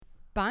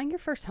Buying your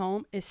first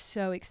home is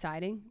so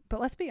exciting, but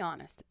let's be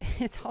honest,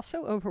 it's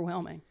also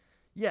overwhelming.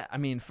 Yeah, I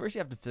mean, first you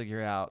have to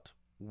figure out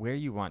where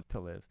you want to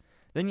live.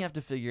 Then you have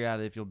to figure out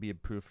if you'll be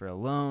approved for a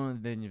loan.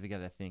 Then you've got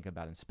to think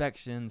about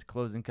inspections,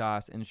 closing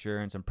costs,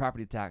 insurance, and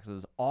property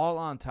taxes, all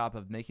on top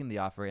of making the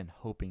offer and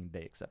hoping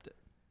they accept it.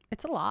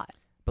 It's a lot.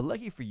 But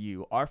lucky for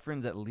you, our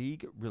friends at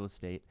League Real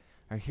Estate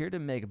are here to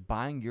make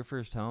buying your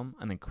first home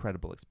an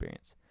incredible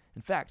experience.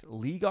 In fact,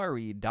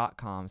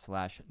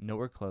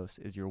 LeagueRE.com/nowhereclose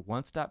is your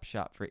one-stop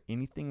shop for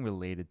anything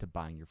related to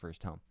buying your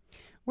first home.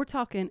 We're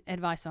talking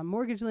advice on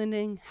mortgage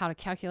lending, how to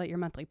calculate your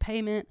monthly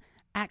payment,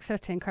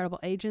 access to incredible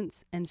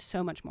agents, and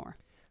so much more.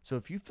 So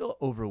if you feel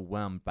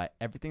overwhelmed by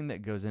everything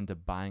that goes into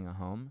buying a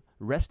home,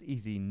 rest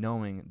easy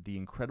knowing the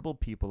incredible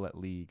people at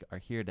League are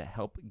here to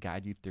help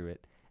guide you through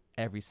it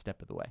every step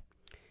of the way.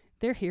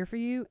 They're here for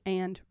you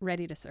and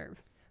ready to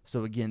serve.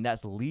 So again,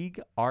 that's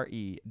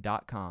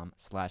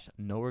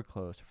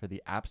LeagueRE.com/nowhereclose for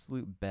the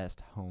absolute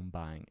best home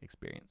buying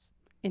experience.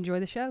 Enjoy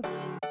the show.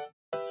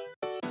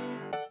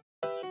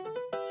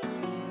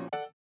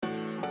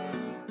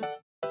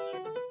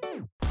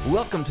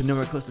 Welcome to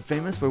Nowhere Close to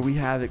Famous, where we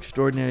have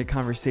extraordinary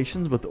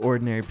conversations with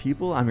ordinary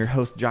people. I'm your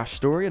host, Josh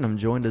Story, and I'm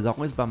joined as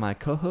always by my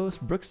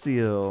co-host, Brooke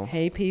Seal.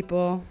 Hey,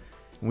 people.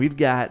 We've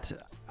got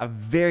a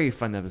very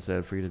fun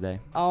episode for you today.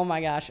 Oh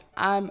my gosh,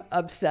 I'm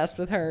obsessed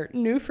with her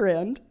new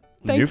friend.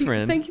 Thank New you.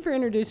 friend. Thank you for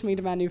introducing me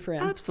to my new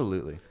friend.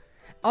 Absolutely.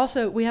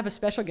 Also, we have a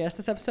special guest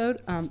this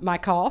episode, my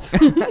cough.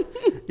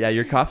 Yeah,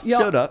 your cough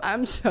Y'all, showed up.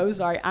 I'm so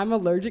sorry. I'm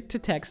allergic to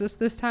Texas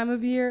this time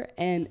of year,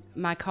 and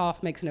my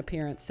cough makes an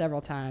appearance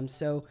several times,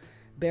 so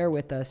bear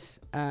with us.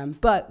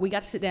 But we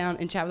got to sit down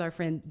and chat with our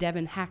friend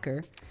Devin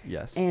Hacker,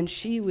 Yes. and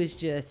she was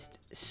just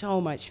so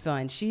much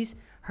fun.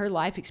 Her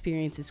life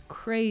experience is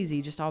crazy,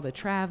 just all the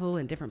travel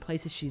and different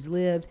places she's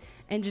lived,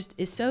 and just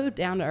is so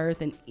down to earth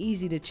and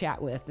easy to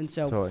chat with. And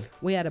so Totally.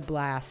 we had a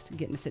blast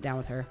getting to sit down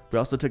with her. We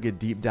also took a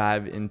deep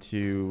dive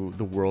into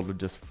the world of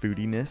just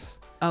foodiness.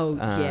 Oh,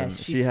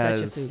 yes, she's such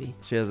a foodie.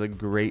 She has a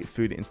great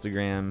food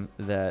Instagram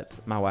that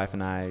my wife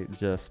and I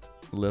just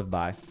live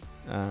by.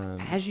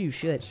 As you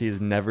should. She has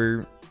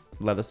never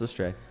led us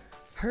astray.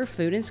 Her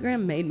food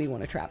Instagram made me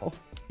want to travel.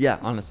 Yeah,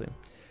 honestly.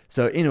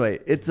 So anyway,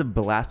 it's a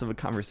blast of a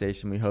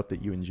conversation. We hope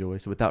that you enjoy.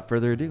 So without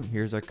further ado,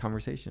 here's our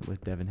conversation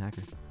with Devin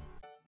Hacker.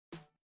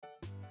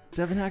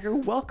 Devin Hacker,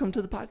 welcome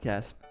to the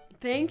podcast.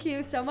 Thank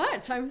you so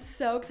much. I'm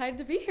so excited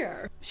to be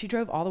here. She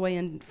drove all the way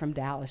in from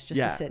Dallas just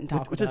to sit and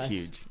talk which with is us.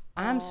 huge.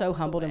 I'm so All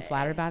humbled the and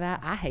flattered by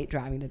that. I hate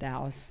driving to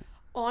Dallas.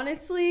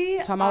 Honestly,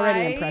 So I'm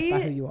already impressed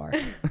by who you are.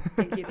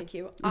 Thank you, thank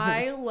you.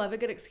 I love a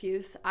good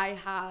excuse.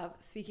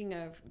 Speaking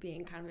of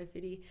being kind of a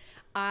foodie,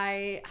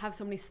 I have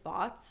so many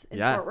spots in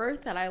Yeah. Fort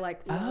Worth that I love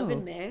Oh.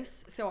 and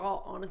miss. So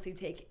I'll honestly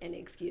take any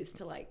excuse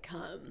to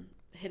come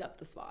hit up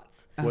the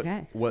spots.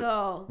 Okay.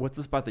 What's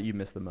the spot that you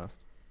miss the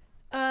most?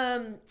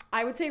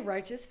 I would say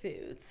Righteous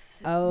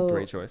Foods. Oh,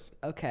 Great choice.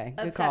 okay.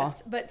 Good call.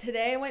 Obsessed. But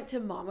today I went to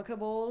Mamaca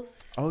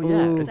Bowls. Oh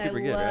yeah, Ooh. it's 'Cause I super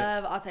good, right?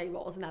 love acai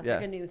bowls, and that's Yeah.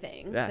 like a new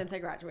thing Yeah. since I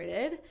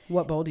graduated.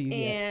 What bowl do you get?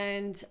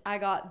 And I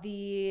got the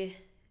you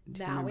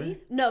Maui. remember?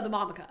 No, the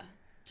Mamaca.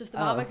 Just the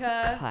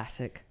Mamaca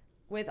Classic.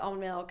 with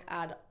almond milk,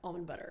 add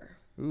almond butter.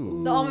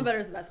 Ooh. The almond butter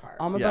is the best part.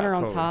 Almond Yeah, butter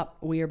on totally. top.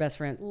 We are best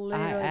friends.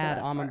 Literally I the add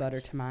best almond part.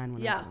 butter to mine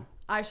when I Yeah. do.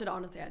 I should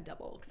honestly add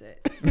double because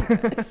it.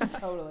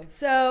 Totally.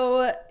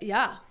 So,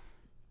 yeah.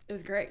 It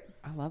was great.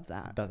 I love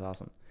that. That's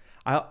awesome.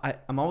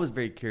 I'm always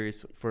very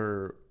curious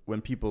for when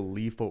people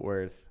leave Fort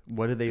Worth,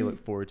 what do they look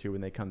forward to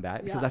when they come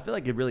back? Because Yeah. I feel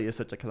like it really is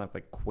such a kind of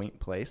like quaint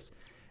place,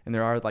 and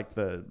there are like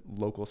the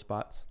local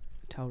spots.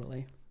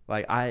 Totally.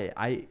 Like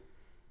I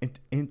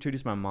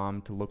introduced my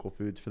mom to local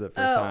foods for the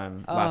first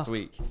time last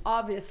week,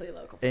 Obviously,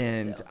 local food.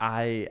 and still.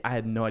 I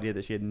had no idea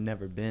that she had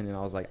never been, and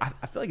I was like, I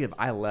feel like if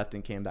I left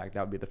and came back,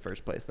 that would be the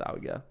first place that I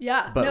would go.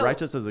 Yeah. But no,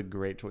 Righteous is a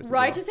great choice.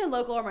 Righteous and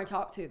local are my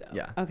top two, though. As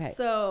well. Yeah. Okay.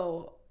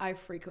 So, I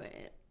frequent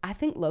it. I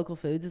think local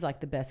foods is like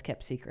the best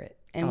kept secret.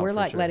 And Oh, we're for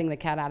like sure. letting the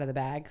cat out of the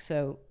bag.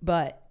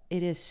 But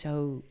it is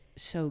so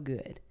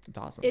good. It's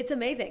awesome. It's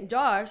amazing.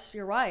 Josh,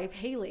 your wife,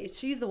 Haley,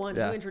 she's the one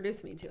Yeah. who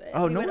introduced me to it.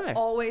 Oh, we no would way.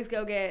 always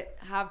go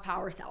have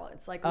power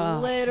salads. Like Oh,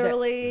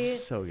 literally,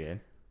 so good.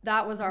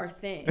 that was our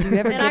thing. you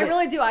ever And get I it?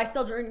 really do. I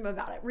still dream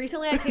about it.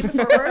 Recently, I came to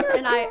Fort Worth,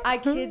 and I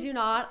kid you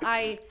not,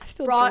 I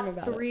still brought dream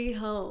about it. 3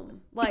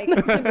 home, like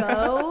to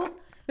go.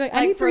 Like, I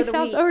Like, need for 3 the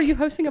salads. week. Oh, are you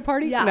hosting a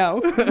party? Yeah. No.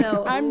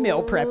 No, I'm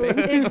meal prepping.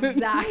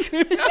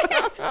 Exactly.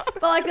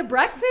 But like the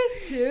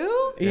breakfast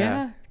too.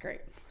 Yeah. It's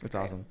great. It's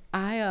awesome.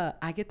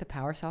 I get the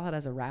power salad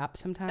as a wrap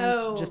sometimes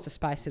Oh. just to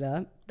spice it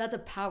up. That's a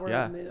power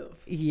Yeah.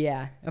 move.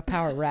 Yeah, a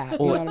power wrap. You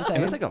Well, know what I'm and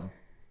saying? it's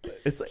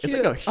like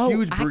a huge Oh,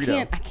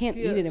 burrito. I can't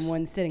eat it in Huge.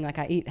 one sitting. Like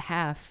I eat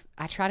half.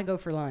 I try to go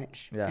for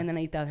lunch, Yeah. and then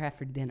I eat the other half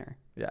for dinner.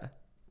 Yeah.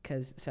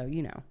 So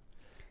you know,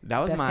 That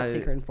was best my kept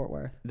secret in Fort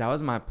Worth. That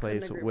was my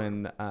place agree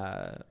when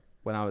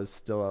I was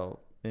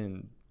still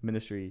in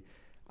ministry.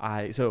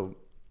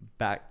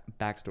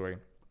 Backstory.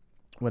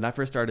 When I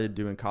first started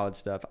doing college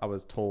stuff, I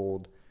was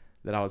told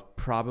that I was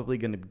probably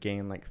going to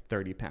gain like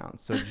 30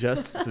 pounds. So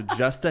just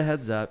a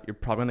heads up, you're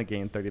probably going to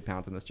gain 30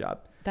 pounds in this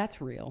job. That's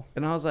real.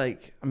 And I was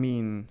like, I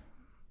mean,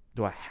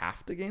 do I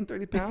have to gain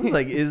 30 pounds?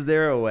 Like, is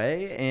there a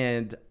way?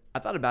 And I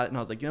thought about it and I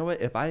was like, you know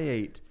what? If I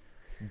ate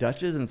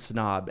Dutch's and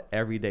Snob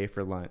every day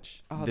for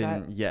lunch,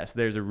 then yes,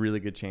 there's a really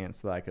good chance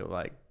that I could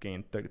like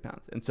gain 30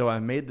 pounds. And so I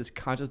made this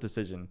conscious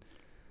decision.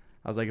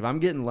 I was like, if I'm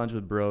getting lunch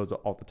with bros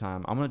all the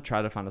time, I'm going to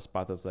try to find a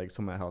spot that's like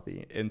somewhat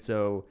healthy. And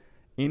so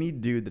any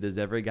dude that has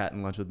ever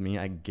gotten lunch with me,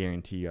 I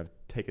guarantee you I've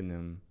taken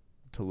them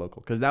to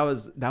local. Because that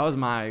was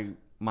my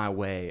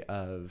way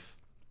of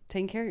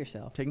Taking care of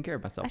yourself. taking care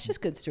of myself. That's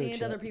just good stewardship.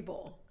 And other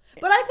people.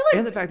 But I feel like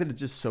And the fact that it's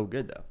just so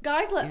good though.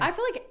 guys, I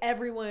feel like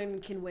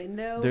everyone can win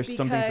though. There's because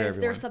something for everyone.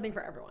 there's something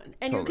for everyone.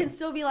 And you Totally. can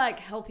still be like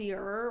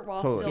healthier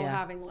while Totally. still Yeah.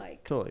 having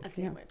like Totally. a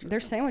sandwich. or Their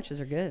something. sandwiches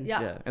are good.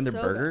 Yeah. And their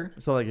so burger.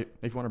 So like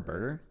if you want a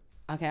burger,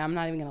 Okay, I'm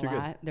not even going to You're good.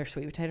 lie. Their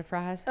sweet potato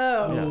fries. good.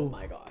 Oh Yeah.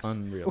 my gosh.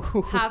 unreal.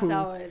 Half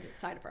salad,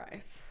 side of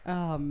fries.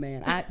 Oh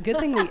man, good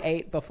thing we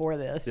ate before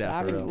this.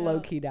 Yeah, for I'm real. low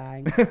key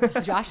dying.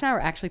 Josh and I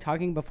were actually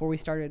talking before we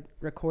started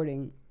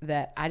recording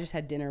that I just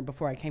had dinner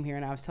before I came here,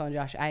 and I was telling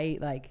Josh I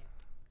ate like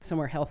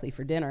somewhere healthy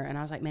for dinner, and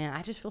I was like, man,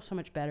 I just feel so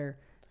much better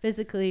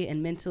physically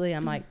and mentally.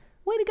 I'm like,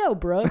 way to go,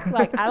 Brooke.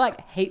 Like I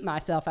like hate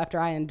myself after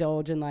I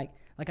indulge in like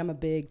I'm a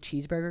big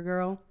cheeseburger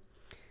girl.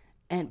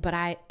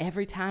 But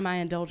every time I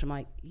indulge, I'm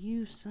like,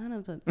 you son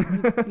of a,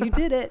 you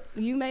did it.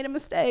 You made a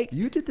mistake.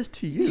 You did this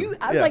to you.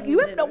 I was like, you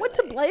have no one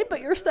to blame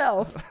but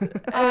yourself.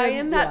 I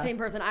am that yeah. same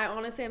person. I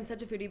honestly am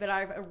such a foodie, but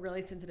I have a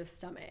really sensitive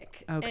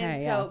stomach. Okay, And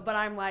so, yeah. but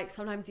I'm like,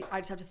 sometimes I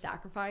just have to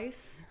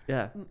sacrifice,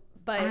 Yeah.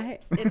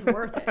 but it's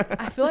worth it.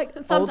 I feel like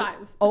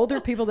Sometimes.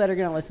 older people that are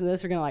going to listen to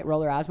this are going to like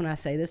roll their eyes when I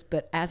say this,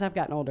 but as I've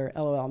gotten older,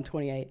 LOL, I'm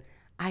 28.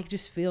 I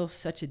just feel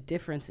such a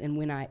difference in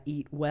when I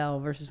eat well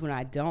versus when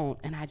I don't.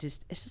 And it's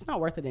just not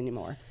worth it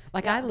anymore.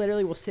 Like I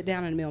literally will sit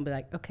down in a meal and be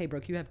like, okay,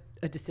 Brooke, you have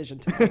a decision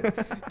to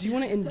make. Do you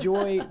want to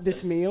enjoy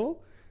this meal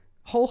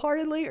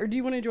wholeheartedly or do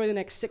you want to enjoy the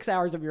next 6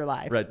 hours of your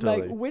life? Right,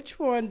 totally. Like which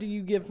one do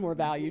you give more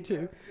value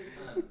to?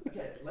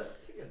 Okay, let's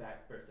kick it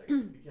back for a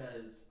second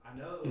because I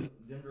know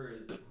Denver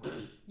is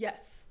home.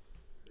 Yes.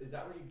 Is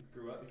that where you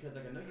grew up? Because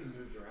like I know you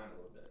moved around a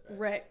little bit.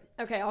 Right.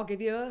 Okay, I'll give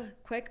you a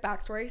quick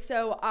backstory.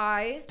 So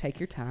Take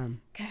your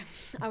time.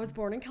 I was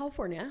born in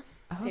California,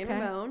 Oh, San okay.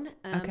 Ramon,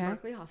 Okay.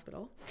 Berkeley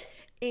Hospital,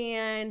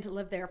 and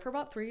lived there for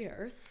about 3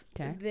 years.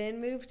 Okay. Then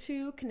moved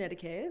to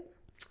Connecticut.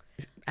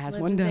 As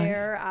lived one does.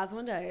 there as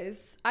one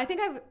does. I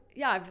think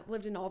I've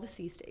lived in all the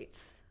C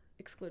states,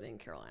 excluding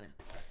Carolina.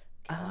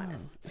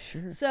 Carolinas. Oh,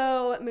 sure.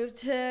 So moved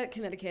to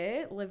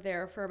Connecticut, lived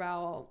there for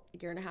about a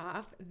year and a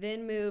half,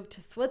 then moved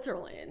to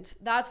Switzerland.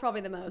 That's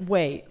probably the most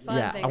Wait. fun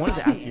Yeah, thing I wanted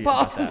about to ask me. you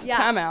about Pause. that. Yeah.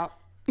 Time out.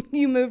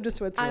 You moved to I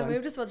Switzerland.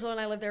 moved to Switzerland.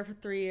 I lived there for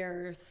 3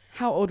 years.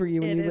 How old were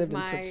you when It you is lived in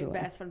my Switzerland?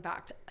 best fun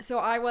fact. So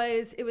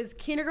it was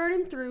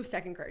kindergarten through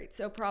second grade.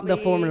 So probably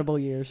The formidable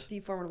years. the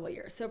formidable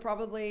years. So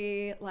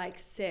probably like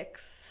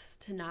 6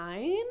 to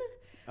 9.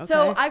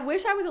 So Okay. I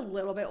wish I was a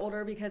little bit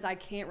older because I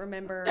can't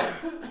remember.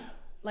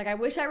 Like I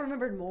wish I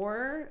remembered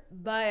more,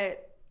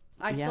 but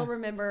I still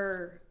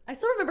remember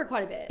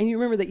quite a bit. And you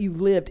remember that you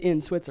lived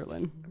in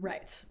Switzerland.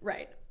 Right.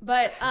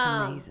 But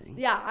amazing.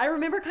 yeah, I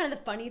remember kind of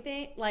the funny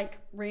thing, like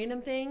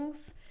random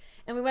things.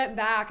 And we went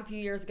back a few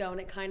years ago and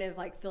it kind of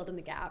like filled in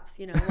the gaps,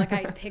 you know, like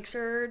I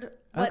pictured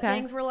what Okay.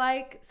 things were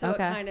like. So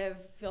Okay. it kind of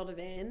filled it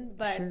in,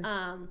 but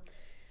Sure.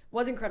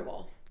 was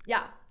incredible.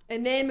 Yeah.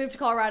 And then moved to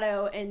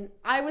Colorado, and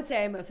I would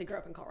say I mostly grew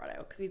up in Colorado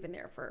because we've been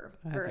there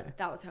Okay.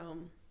 that was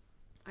home.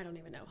 I don't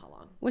even know how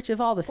long. Which of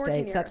all the 14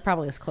 states, that's years.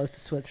 probably as close to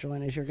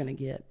Switzerland as you're going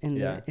to get in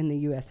the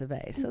US of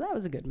A. So that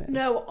was a good move.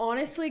 No,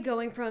 honestly,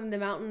 going from the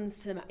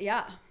mountains to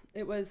the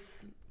it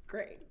was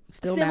great.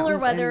 Still similar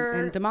mountains and- weather.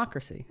 and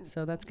democracy.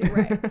 So that's good.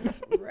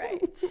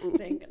 Right.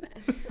 Thank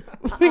goodness.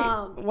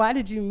 Why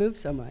did you move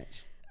so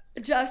much?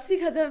 Just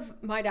because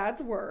of my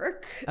dad's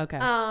work. Okay.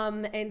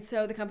 And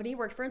so the company he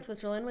worked for in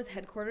Switzerland was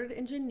headquartered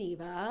in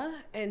Geneva.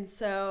 And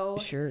so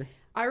Sure.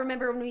 I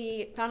remember when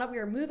we found out we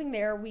were moving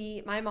there,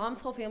 my mom's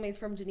whole family is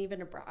from Geneva,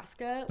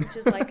 Nebraska, which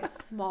is like a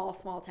small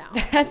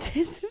town. That's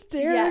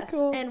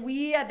hysterical. Yes. And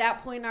we, at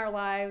that point in our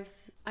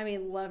lives, I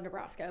mean, love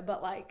Nebraska,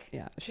 but like,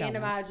 Yeah, can't shout out.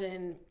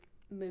 imagine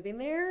moving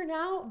there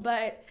now.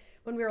 But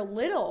when we were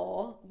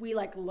little, we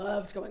like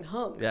loved going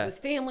home because Yeah. it was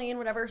family and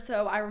whatever.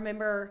 So I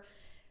remember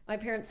my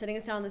parents sitting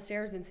us down on the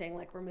stairs and saying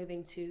like, we're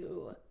moving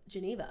to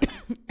Geneva.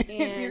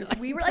 And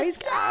we were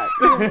like, God.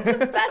 "Yes, it's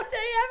the best day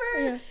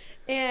ever. Yeah.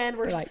 And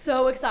we're They're like,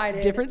 so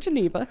excited. Different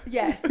Geneva.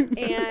 Yes.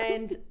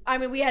 And I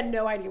mean, we had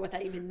no idea what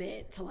that even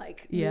meant to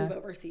like Yeah. move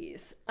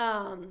overseas.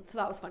 So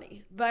that was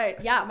funny.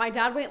 But yeah, my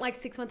dad went like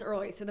 6 months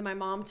early. So then my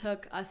mom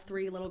took us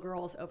 3 little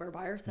girls over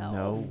by herself.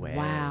 No way.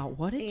 Wow.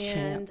 What a champ.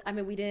 And I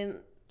mean, we didn't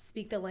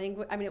speak the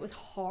language. I mean, it was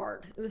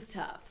hard. It was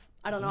tough.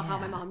 I don't know how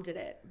my Yeah. mom did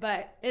it,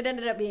 but it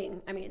ended up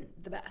being, I mean,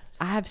 the best.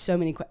 I have so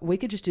many. We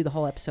could just do the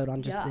whole episode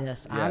on just Yeah.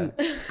 this. Yeah.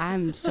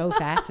 I'm so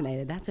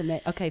fascinated. That's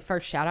amazing. Okay,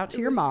 first shout out to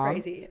It your was mom.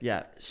 Crazy.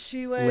 Yeah.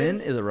 She was.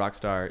 Lynn is a rock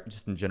star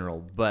just in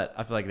general, but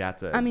I feel like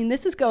that's a I mean,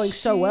 this is going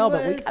so She well,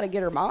 but we was got to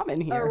get her mom in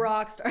a here.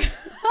 rock star.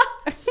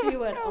 She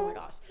would. Oh my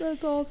gosh.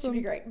 That's She'd awesome.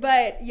 be great.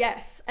 But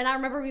yes. And I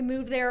remember we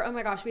moved there. Oh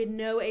my gosh. We had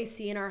no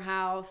AC in our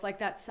house.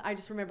 Like I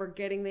just remember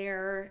getting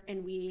there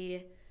and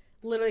we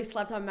literally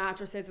slept on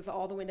mattresses with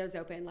all the windows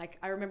open. Like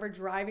I remember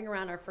driving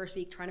around our first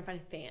week trying to find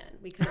a fan.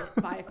 We couldn't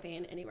buy a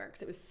fan anywhere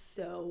because it was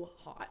so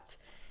hot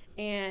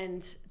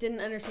and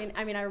didn't understand.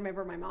 I mean, I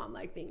remember my mom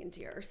like being in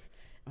tears.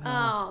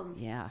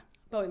 Yeah.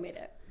 But we made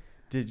it.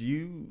 Did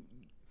you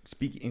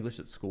speak English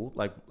at school?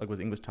 Like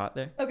was English taught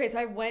there? Okay, so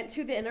I went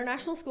to the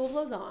International School of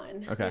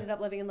Lausanne. Okay. We ended up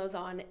living in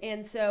Lausanne.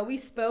 And so we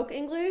spoke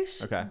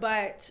English, Okay.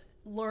 but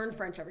learned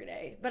French every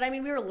day. But I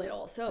mean, we were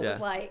little, so it Yeah.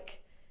 was like,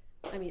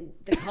 I mean,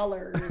 the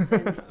colors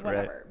and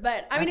whatever.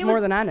 But I mean, That's it more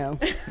was, than I know.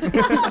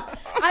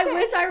 I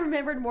wish I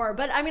remembered more.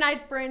 But I mean, I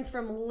had friends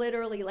from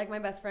literally, like my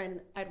best friend,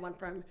 I had one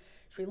from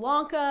Sri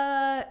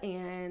Lanka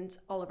and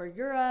all over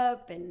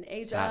Europe and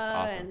Asia. That's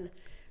awesome. And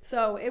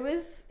so it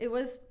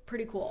was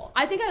pretty cool.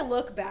 I think I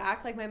look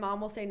back, like my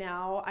mom will say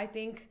now, I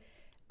think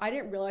I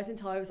didn't realize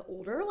until I was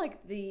older,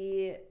 like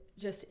the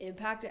just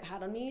impact it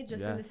had on me,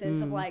 just in the sense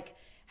of like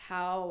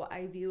how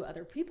I view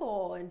other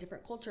people and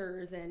different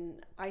cultures. And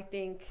I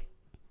think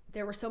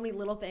there were so many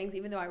little things,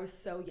 even though I was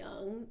so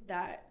young,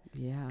 that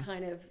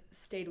kind of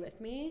stayed with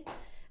me.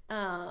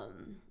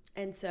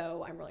 And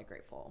so I'm really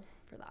grateful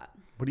for that.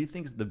 What do you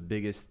think is the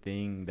biggest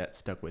thing that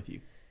stuck with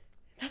you?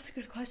 That's a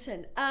good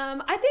question.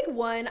 I think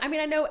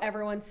I know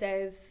everyone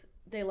says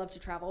they love to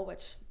travel,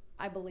 which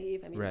I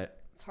believe. I mean, Right.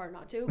 it's hard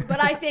not to.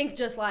 But I think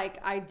just like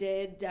I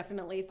did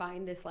definitely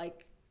find this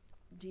like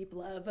deep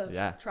love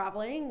of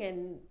traveling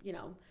and, you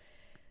know,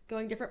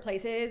 going different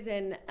places.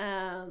 And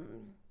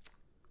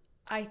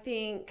I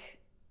think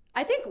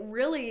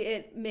really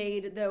it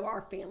made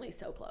our family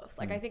so close.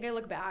 Like I think I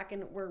look back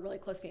and we're a really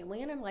close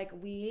family, and I'm like,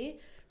 we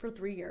for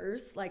 3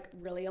 years like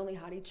really only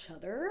had each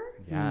other.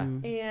 Yeah.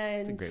 And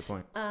That's a great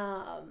point.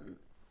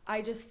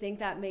 I just think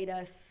that made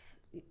us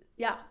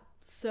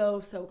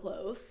so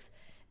close,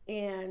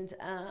 and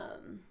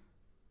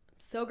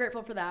so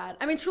grateful for that.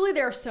 I mean, truly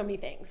there are so many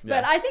things,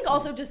 but I think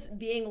also just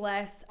being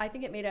less, I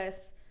think it made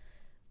us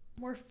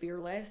more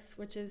fearless,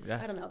 which is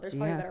I don't know, there's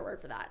probably a better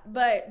word for that,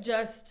 but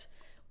just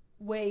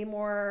way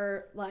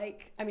more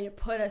like, I mean, it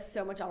put us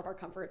so much out of our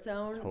comfort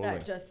zone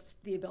that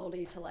just the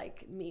ability to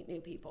like meet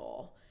new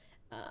people,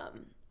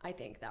 I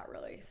think that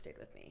really stayed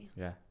with me.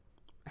 Yeah.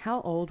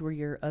 How old were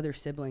your other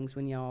siblings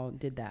when y'all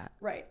did that?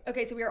 Right.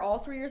 Okay, so we are all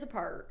 3 years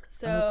apart.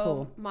 So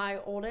cool. my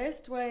older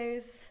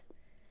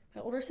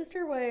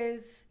sister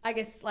was, I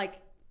guess, like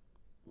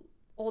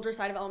older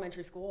side of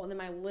elementary school, and then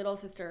my little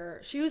sister,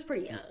 she was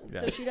pretty young,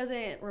 so she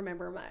doesn't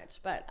remember much.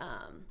 But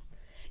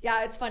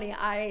yeah, it's funny.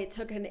 I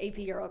took an AP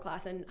Euro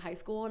class in high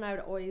school, and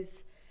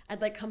I'd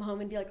like come home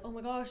and be like, oh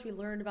my gosh, we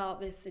learned about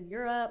this in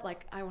Europe.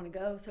 Like, I want to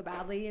go so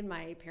badly. And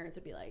my parents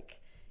would be like,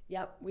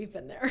 yep, we've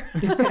been there.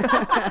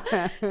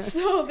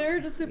 So there are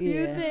just a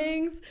few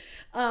things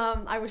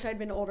I wish I'd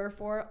been older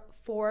for,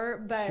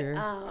 but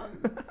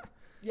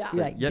yeah.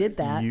 You like did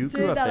that. You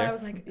grew up there. I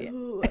was like,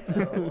 ooh.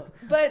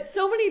 But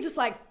so many just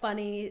like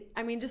funny,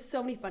 I mean, just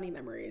so many funny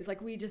memories.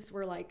 Like we just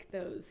were like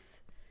those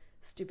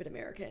stupid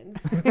Americans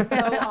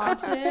so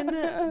often,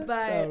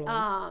 but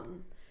Totally.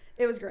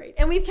 It was great.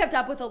 And we've kept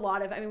up with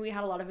we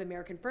had a lot of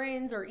American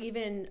friends, or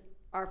even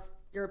our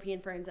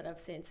European friends that have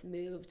since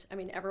moved. I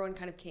mean, everyone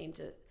kind of came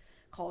to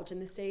college in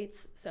the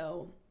States,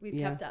 so we've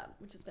kept up,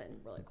 which has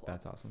been really cool.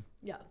 That's awesome.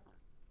 Yeah.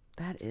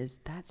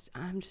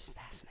 I'm just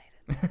fascinated.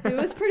 It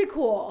was pretty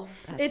cool.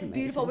 It's amazing.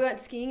 beautiful. We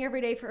went skiing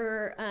every day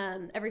for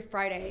every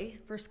Friday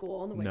for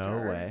school in the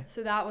winter. No way.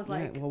 So that was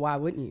like Well, why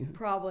wouldn't you?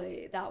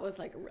 that was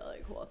like a really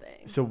cool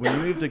thing. So when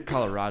you moved to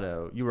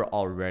Colorado, you were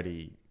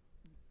already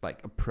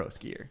like a pro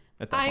skier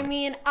at that point. I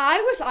mean,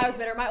 I wish I was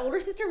better. My older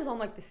sister was on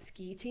like the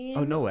ski team.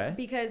 Oh, no way.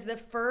 Because the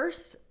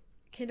first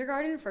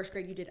kindergarten and first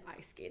grade, you did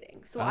ice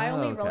skating. So I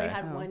only really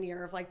had 1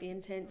 year of like the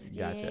intense skiing.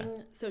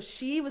 Gotcha. So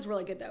she was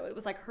really good though. It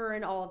was like her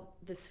and all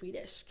the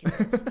Swedish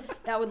kids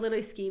that would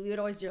literally ski. We would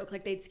always joke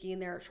like they'd ski in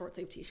their short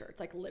sleeve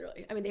t-shirts. Like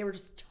literally. I mean, they were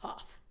just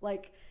tough.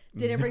 Like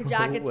didn't bring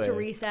jackets to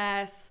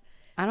recess.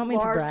 I don't mean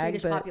to Large brag,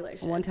 Swedish but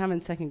population. one time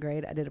in second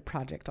grade, I did a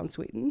project on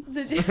Sweden.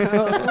 Did you?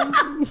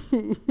 I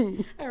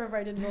remember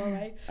I did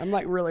Norway. I'm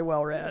like really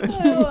well read.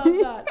 I love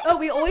that. Oh,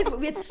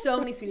 we had so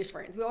many Swedish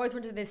friends. We always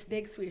went to this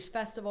big Swedish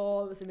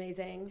festival. It was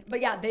amazing.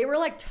 But yeah, they were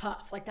like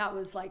tough. Like that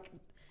was like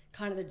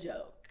kind of the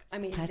joke. I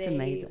mean, That's they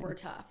amazing. were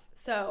tough.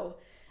 So,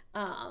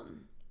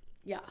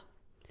 yeah.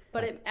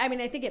 But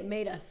I think it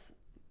made us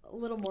a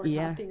little more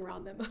tough being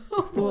around them.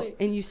 Well,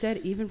 and you said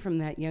even from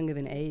that young of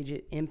an age,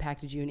 it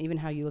impacted you, and even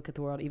how you look at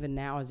the world, even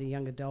now as a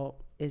young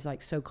adult, is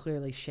like so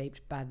clearly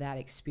shaped by that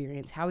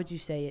experience. How would you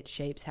say it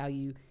shapes how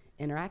you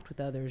interact with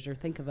others, or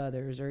think of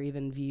others, or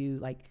even view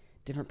like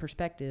different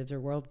perspectives or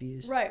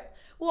worldviews? Right.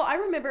 Well, I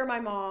remember my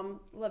mom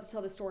loves to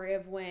tell the story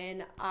of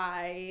when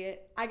I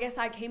guess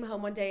I came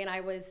home one day and I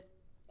was,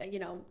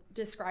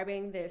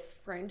 describing this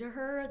friend to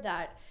her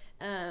that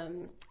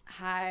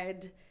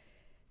had.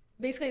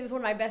 Basically, it was one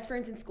of my best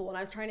friends in school, and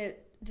I was trying to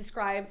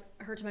describe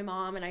her to my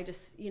mom, and I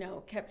just,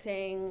 kept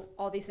saying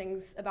all these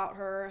things about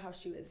her, how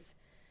she was,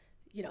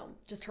 you know,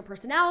 just her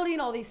personality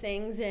and all these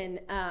things. And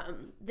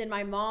then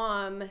my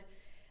mom,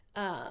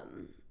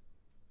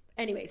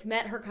 anyways,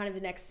 met her kind of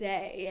the next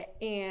day,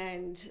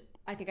 and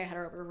I think I had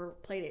her over for a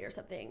play date or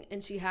something,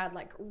 and she had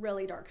like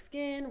really dark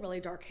skin, really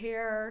dark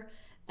hair,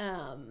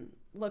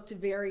 looked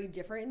very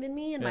different than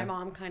me. And my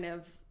mom kind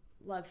of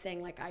loves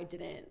saying like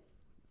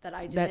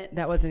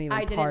that wasn't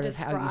even part of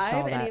how you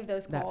saw any of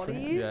those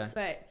qualities. Yeah.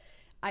 But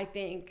I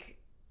think,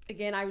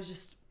 again, I was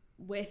just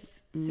with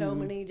so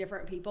many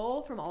different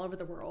people from all over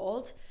the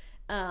world.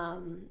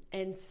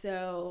 And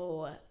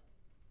so,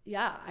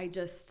 yeah,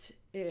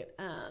 it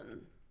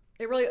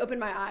really opened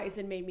my eyes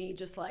and made me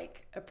just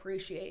like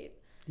appreciate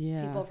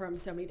people from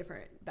so many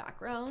different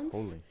backgrounds.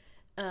 Totally.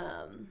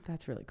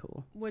 That's really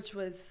cool. Which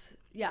was,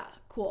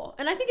 cool.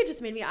 And I think it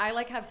just made me, I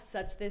like have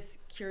such this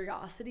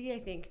curiosity. I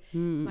think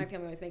my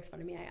family always makes fun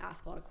of me. I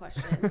ask a lot of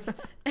questions.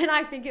 And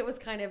I think it was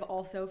kind of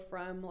also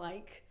from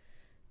like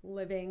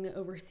living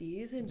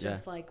overseas and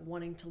just like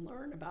wanting to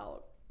learn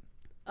about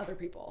other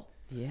people.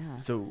 Yeah.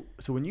 So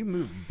when you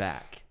moved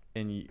back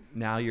and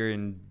now you're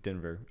in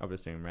Denver, I would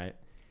assume, right?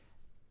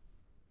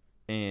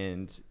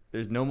 And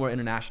there's no more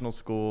international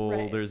school.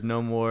 Right. There's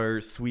no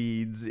more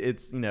Swedes.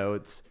 It's, you know,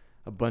 it's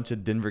a bunch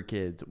of Denver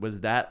kids.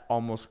 Was that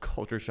almost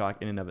culture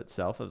shock in and of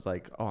itself? It was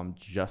like, oh, I'm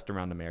just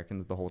around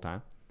Americans the whole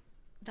time.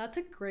 That's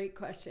a great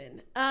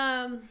question.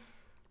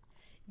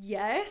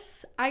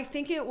 Yes, I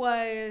think it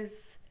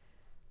was.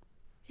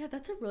 Yeah,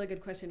 that's a really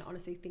good question,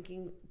 honestly,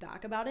 thinking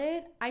back about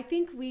it. I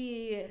think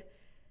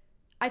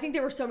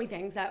there were so many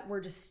things that were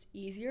just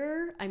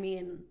easier. I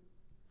mean,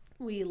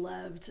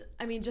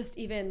 just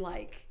even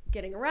like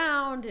getting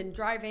around and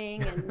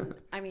driving and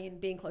I mean,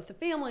 being close to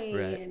family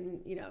and,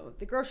 you know,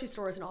 the grocery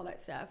stores and all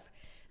that stuff.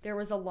 There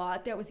was a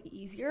lot that was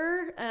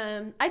easier.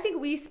 I think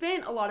we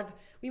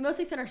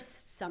mostly spent our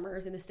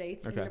summers in the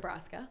States, in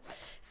Nebraska.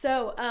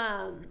 So,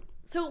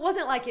 so it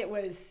wasn't like it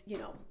was, you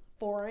know,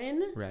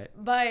 foreign, right?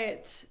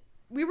 But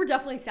we were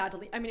definitely sad to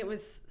leave. I mean, it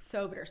was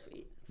so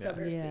bittersweet,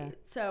 bittersweet. Yeah.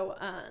 So,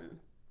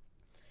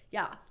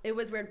 yeah, it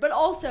was weird. But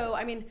also,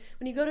 I mean,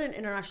 when you go to an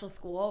international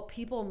school,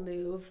 people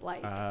move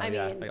like, like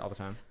all the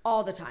time.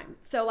 All the time.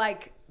 So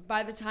like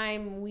by the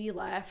time we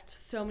left,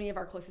 so many of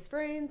our closest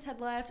friends had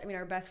left. I mean,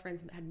 our best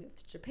friends had moved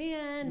to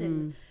Japan.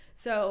 And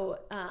so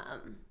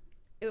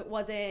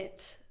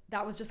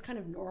that was just kind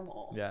of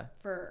normal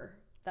for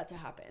that to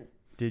happen.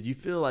 Did you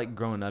feel like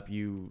growing up,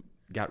 you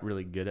got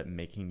really good at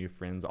making new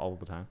friends all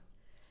the time?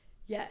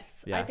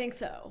 Yes, Yeah. I think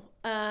so.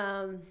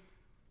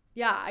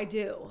 Yeah, I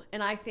do.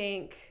 And I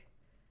think,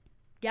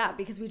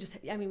 because we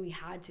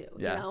had to,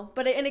 you know,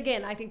 and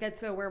again, I think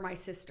that's where my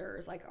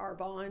sisters, like our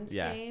bond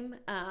came.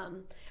 I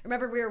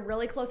remember we were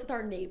really close with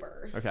our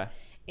neighbors. Okay.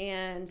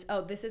 And,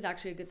 this is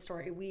actually a good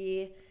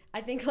story.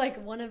 I think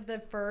like one of the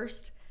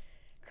first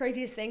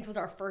craziest things was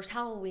our first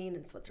Halloween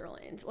in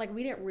Switzerland. Like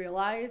we didn't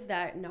realize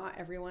that not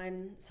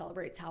everyone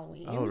celebrates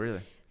Halloween. Oh,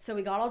 really? So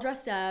we got all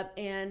dressed up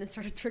and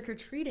started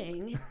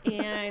trick-or-treating.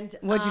 And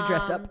what'd you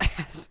dress up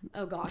as?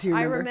 Oh gosh,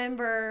 I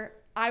remember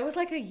I was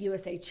like a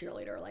USA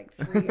cheerleader like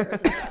 3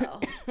 years ago.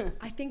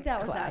 I think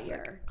that was that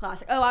year.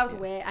 Classic. Oh, I was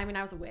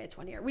I was a witch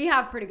one year. We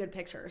have pretty good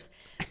pictures.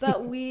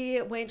 But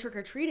we went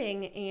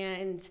trick-or-treating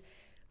and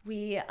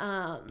we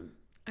I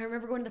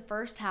remember going to the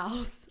first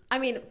house. I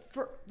mean,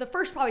 for the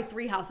first probably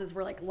 3 houses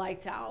were like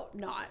lights out,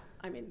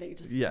 they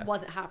just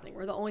wasn't happening.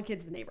 We're the only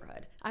kids in the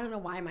neighborhood. I don't know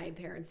why my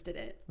parents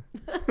didn't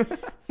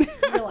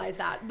realize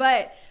that.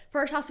 But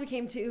first house we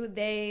came to,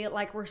 they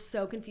like were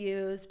so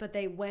confused, but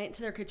they went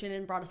to their kitchen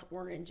and brought us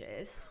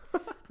oranges,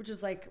 which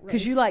was like really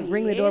because you like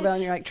ring the doorbell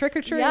and you're like trick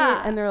or treat,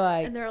 and they're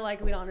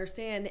like we don't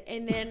understand.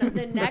 And then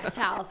the next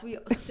house we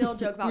still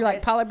joke about. You're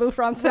this. like parlez-vous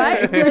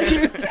français.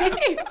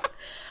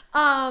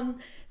 Right?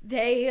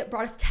 They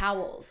brought us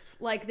towels.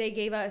 Like they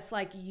gave us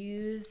like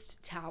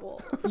used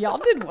towels. Y'all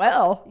did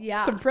well.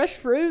 Yeah. Some fresh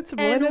fruits, some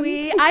and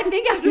linens. I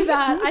think after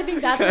that,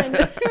 that's when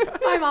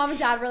my mom and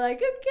dad were like,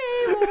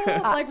 okay,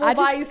 well, we'll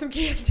buy you some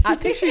candy. I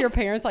picture your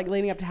parents like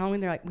leading up to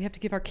Halloween. They're like, we have to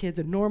give our kids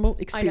a normal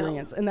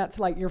experience. And that's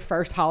like your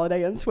first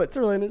holiday in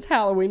Switzerland is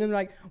Halloween. And they're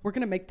like, we're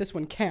going to make this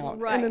one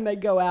count. Right. And then they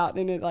go out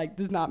and it like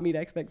does not meet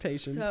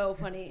expectations. So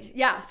funny.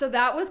 Yeah. So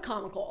that was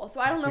comical. So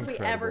I don't know if we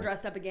ever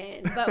dressed up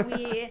again, but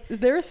Is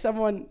there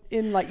someone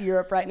in like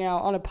Europe right now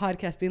on a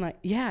podcast being like,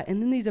 yeah,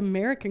 and then these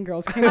American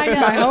girls came up to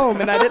my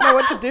home and I didn't know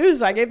what to do,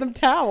 so I gave them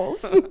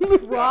towels.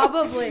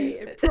 Probably.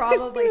 It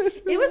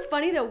was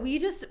funny though.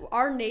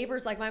 Our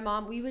neighbors, like my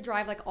mom, we would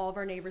drive like all of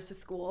our neighbors to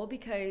school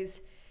because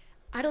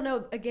I don't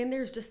know, again,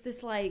 there's just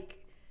this like,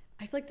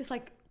 I feel like this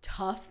like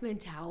tough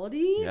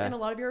mentality in a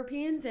lot of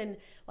Europeans, and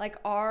like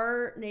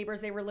our neighbors,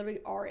 they were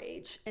literally our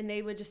age and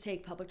they would just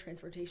take public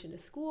transportation to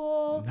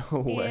school.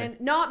 No way.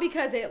 And not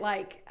because it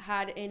like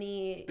had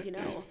any, you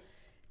know,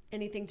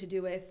 anything to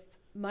do with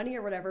money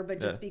or whatever, but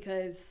just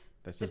because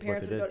the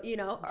parents would go, you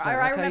know. So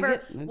I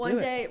remember one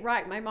day,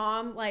 my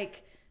mom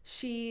like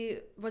she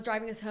was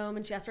driving us home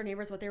and she asked our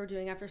neighbors what they were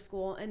doing after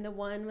school. And the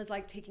one was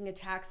like taking a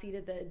taxi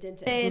to the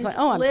dentist. I was And like,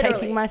 oh, I'm literally-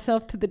 taking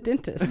myself to the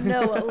dentist.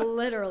 No,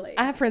 literally.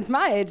 I have friends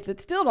my age that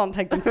still don't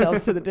take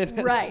themselves to the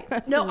dentist. Right.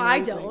 That's No, I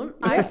amazing. don't.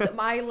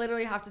 I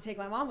literally have to take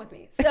my mom with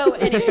me. So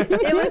anyways,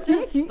 it was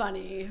just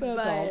funny.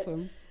 That's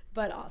awesome.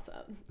 But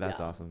awesome. That's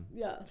Yeah. awesome.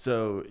 Yeah.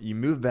 So you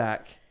moved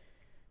back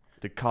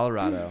to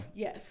Colorado.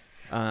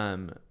 Yes.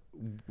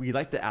 We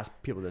like to ask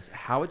people this.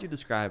 How would you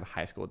describe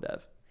high school,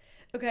 Dev?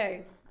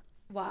 Okay.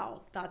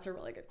 Wow. That's a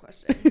really good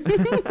question.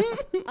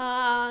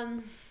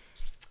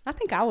 I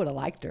think I would have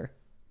liked her.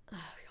 Oh,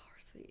 y'all are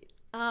sweet.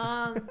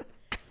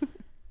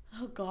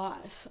 Oh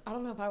gosh. I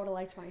don't know if I would have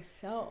liked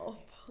myself.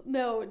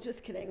 No,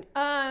 just kidding.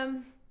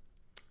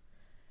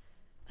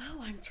 Oh,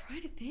 I'm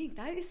trying to think.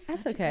 That is such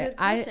That's a okay. good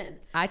question.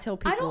 I tell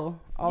people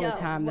all the Yo,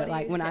 time what that do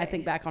like you when I say?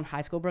 think back on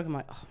high school Brooke, I'm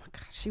like, oh my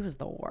gosh, she was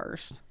the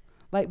worst.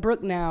 Like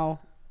Brooke now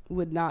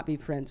would not be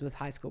friends with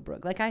high school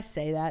Brooke. Like I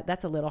say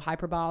that's a little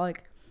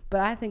hyperbolic, but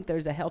I think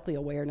there's a healthy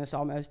awareness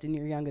almost in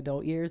your young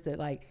adult years that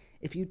like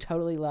if you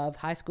totally love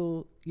high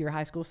school, your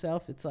high school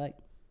self, it's like,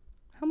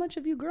 how much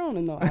have you grown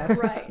in the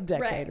last Right,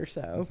 decade right. or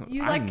so?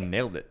 You I like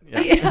nailed it.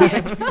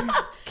 Yeah.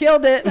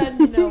 Killed it. said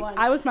no one.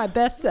 I was my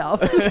best self.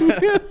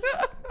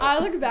 I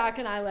look back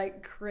and I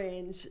like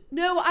cringe.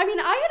 No, I mean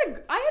I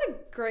had a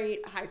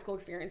great high school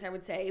experience, I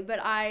would say, but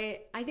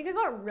I think I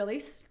got really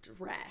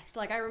stressed.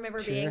 Like I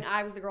remember being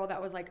I was the girl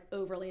that was like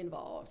overly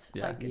involved.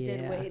 Yeah. Like did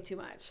Yeah. way too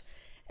much.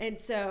 And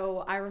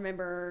so I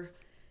remember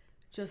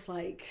just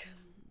like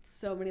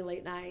so many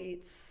late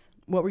nights.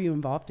 What were you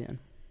involved in?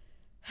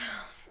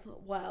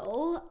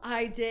 Well,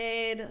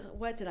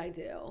 what did I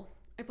do?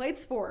 I played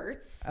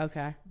sports.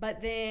 Okay.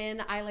 But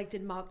then I like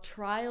did mock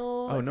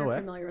trial. Oh, if no you're way.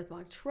 familiar with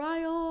mock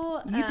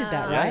trial. You did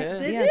that, Yeah, right? yeah.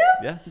 Did Yeah. you?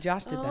 Yeah.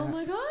 Josh did Oh that.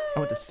 my gosh. I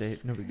went to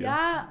state. No big deal.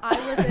 Yeah,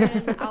 I was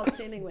an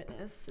outstanding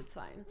witness. It's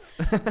fine.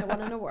 I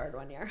won an award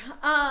one year.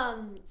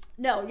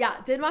 No, yeah,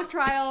 did mock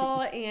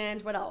trial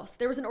and what else?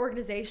 There was an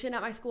organization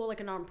at my school, like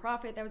a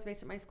nonprofit that was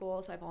based at my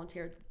school, so I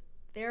volunteered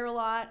there a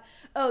lot.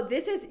 Oh,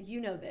 this.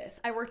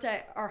 I worked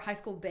at our high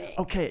school bank.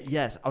 Okay.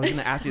 Yes. I was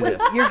going to ask you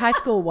this. Your high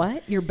school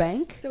what? Your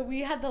bank? So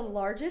we had the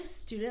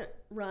largest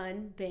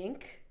student-run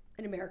bank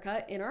in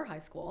America in our high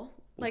school.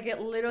 Like it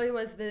literally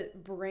was the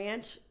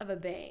branch of a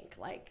bank,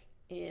 like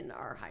in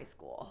our high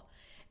school.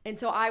 And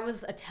so I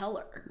was a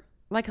teller,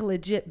 Like a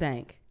legit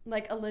bank.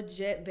 like a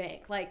legit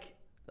bank. Like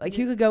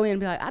You could go in and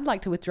be like, I'd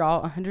like to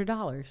withdraw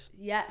 $100.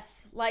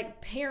 yes,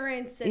 like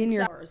parents and In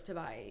your- stores to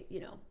buy,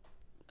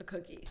 a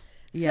cookie.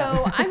 Yeah.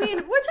 So I mean,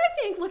 which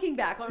I think looking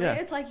back on Yeah.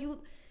 it, it's like you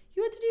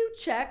had to do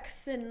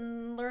checks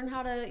and learn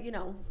how to,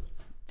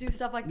 do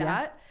stuff like Yeah.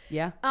 that.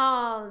 Yeah.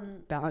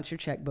 Balance your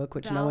checkbook,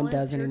 which no one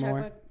Balance does your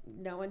anymore. checkbook.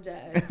 No one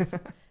does.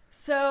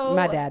 So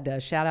My dad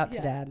does. Shout out to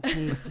Yeah. Dad.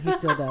 He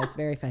still does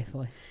very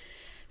faithfully.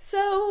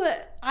 So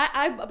but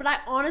I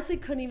honestly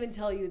couldn't even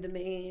tell you the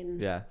main.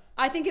 Yeah.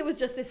 I think it was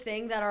just this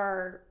thing that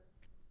our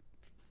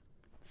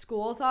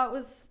school thought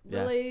was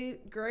Yeah. really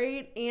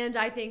great, and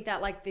I think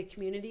that like the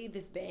community,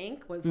 this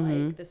bank was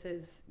Mm-hmm. like, this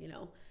is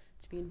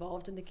to be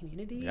involved in the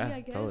community. Yeah,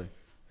 I guess. totally.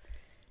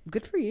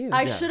 Good for you.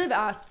 I Yeah. should have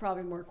asked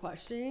probably more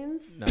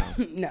questions. No.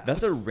 No.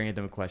 That's a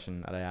random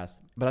question that I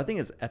asked, but I think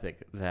it's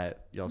epic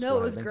that y'all. No,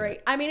 it was great.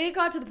 I mean, it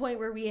got to the point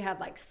where we had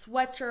like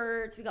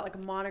sweatshirts. We got like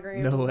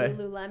monogrammed No way.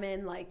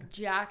 Lululemon like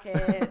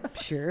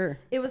jackets. Sure.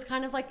 It was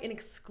kind of like an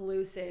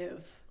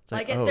exclusive.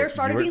 like, Like oh, there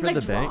started you being work like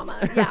for the bank?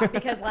 drama. Yeah,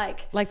 because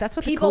like Like that's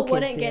what people the cool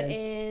kids wouldn't get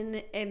did.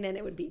 in, and then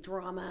it would be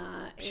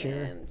drama Sure.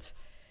 and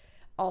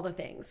all the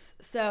things.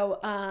 So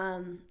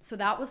so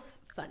that was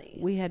funny.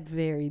 We had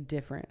very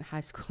different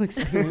high school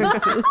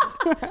experiences.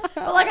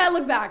 But like I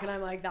look back and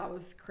I'm like, that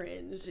was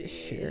cringy.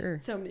 Sure.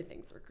 So many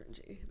things were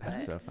cringy. But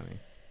That's so funny.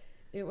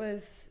 it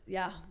was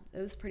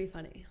pretty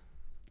funny.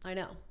 I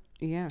know.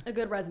 Yeah. A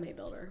good resume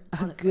builder. A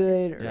Honestly.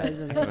 good Yeah.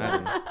 resume.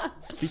 Imagine.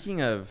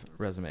 Speaking of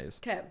resumes,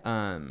 Okay.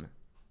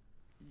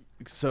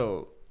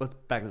 so let's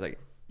back a second.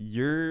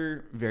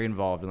 You're very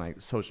involved in like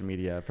social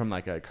media from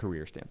like a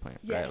career standpoint,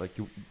 right? Like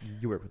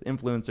you work with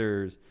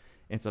influencers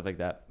and stuff like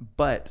that.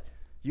 But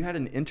you had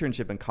an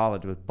internship in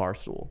college with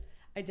Barstool,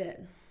 I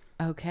did.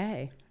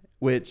 Okay.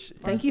 which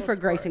Thank you Barstool for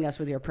gracing Sports. us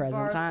with your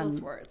presence. Barstool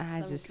Sports. I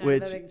I'm just kind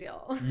Which- of a big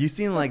deal. you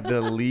seem like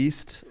the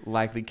least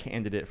likely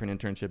candidate for an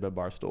internship at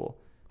Barstool.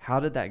 How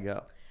did that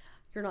go?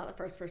 You're not the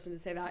first person to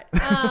say that.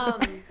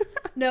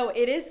 No,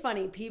 it is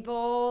funny.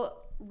 People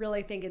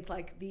really think it's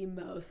like the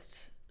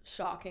most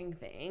shocking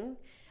thing.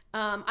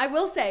 I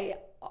will say,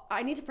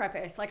 I need to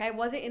preface, like I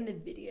wasn't in the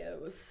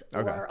videos,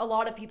 or Okay. a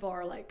lot of people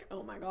are like,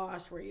 oh my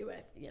gosh, were you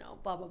with,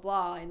 blah, blah,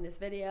 blah in this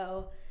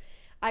video.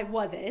 I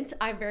wasn't.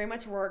 I very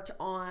much worked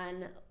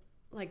on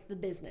like the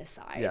business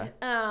side.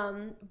 Yeah.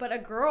 But a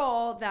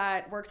girl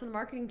that works on the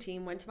marketing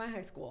team went to my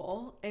high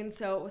school. And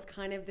so it was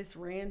kind of this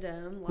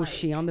random, like, Was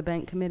she on the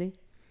bank committee?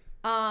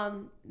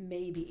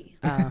 Maybe.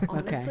 Okay.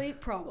 Honestly,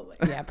 probably.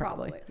 Yeah,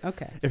 probably.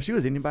 Okay. If she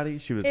was anybody,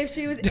 she was. If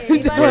she was for the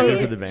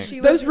anybody, bank. she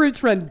Those was.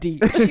 roots run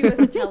deep. She was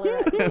a teller.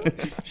 At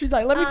me. She's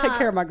like, let me take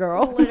care of my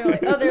girl. Literally.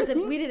 Oh,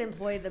 we didn't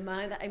employ the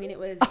month. I mean, it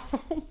was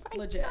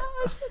legit.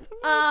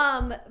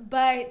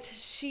 But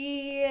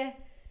she,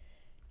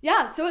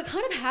 yeah. So it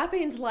kind of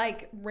happened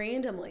like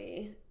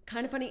randomly,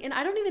 kind of funny, and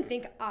I don't even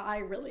think I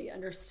really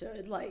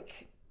understood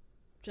like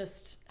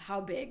just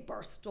how big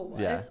Barstool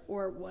was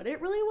or what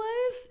it really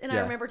was. And I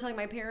remember telling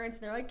my parents,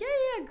 and they're like,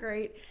 yeah,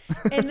 great.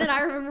 And then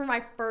I remember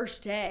my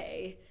first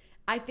day,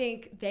 I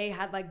think they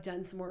had like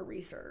done some more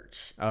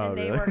research, and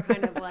they were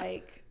kind of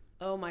like,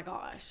 oh my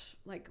gosh,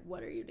 like,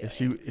 what are you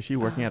doing? Is she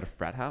working at a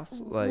frat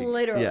house? Like,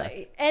 literally. Yeah.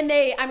 And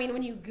I mean,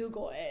 when you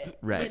Google it,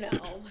 Right. you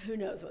know, who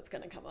knows what's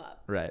going to come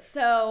up. Right.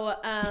 So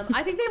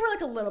I think they were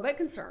like a little bit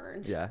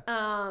concerned. Yeah.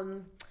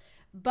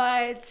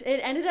 But it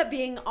ended up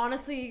being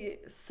honestly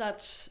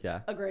such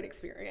Yeah. a great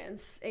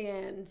experience.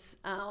 And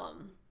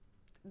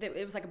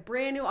it was like a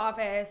brand new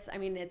office. I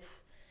mean,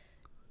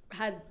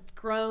 has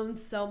grown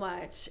so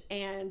much.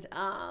 And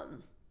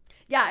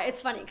yeah,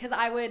 it's funny because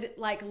I would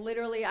like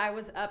literally, I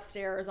was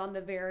upstairs on the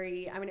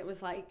it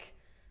was like,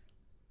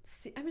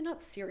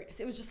 not serious.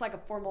 It was just like a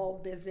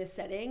formal business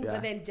setting. Yeah.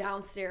 But then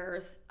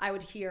downstairs, I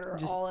would hear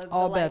Just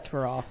all bets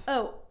were off.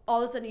 Oh,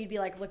 all of a sudden you'd be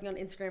like looking on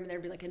Instagram and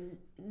there'd be like a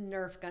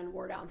Nerf gun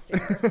war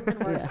downstairs.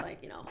 And we're just like,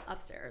 you know,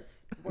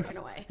 upstairs working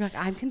away. You're like,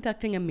 I'm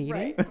conducting a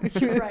meeting.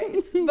 Right.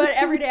 Right. But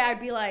every day I'd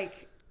be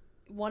like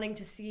wanting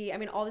to see,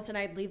 all of a sudden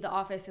I'd leave the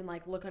office and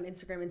like look on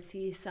Instagram and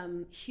see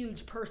some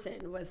huge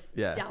person was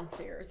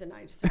downstairs, and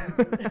I just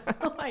had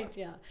no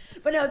idea.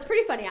 But no, it's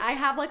pretty funny. I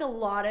have like a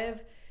lot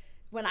of,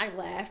 when I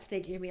left,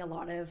 they gave me a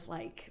lot of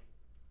like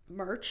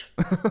merch.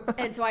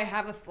 And so I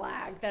have a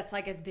flag that's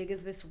like as big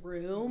as this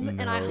room,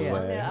 and I hung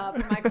it up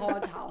in my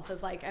college house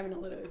as like,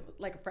 literally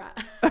like a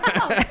frat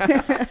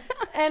house.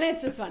 And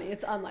it's just funny.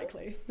 It's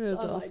unlikely. It's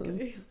That's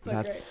unlikely. awesome. But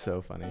That's great.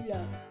 so funny.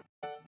 Yeah.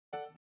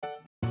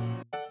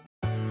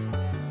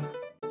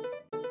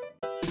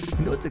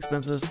 You know what's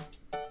expensive?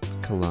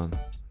 Cologne.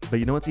 But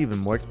you know what's even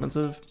more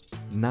expensive?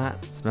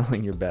 Not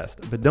smelling your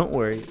best. But don't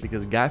worry,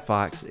 because Guy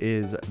Fawkes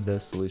is the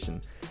solution.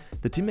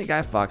 The team at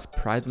Guy Fawkes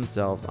pride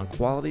themselves on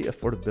quality,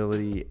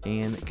 affordability,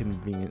 and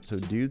convenience so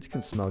dudes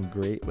can smell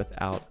great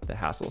without the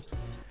hassle.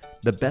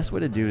 The best way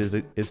to do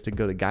it is to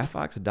go to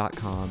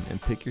guyfawkes.com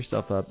and pick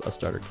yourself up a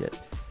starter kit.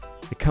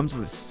 It comes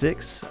with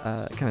 6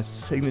 kind of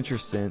signature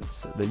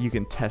scents that you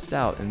can test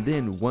out, and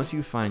then once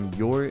you find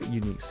your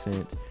unique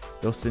scent,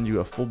 they'll send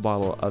you a full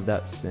bottle of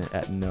that scent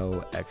at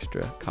no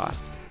extra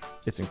cost.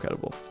 It's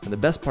incredible. And the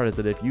best part is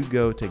that if you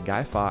go to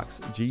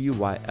GuyFawkes,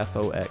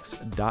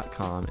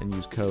 GUYFOX.com and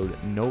use code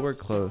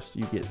NOWHERECLOSE,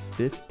 you get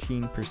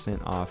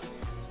 15% off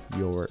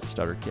your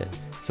starter kit.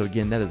 So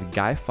again, that is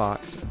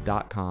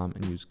GuyFawkes.com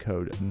and use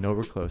code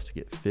NOWHERECLOSE to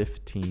get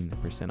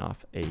 15%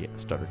 off a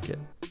starter kit.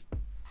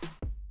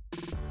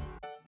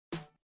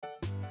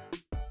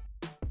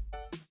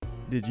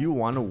 Did you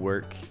want to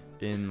work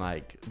in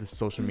like the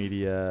social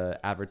media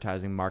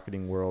advertising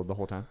marketing world the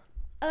whole time?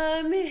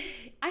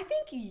 I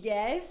think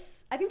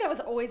yes. I think that was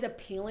always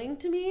appealing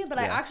to me, but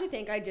I Yeah. actually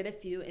think I did a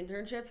few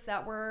internships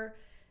that were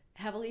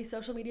heavily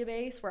social media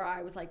based, where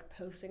I was like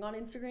posting on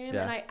Instagram,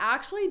 Yeah. and I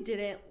actually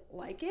didn't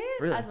like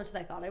it Really? as much as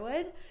I thought I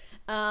would.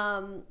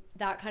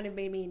 That kind of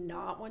made me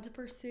not want to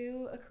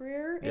pursue a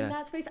career in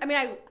that space.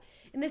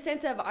 In the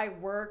sense of I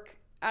work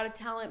at a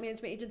talent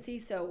management agency,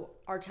 so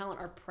our talent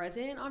are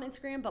present on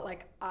Instagram, but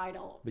like I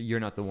don't. But you're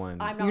not the one.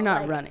 You're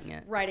not like, running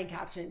it. writing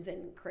captions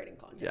and creating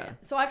content. Yeah.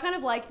 So I kind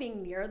of like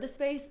being near the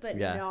space, but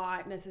Yeah.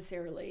 not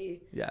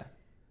necessarily Yeah.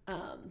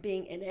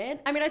 being in it.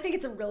 I think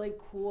it's a really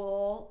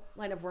cool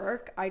line of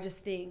work. I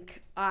just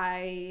think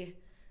I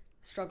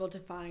struggle to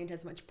find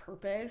as much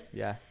purpose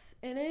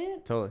in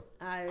it Totally.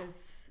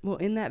 as. Well,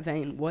 in that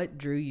vein, what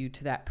drew you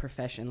to that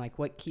profession? Like,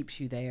 what keeps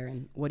you there,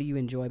 and what do you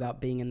enjoy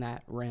about being in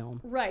that realm?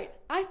 Right.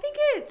 I think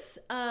it's,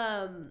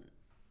 I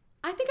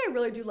think I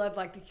really do love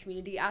like the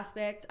community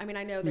aspect. I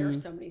know there are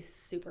so many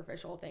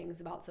superficial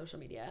things about social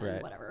media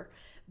and whatever,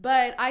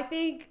 but I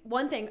think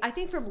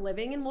from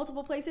living in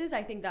multiple places,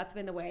 I think that's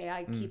been the way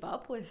I keep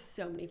up with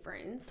so many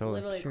friends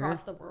literally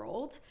across the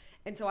world.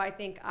 And so I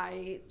think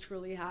I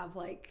truly have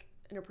like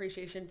an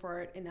appreciation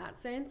for it in that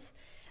sense.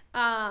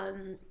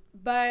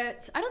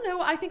 But I don't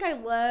know. I think I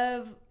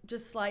love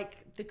just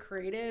like the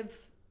creative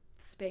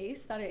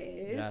space that it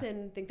is,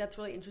 and think that's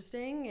really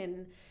interesting.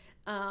 And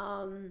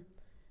I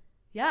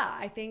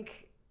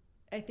think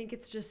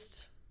it's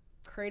just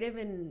creative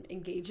and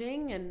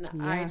engaging, and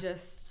I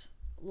just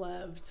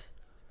loved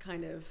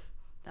kind of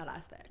that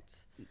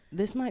aspect.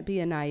 This might be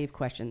a naive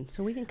question,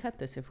 so we can cut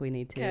this if we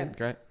need to. Okay.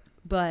 Great.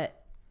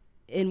 But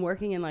in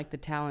working in like the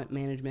talent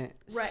management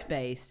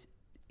space,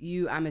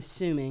 I'm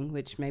assuming,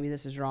 which maybe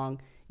this is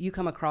wrong, you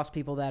come across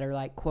people that are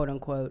like quote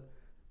unquote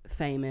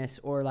famous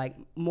or like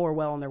more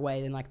well on their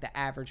way than like the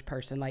average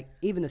person. Like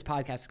even this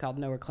podcast is called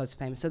Nowhere Close to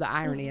Famous. So the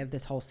irony of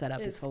this whole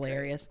setup is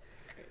hilarious.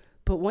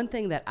 But one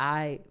thing that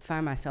I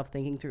find myself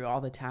thinking through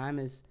all the time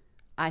is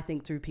I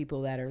think through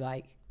people that are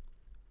like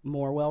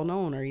more well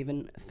known or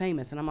even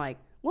famous. And I'm like,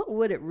 what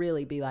would it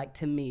really be like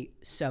to meet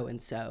so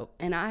and so?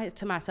 And I,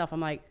 to myself, I'm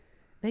like,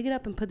 they get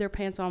up and put their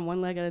pants on one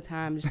leg at a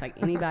time, just like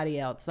anybody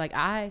else. Like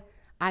I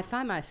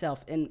find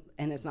myself in,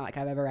 and it's not like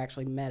I've ever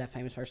actually met a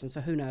famous person, so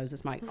who knows?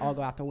 This might all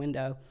go out the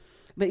window.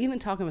 But even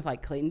talking with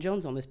like Clayton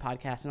Jones on this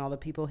podcast and all the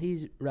people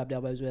he's rubbed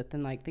elbows with,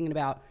 and like thinking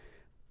about,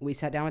 we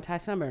sat down with Ty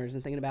Summers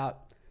and thinking about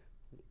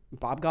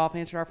Bob Goff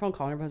answered our phone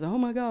call, and everybody's like, oh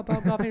my God,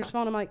 Bob Goff answered his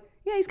phone. I'm like,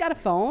 yeah, he's got a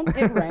phone.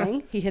 It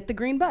rang. He hit the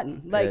green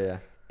button. Like,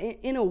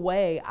 in a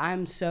way,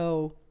 I'm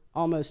so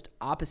almost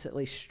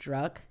oppositely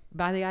struck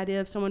by the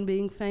idea of someone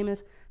being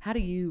famous. How do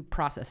you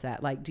process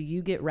that? Like, do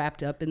you get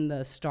wrapped up in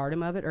the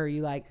stardom of it, or are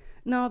you like,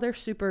 no, they're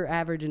super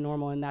average and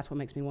normal, and that's what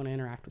makes me want to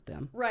interact with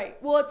them?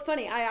 Right. Well, it's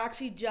funny. I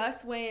actually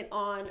just went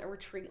on a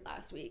retreat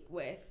last week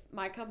with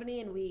my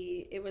company, and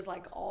it was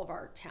like all of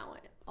our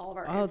talent, all of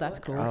our Oh, that's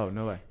cool. Oh,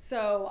 no way.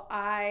 So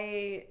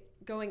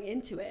going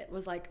into it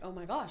was like, oh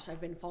my gosh,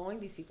 I've been following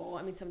these people.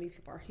 I mean, some of these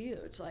people are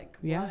huge. Like,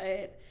 Yeah.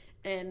 what?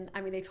 And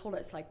I mean, they told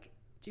us, like,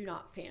 do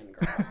not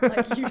fangirl.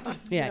 Like, you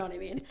just, you know what I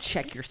mean?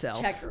 Check yourself.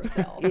 Check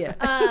yourself. Yeah.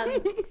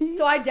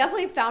 So I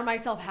definitely found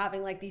myself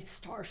having like these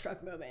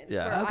starstruck moments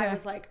Yeah. where Okay. I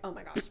was like, oh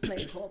my gosh, play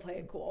it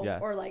cool. Yeah.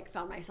 Or like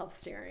found myself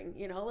staring,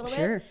 a little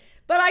Sure. bit.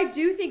 But I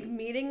do think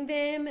meeting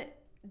them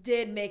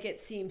did make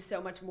it seem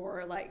so much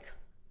more like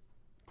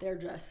they're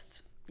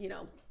just,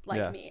 like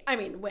Yeah. me. I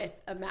mean, with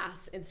a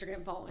mass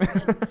Instagram following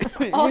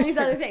and all these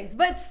other things.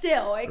 But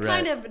still, it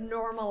kind Right. of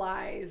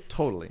normalized.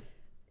 Totally.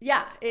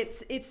 Yeah,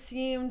 it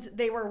seemed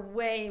they were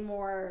way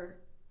more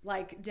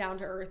like down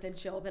to earth and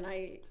chill than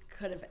I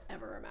could have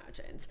ever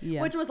imagined.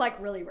 Yeah. Which was like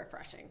really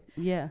refreshing.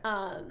 Yeah.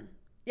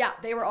 Yeah,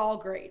 they were all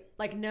great.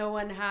 Like no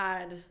one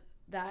had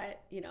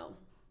that,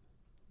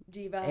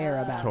 diva Air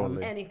about them.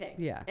 Totally. anything.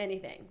 Yeah.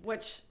 Anything.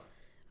 Which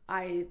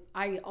I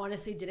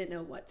honestly didn't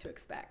know what to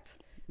expect.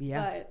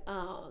 Yeah.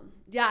 But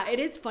yeah, it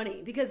is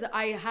funny because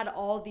I had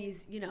all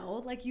these,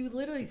 like you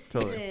literally see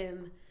Totally.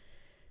 them.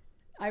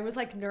 I was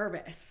like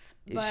nervous.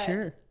 But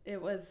Sure.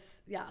 it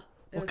was, yeah.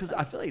 Well, because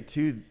I feel like,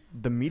 too,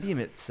 the medium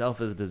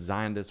itself is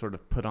designed to sort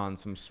of put on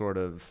some sort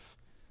of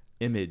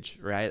image,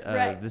 right?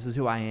 Right. This is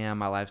who I am.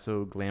 My life's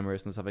so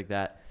glamorous and stuff like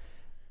that.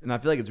 And I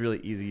feel like it's really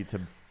easy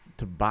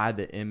to buy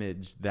the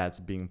image that's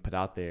being put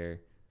out there.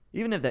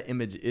 Even if that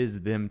image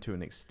is them to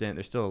an extent,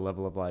 there's still a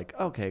level of like,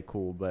 okay,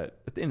 cool. But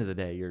at the end of the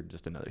day, you're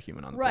just another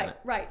human on the planet.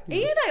 Right. And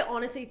I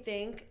honestly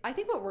think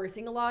what we're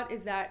seeing a lot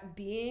is that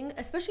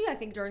especially I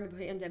think during the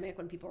pandemic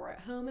when people were at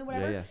home and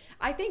whatever, Yeah.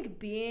 I think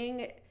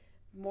being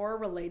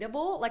more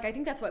relatable, like I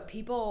think that's what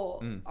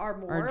people are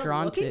more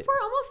drawn looking to. for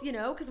almost,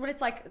 because when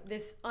it's like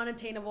this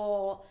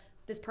unattainable,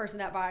 this person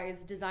that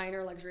buys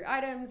designer luxury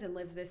items and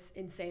lives this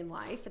insane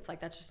life, it's like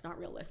that's just not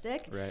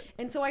realistic. Right.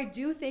 And so I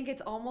do think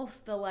it's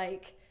almost the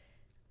like,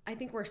 I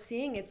think we're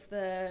seeing it's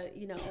the,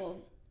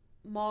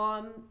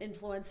 mom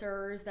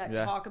influencers that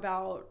Yeah. talk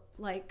about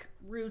like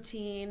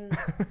routine,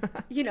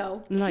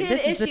 And like, kid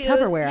this is the issues.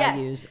 Tupperware Yes,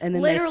 I use. And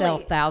then literally. they sell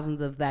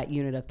thousands of that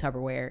unit of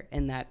Tupperware,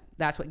 and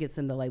that's what gets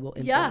them the label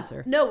Yeah,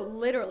 influencer. no,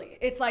 literally.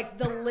 It's like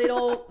the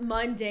little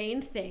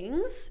mundane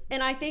things.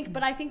 And I think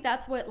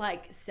that's what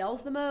like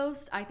sells the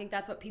most. I think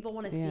that's what people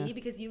want to Yeah. see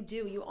because you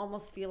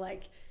almost feel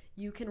like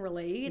you can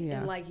relate Yeah.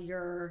 and like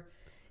you're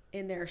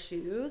in their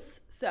shoes.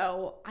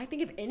 So I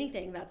think if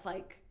anything, that's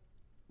like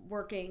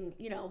working,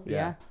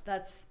 Yeah.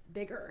 that's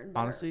bigger and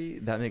better. Honestly,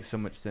 that makes so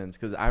much sense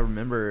because I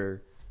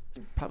remember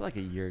probably like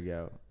a year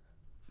ago,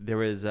 there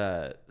was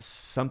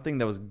something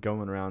that was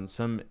going around.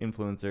 Some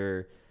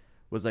influencer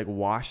was like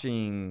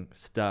washing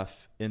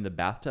stuff in the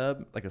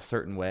bathtub like a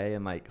certain way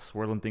and like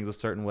swirling things a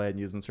certain way and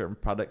using certain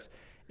products.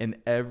 And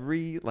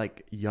every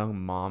like young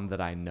mom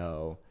that I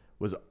know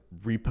was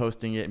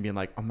reposting it and being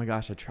like, oh my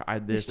gosh, I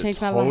tried this. It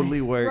changed my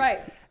totally life. works.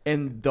 Right.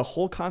 And the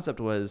whole concept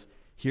was,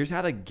 here's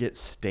how to get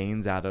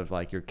stains out of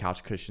like your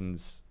couch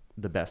cushions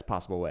the best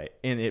possible way.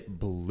 And it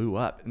blew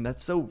up. And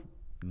that's so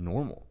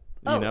normal,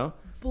 you know?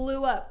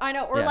 Blew up. I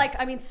know. Or Yeah.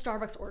 like, I mean,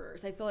 Starbucks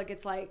orders. I feel like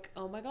it's like,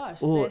 oh my gosh,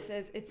 Well, it's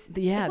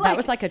Yeah, that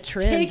was like a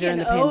trend during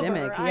the taken over.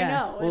 pandemic. I Yeah.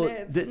 know. Well, and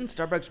it's, didn't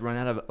Starbucks run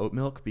out of oat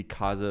milk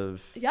because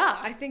of yeah,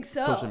 I think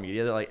so. social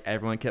media that like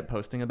everyone kept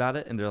posting about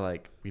it? And they're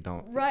like, we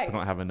don't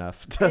have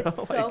enough to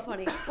It's so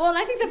funny. Well, and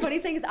I think the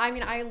funniest thing is, I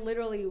mean, I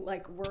literally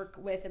like work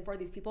with and for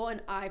these people,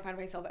 and I find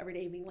myself every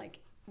day being like,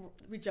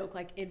 we joke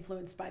like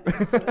influenced by the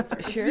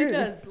influencers. Sure.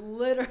 Because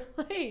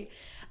literally,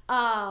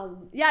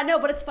 yeah, no,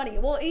 but it's funny.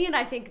 Well, Ian,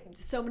 I think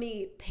so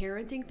many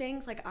parenting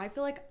things, like I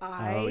feel like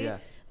I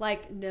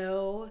like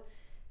know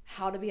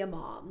how to be a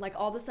mom. Like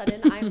all of a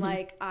sudden I'm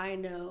like, I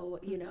know,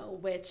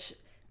 which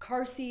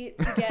car seat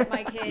to get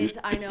my kids.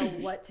 I know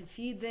what to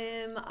feed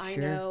them. I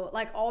Sure. know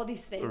like all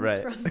these things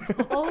Right. from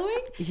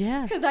following.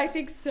 Yeah. Because I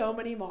think so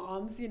many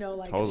moms,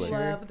 like Totally.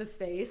 love the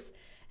space.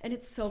 And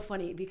it's so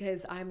funny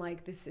because I'm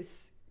like, this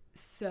is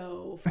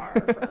so far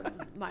from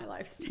my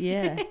life stage.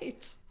 Yeah.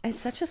 It's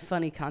such a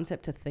funny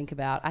concept to think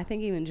about. I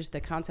think even just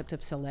the concept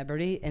of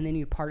celebrity, and then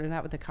you partner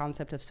that with the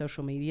concept of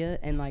social media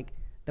and like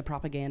the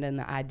propaganda and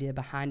the idea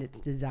behind its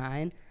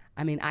design.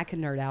 I mean, I could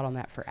nerd out on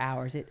that for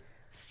hours. It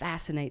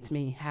fascinates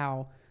me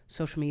how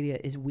social media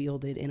is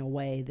wielded in a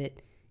way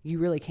that you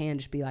really can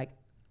just be like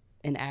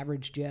an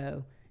average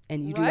Joe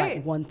and you do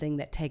like one thing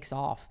that takes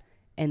off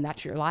and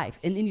that's your life.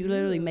 And then you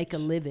literally make a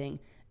living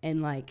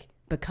and like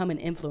become an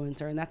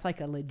influencer. And that's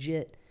like a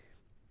legit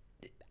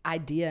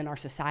idea in our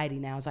society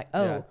now. It's like,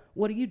 oh,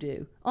 what do you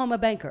do? Oh, I'm a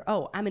banker.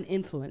 Oh, I'm an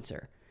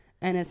influencer.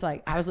 And it's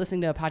like, I was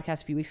listening to a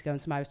podcast a few weeks ago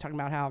and somebody was talking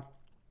about how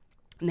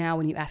now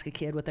when you ask a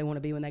kid what they want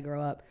to be when they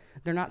grow up,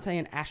 they're not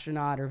saying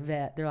astronaut or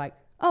vet. They're like,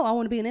 oh, I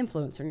want to be an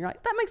influencer. And you're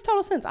like, that makes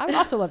total sense. I would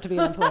also love to be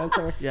an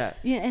influencer. Yeah.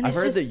 And I've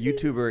heard that just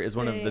YouTuber is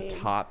one of the insane.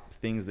 top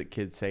things that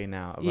kids say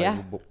now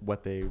about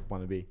what they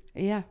want to be.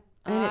 Yeah.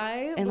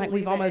 And like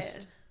we've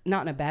almost,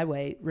 not in a bad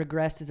way,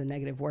 regressed is a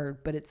negative word,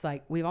 but it's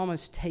like we've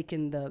almost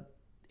taken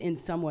in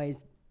some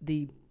ways,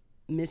 the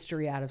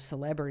mystery out of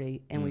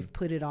celebrity and we've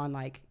put it on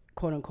like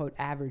quote unquote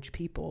average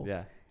people.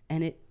 Yeah.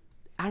 And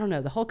I don't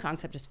know, the whole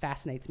concept just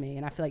fascinates me.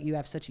 And I feel like you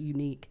have such a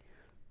unique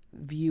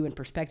view and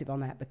perspective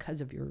on that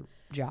because of your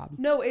job.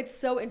 No, it's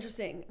so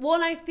interesting. Well,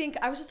 and I think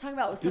I was just talking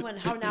about with someone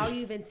how now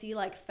you even see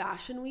like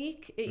Fashion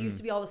Week. It used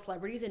to be all the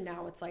celebrities and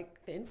now it's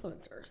like the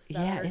influencers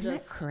that are isn't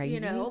just, that crazy? you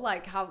know,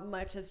 like how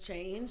much has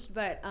changed.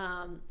 But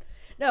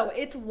no,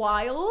 it's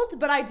wild.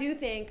 But I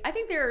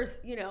think there's,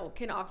 you know,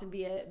 can often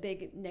be a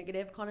big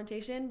negative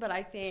connotation. But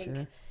I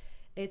think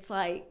it's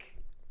like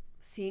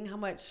seeing how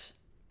much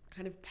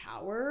kind of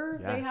power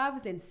they have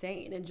is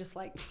insane. And just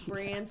like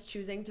brands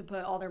choosing to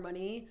put all their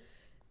money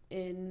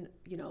in,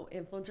 you know,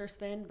 influencer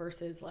spend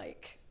versus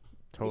like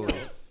Totally.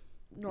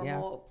 you know,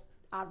 normal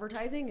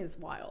advertising is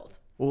wild.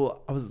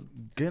 Well, I was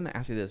going to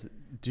ask you this.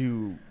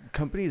 Do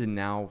companies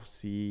now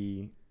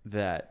see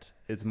that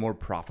it's more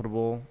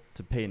profitable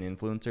to pay an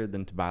influencer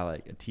than to buy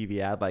like a TV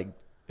ad? Like,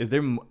 is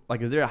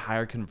there a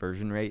higher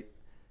conversion rate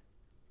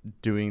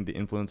doing the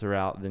influencer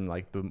route than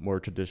like the more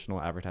traditional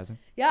advertising?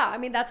 Yeah. I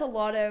mean, that's a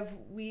lot of,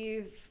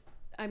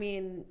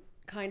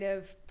 kind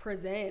of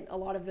present a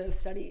lot of those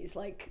studies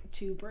like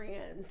to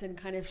brands and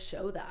kind of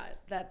show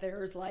that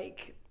there's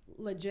like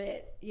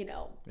legit, you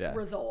know,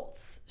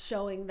 results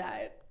showing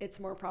that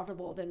it's more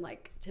profitable than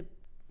like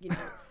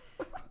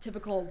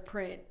typical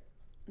print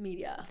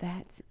media.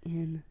 That's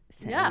insane.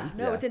 Yeah,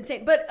 no, it's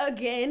insane. But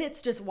again,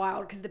 it's just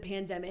wild because the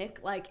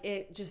pandemic, like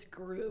it just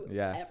grew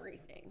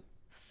everything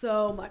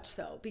so much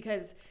so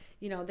because,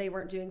 you know, they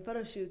weren't doing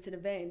photo shoots and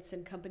events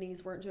and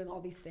companies weren't doing all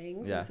these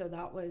things. And so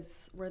that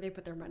was where they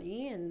put their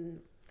money and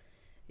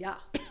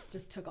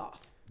just took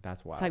off.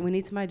 That's wild. It's like we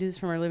need somebody to do this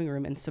from our living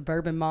room and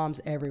suburban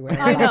moms everywhere.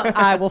 I know.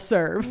 I will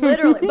serve.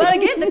 Literally. But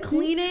again, the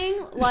cleaning,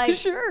 like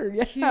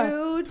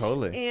huge.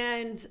 Totally.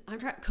 And I'm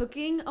trying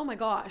cooking. Oh my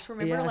gosh.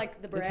 Remember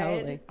like the bread?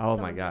 Totally. Oh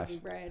my gosh.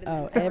 Bread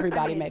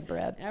Everybody made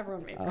bread.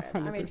 Everyone made bread.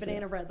 100%. I made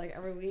banana bread like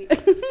every week.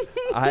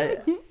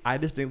 I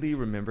distinctly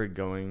remember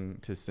going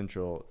to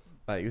Central,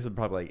 like this is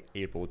probably like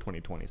April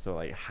 2020, so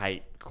like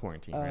height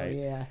quarantine, right?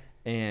 Yeah.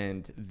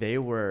 And they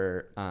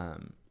were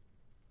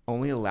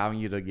only allowing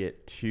you to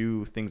get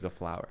 2 things of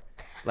flour.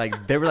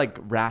 Like they were like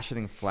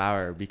rationing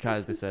flour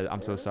because they said,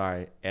 "I'm so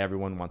sorry,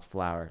 everyone wants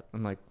flour."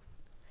 I'm like,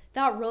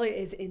 that really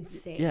is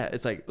insane. yeah,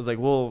 it was like,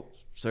 well,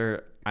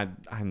 sir, I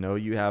know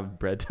you have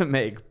bread to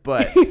make,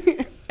 but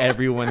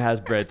everyone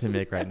has bread to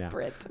make right now.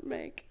 Bread to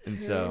make. And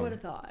Who so would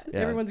have thought? yeah.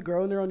 Everyone's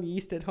growing their own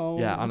yeast at home.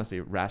 Yeah,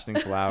 honestly,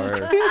 rationing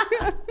flour.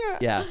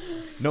 Yeah,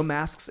 no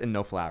masks and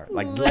no flour.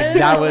 Like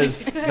that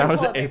was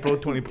Toilet April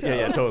 20.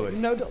 Yeah, totally.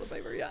 No toilet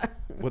paper. Yeah.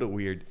 What a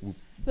weird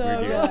So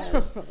year.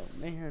 good. Oh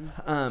man.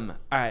 All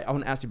right, I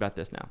want to ask you about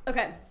this now.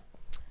 Okay.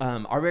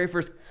 Our very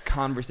first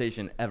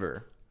conversation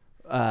ever.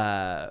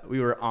 We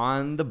were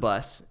on the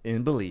bus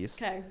in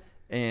Belize. Okay.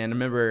 And I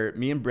remember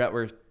me and Brett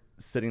were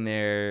sitting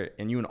there,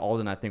 and you and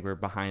Alden, I think, were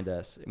behind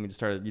us, and we just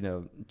started, you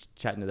know,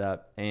 chatting it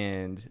up,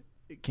 and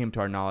it came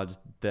to our knowledge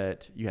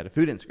that you had a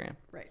food Instagram.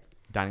 Right.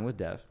 Dining with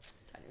Dev.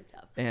 Dining with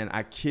Dev. And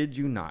I kid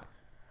you not,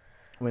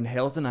 when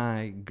Hales and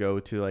I go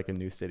to like a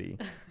new city,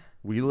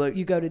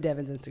 You go to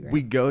Devin's Instagram.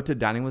 we go to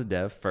Dining with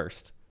Dev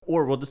first,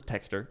 or we'll just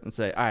text her and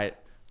say, all right,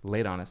 lay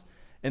it on us.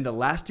 And the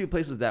last 2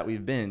 places that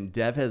we've been,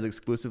 Dev has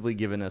exclusively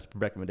given us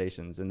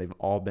recommendations, and they've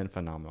all been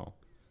phenomenal.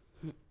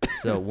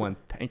 So one,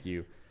 thank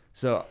you.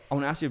 So I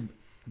want to ask you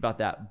about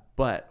that.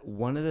 But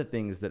one of the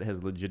things that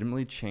has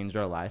legitimately changed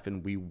our life,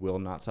 and we will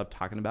not stop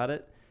talking about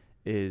it,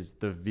 is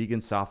the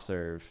vegan soft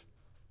serve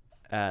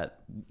at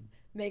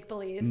Make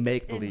Believe.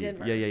 Make in Believe.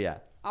 Denver. Yeah.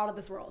 Out of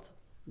this world.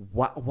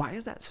 Why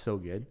is that so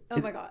good? Oh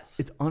my gosh.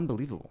 It's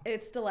unbelievable.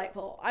 It's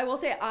delightful. I will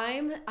say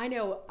I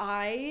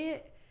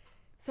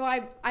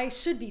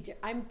should be,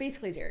 I'm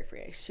basically dairy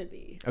free. I should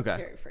be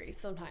dairy free.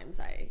 Sometimes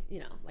I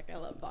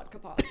love vodka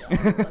pasta.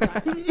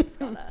 Sometimes you just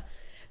gotta,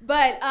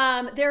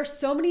 but there are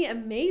so many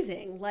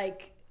amazing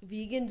like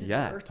vegan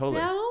desserts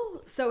now.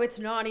 So it's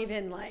not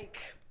even like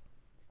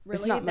really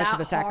It's not that much of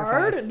a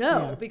hard. sacrifice.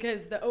 No, Yeah.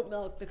 because the oat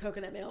milk, the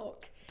coconut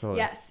milk. Totally.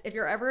 Yes. If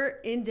you're ever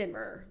in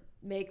Denver,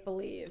 Make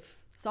Believe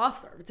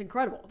soft serve. It's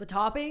incredible. The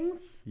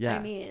toppings. Yeah. I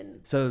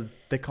mean, So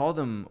they call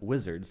them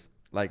wizards,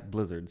 like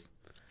blizzards.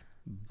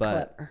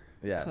 But Clever.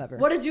 Yeah. Clever.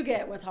 What did you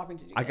get? What topping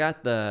did you get? I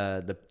got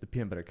the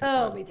peanut butter cup.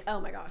 Oh, one. me too. Oh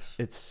my gosh.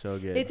 It's so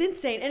good. It's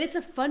insane. And it's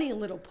a funny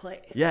little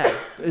place. Yeah.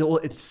 Well,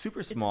 it's super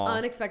It's small.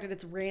 unexpected.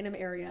 It's a random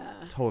area.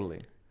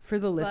 Totally. For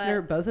the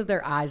listener, both of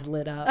their eyes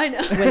lit up. I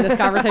know. When this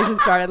conversation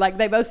started. Like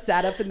they both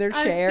sat up in their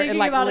I'm chair and thinking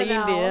like about it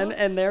leaned now. in,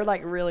 and they're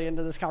like really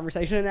into this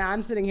conversation. And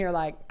I'm sitting here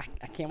like,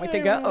 I can't wait to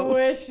I go.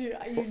 wish you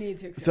need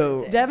to experience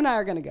So- it. Dev and I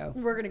are gonna go.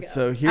 We're going to go.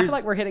 So I here's feel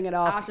like we're hitting it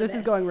off. After This is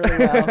this. going really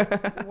well.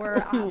 We're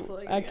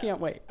absolutely I gonna go. can't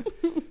wait.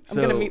 I'm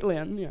So- gonna meet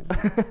Lynn. Yeah.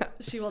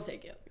 She will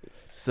take you.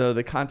 So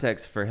the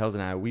context for Hells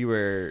and I, we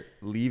were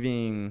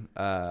leaving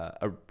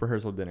a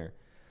rehearsal dinner,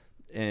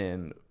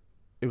 and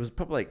it was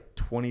probably like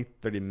 20,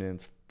 30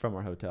 minutes from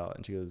our hotel.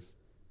 And she goes,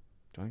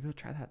 do you want to go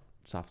try that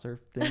soft serve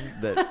thing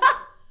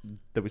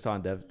that we saw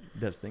on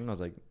Dev's thing? And I was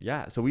like,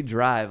 yeah. So we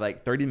drive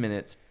like 30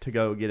 minutes to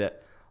go get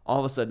it. All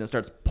of a sudden, it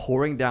starts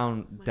pouring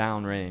down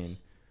rain.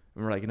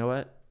 And we're like, you know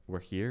what? We're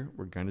here.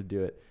 We're going to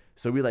do it.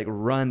 So we like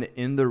run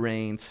in the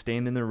rain,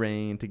 stand in the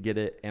rain to get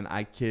it. And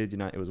I kid you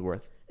not, it was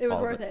worth It was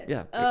all of worth it.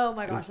 Yeah. Oh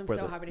my it was gosh, I'm worth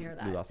so it. happy to hear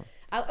that. It was awesome.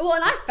 Well,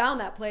 and I found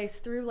that place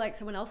through like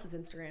someone else's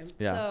Instagram.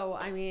 Yeah. So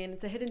I mean,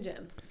 it's a hidden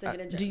gem. It's a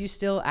hidden gem. Do you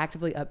still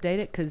actively update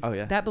it? Because Oh,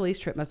 yeah. that Belize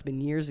trip must have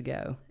been years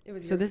ago. It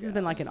was So years this has ago.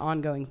 been like an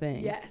ongoing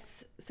thing.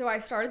 Yes. So I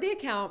started the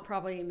account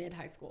probably mid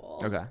high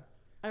school. Okay.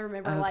 I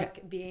remember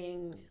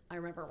Okay. I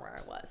remember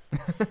where I was.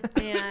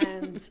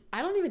 And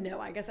I don't even know.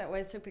 I guess I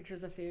always took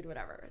pictures of food,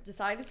 whatever.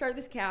 Decided to start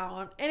this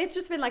account. And it's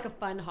just been like a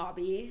fun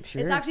hobby. Sure.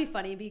 It's actually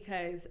funny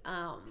because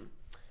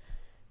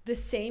the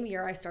same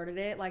year I started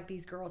it, like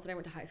these girls that I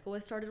went to high school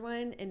with started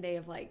one, and they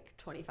have like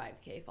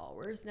 25K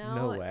followers now.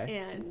 No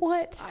way. And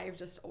What? I've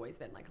just always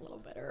been like a little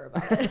bitter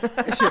about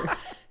it. Sure.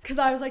 Because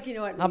I was like, you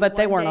know what? I'll bet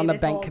they one weren't day on the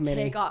this bank will committee.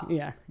 take off.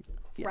 Yeah.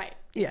 Right.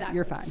 Yeah, Exactly.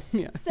 you're fine.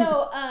 Yeah.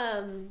 So,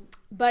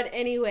 but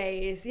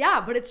anyways,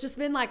 yeah, but it's just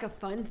been like a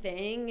fun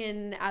thing.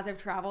 And as I've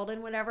traveled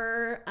and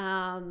whatever,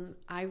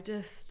 I've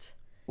just,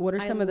 What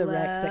are I some of the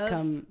wrecks that love-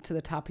 come to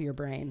the top of your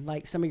brain?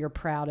 Like some of your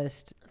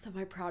proudest. some of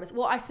my proudest,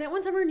 well, I spent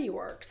one summer in New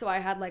York. So I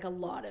had like a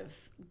lot of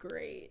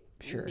great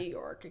Sure. New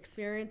York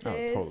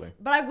experiences. totally.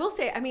 But I will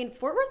say, I mean,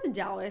 Fort Worth and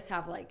Dallas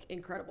have like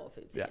incredible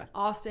food scene. Yeah.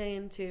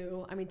 Austin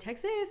too. I mean,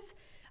 Texas,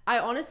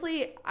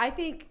 I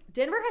think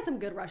Denver has some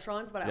good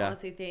restaurants, but I Yeah.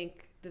 honestly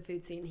think the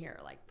food scene here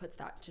like puts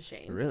that to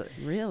shame. Really?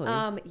 Really?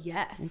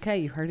 Yes. Okay,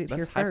 you heard it That's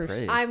here high first.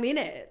 praise. I mean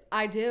it.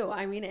 I do.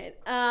 I mean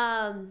it.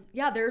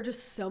 Yeah, there are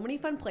just so many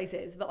fun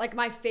places. But like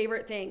my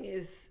favorite thing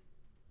is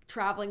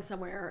traveling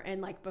somewhere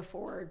and like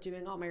before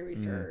doing all my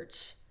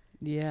research,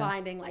 Yeah.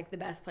 finding like the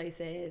best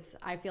places.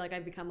 I feel like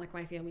I've become like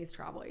my family's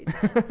travel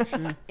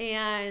agent.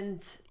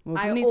 And Well,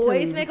 if I you need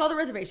always some- make all the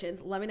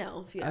reservations. Let me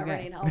know if you ever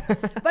Okay. need help.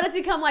 But it's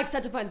become like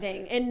such a fun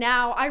thing. And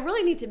now I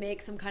really need to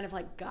make some kind of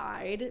like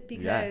guide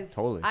because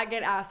totally. I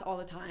get asked all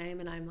the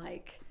time and I'm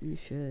like, You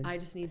should. I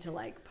just need to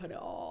like put it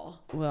all.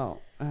 Well,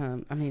 I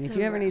mean, if So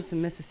you ever rough. need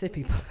some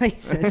Mississippi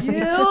places, You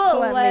just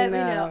let me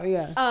know.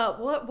 Yeah.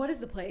 What is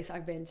the place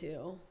I've been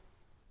to?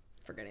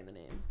 Forgetting the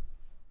name.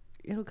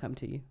 It'll come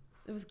to you.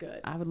 It was good.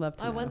 I would love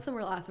to I know. went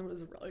somewhere last time. It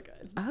was really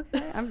good.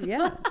 Okay.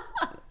 Yeah.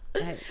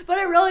 Hey, But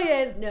it really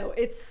is. No,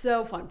 it's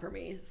so fun for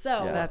me.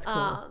 So Yeah. That's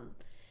cool.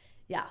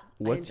 Yeah. I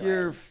What's enjoy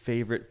your it.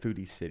 favorite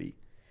foodie city?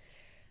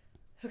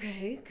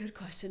 Okay, good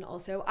question.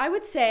 Also, I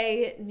would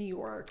say New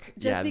York,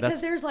 just Yeah, because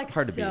that's there's like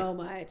hard to so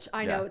much.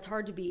 I Yeah. know it's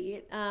hard to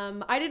beat.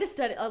 I did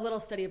a little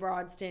study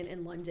abroad stint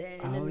in London,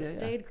 Oh, and yeah.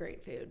 they had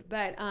great food.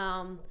 But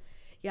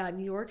yeah,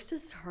 New York's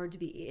just hard to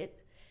beat.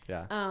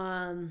 Yeah.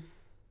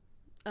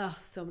 Oh,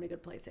 so many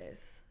good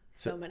places.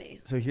 So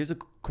many. So here's a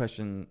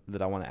question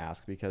that I want to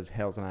ask because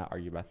Hales and I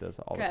argue about this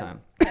all the Okay.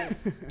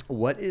 time.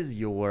 What is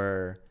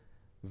your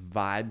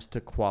vibes to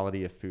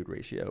quality of food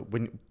ratio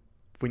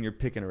when you're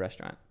picking a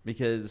restaurant?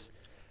 Because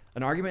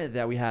an argument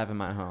that we have in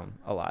my home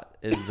a lot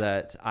is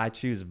that I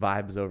choose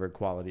vibes over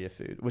quality of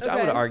food, which I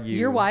would Okay. argue.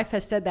 your wife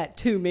has said that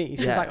to me.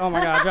 She's Yeah. like, "Oh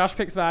my God, Josh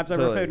picks vibes over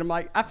Totally. food." I'm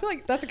like, I feel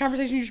like that's a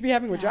conversation you should be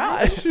having with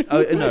Josh.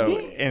 Oh, no,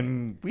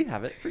 and we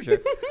have it for sure.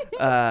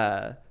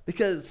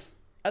 Because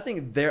I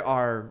think there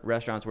are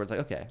restaurants where it's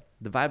like, okay,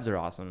 the vibes are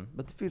awesome,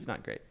 but the food's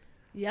not great.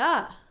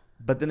 Yeah.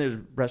 But then there's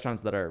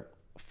restaurants that are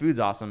food's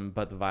awesome,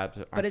 but the vibes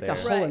aren't But it's there. a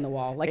hole Right. in the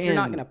wall. Like you're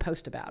not And- going to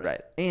post about it.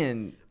 Right.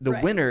 And the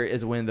Right. winner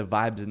is when the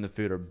vibes and the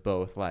food are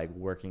both like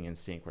working in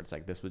sync, where it's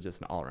like, this was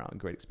just an all around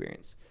great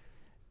experience.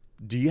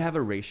 Do you have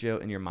a ratio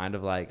in your mind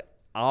of like,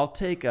 I'll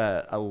take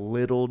a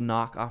little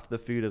knock off the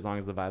food as long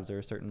as the vibes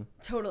are certain?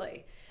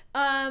 Totally.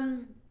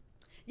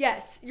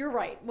 Yes, you're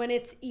right. When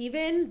it's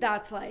even,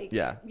 that's like,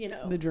 Yeah. you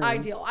know, The dream.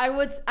 ideal. I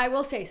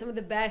will say some of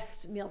the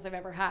best meals I've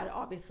ever had,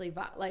 obviously,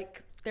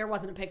 like there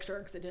wasn't a picture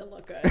because it didn't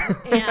look good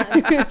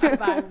and the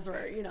vibes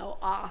were, you know,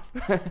 off.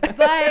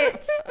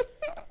 But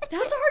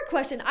that's a hard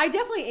question. I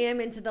definitely am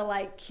into the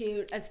like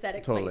cute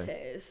aesthetic Totally.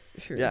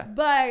 places. Sure. Yeah.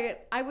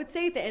 But I would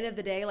say at the end of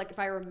the day, like if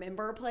I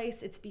remember a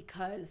place, it's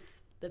because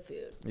the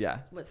food Yeah.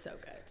 was so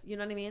good. You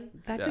know what I mean?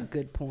 That's Yeah. a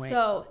good point.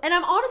 So, and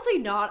I'm honestly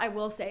not, I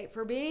will say,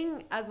 for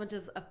being as much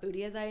as a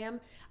foodie as I am,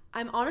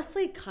 I'm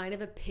honestly kind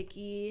of a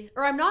picky,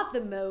 or I'm not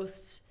the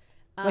most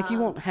Like you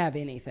won't have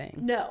anything.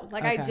 No,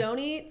 like I Okay. don't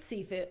eat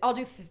seafood. I'll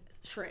do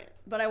shrimp,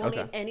 but I won't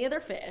Okay. eat any other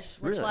fish.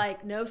 Which Really?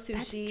 like no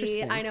sushi.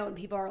 interesting. I know when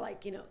people are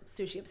like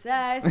sushi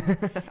obsessed.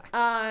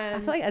 I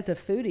feel like as a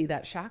foodie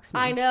that shocks me.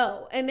 I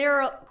know, and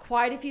there are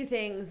quite a few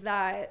things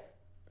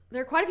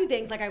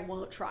like I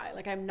won't try.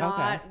 Like I'm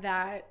not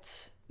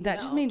that. That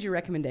just means your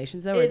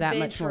recommendations though are that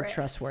much more Adventurous.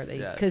 trustworthy.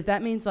 Yes. Because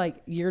that means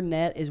like your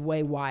net is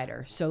way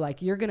wider. So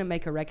like you're gonna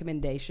make a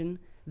recommendation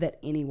that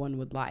anyone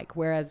would like.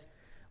 Whereas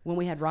when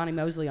we had Ronnie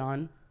Mosley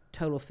on,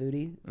 total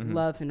foodie,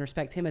 love and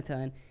respect him a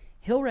ton.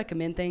 He'll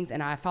recommend things,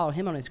 and I follow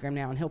him on Instagram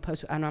now, and he'll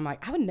post, and I'm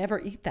like, I would never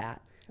eat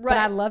that, but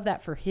I love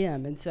that for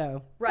him, and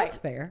so that's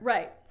fair.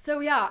 Right. So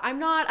yeah, I'm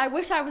not. I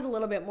wish I was a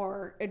little bit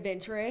more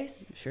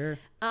adventurous. Sure.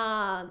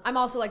 I'm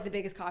also like the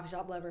biggest coffee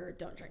shop lover.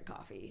 Don't drink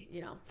coffee,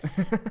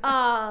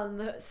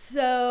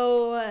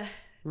 So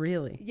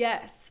Really?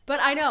 yes, but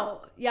I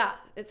know. Yeah.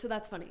 So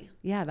that's funny.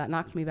 Yeah, that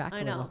knocked me back. I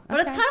a know, little. but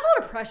it's Okay. kind of a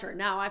lot of pressure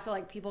now. I feel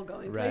like people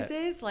going Right.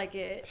 places like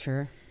it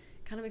Sure.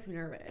 kind of makes me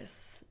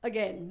nervous.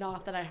 Again,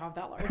 not that I have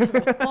that large of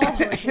a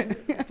following,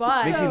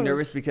 but Makes you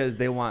nervous because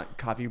they want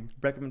coffee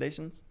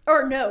recommendations?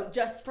 or no,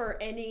 just for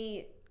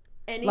any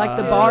Like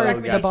the food bars, the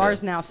recommendations.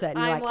 bars now set,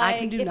 and you're I'm like, I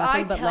can do if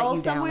nothing I but tell let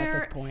you down at somewhere-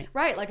 this point.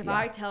 Right. Like if Yeah.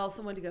 I tell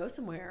someone to go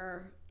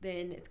somewhere,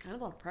 then it's kind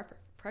of a lot of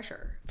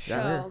pressure. Sure.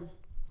 So,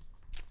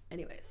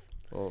 anyways,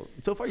 Well,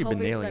 so far you've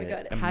hopefully been it's nailing been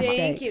it. good. High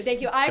Thank you.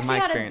 stakes. I In my actually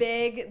had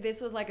experience.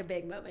 this was like a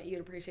big moment. You'd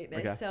appreciate this.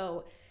 Okay.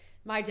 So,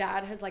 my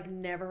dad has like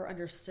never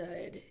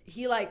understood.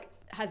 He like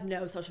has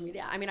no social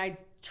media. I mean, I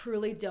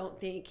truly don't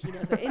think he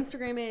knows what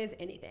Instagram is,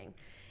 anything.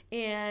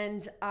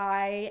 And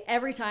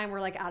every time we're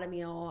like at a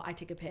meal, I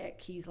take a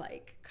pic. He's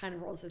like kind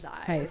of rolls his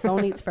eyes. Hey,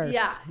 phone eats first.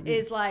 Yeah,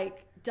 is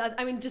like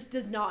just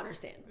does not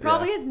understand.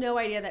 Probably has no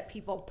idea that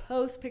people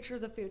post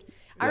pictures of food.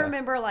 I Yeah.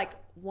 remember like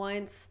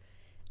once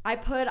I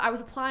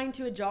was applying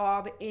to a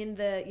job in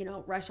the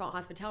restaurant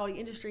hospitality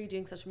industry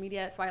doing social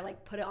media, so I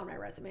like put it on my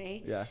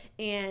resume. Yeah.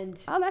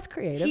 And Oh, that's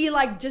creative. he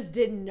like just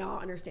did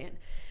not understand.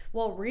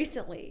 Well,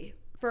 recently,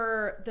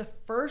 for the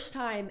first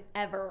time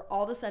ever,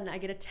 all of a sudden I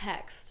get a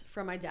text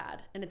from my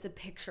dad, and it's a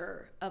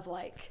picture of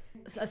like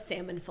a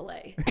salmon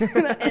fillet,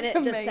 and it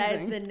just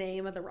says amazing. the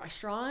name of the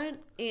restaurant,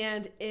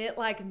 and it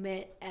like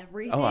meant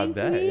everything Oh, I to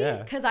bet, me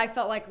yeah. because I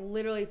felt like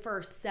literally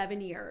for 7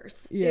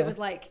 years Yeah. it was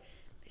like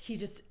he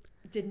just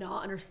did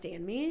not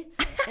understand me,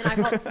 and I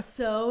felt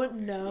so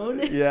known.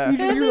 Yeah. in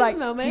You're this like,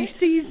 moment. he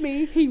sees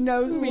me, he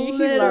knows me,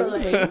 he loves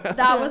me. Literally.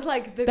 That was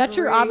like the That's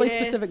your oddly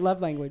greatest- specific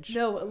love language.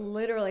 No,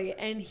 literally.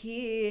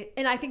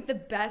 And I think the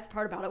best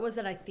part about it was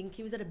that I think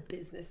he was at a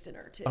business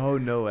dinner too. Oh,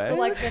 no way. So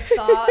like the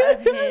thought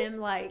of him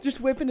like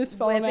Just whipping his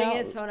phone whipping out.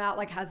 his phone out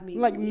like has me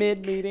Like weak.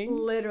 mid-meeting?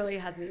 Literally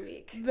has me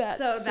weak. That's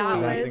so sweet.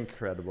 that That's was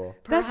incredible.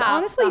 That's perhaps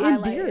honestly the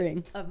highlight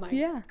endearing. of my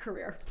Yeah.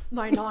 career,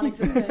 my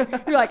non-existent.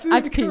 You're like, food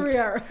I've peaked.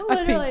 career. I've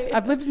Literally. peaked.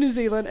 I've lived in New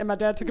Zealand, and my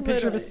dad took a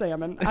picture of a Literally.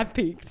 salmon. I've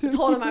peaked.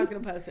 Told him I was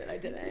gonna post it. I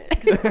didn't.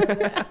 'Cause it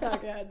wasn't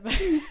not good.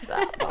 But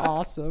That's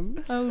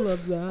awesome. I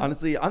love that.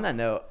 Honestly, on that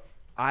note,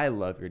 I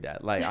love your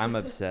dad. Like, I'm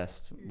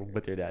obsessed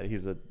with your dad.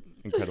 He's an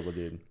incredible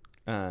dude.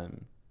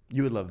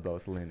 You would love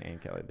both Lynn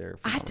and Kelly. They're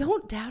I phenomenal.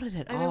 don't doubt it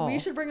at I all. mean, you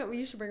should bring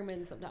him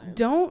in sometime.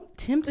 Don't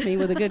tempt me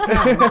with a good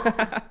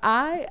time.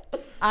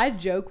 I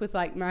joke with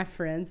like my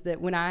friends that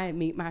when I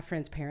meet my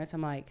friends' parents,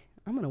 I'm like,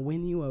 I'm gonna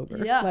win you over.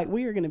 Yeah. Like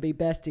we are gonna be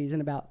besties in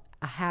about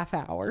a half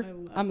hour. I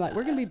love I'm like,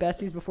 we're gonna be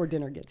besties before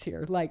dinner gets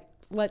here. Like,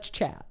 let's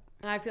chat.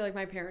 I feel like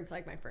my parents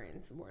like my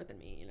friends more than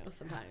me,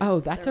 sometimes. Oh,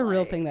 that's They're a real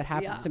like- thing that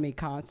happens yeah. to me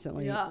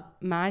constantly. Yeah.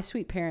 My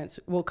sweet parents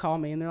will call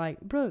me and they're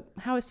like, Brooke,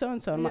 how is so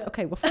and so? I'm like, Yeah.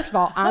 okay, well, first of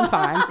all, I'm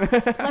fine.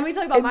 Let me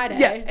tell you about my day.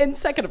 Yeah, and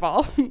second of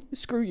all,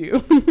 screw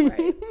you.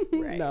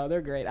 Right. No,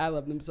 they're great. I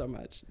love them so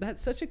much.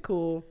 That's a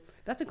cool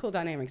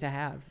dynamic to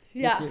have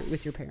Yeah.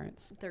 with your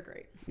parents. They're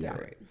great. Yeah. They're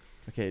great.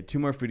 Okay, 2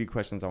 more foodie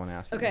questions I want to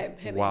ask you. Okay,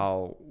 hit me.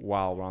 While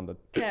we're on the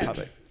Okay.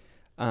 topic.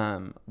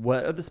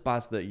 What are the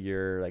spots that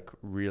you're like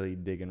really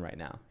digging right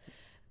now?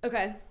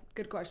 Okay,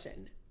 good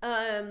question.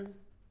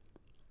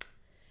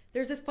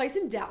 There's this place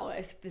in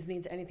Dallas, if this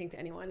means anything to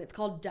anyone. It's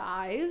called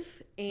Dive,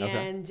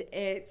 and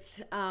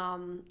it's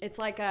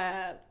like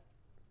I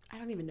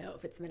don't even know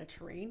if it's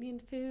Mediterranean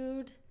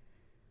food.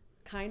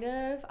 Kind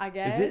of, I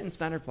guess. Is it in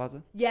Steiner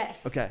Plaza?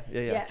 Yes. Okay,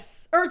 yeah.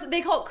 Yes. Or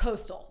they call it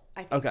coastal,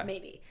 I think, Okay.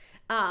 maybe.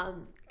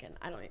 Again,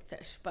 I don't eat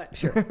fish, but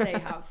sure, they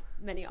have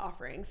many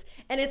offerings.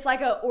 And it's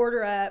like a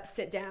order up,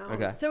 sit down.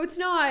 Okay. So it's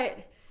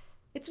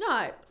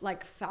not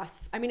like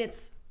fast. I mean,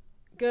 it's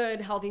good,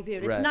 healthy food.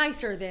 It's Right.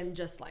 nicer than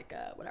just like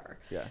a whatever.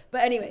 Yeah.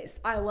 But anyways,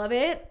 I love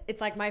it. It's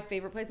like my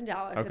favorite place in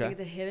Dallas. I Okay. think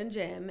it's a hidden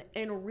gem.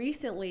 And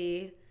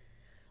recently,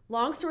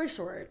 long story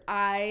short,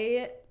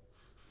 I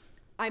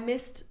I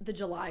missed the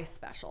July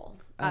special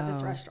at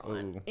this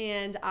restaurant, Ooh.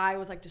 and I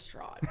was like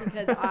distraught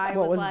because I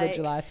What was like, the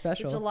July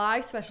special? The July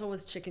special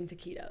was chicken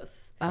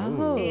taquitos.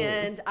 Oh.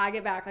 And I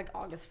get back like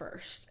August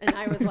 1st, and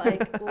I was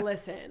like,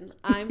 listen,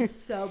 I'm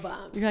so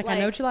bummed. You're like, I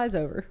know July's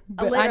over,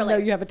 but I know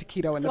literally. you have a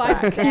taquito in So the I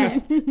back.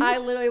 begged. I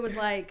literally was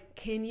like,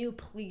 can you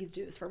please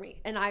do this for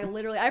me? And I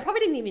probably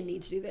didn't even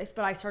need to do this,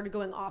 but I started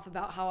going off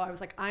about how I was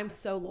like, I'm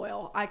so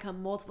loyal. I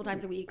come multiple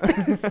times a week. Like,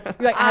 You're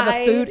like, I have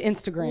a food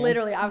Instagram.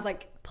 Literally, I was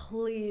like,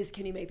 please,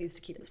 can you make these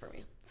taquitos for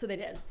me? So they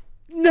did.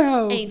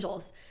 No.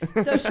 Angels.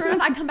 So sure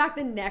enough, I come back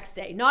the next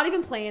day, not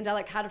even planned. I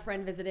like had a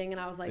friend visiting, and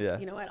I was like, Yeah.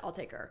 you know what, I'll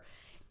take her.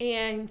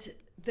 And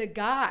the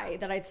guy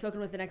that I'd spoken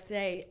with the next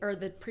day or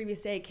the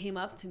previous day came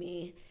up to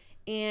me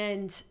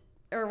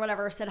or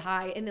whatever, said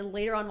hi. And then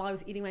later on, while I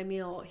was eating my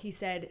meal, he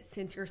said,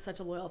 since you're such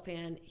a loyal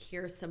fan,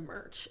 here's some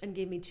merch, and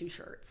gave me 2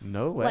 shirts.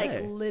 No way.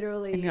 Like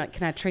literally. And you're like,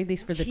 can I trade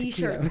these for the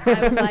T-shirts. taquito?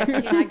 I was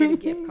like, can I get a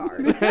gift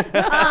card?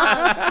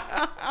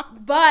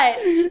 But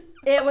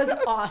it was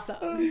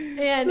awesome.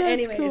 And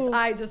anyways, cool.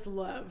 I just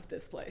love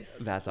this place.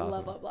 That's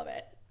awesome. Love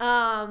it.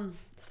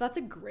 So that's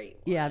a great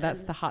one. Yeah,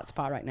 that's the hot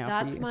spot right now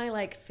for That's you. my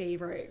like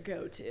favorite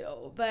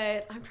go-to.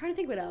 But I'm trying to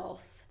think what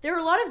else. There are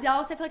a lot of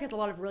Dallas, I feel like, has a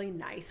lot of really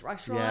nice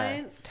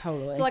restaurants.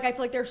 Totally. So like I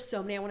feel like there's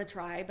so many I want to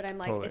try, but I'm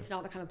like, Totally. it's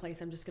not the kind of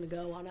place I'm just gonna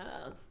go on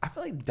a I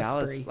feel like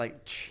Dallas spree.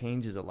 like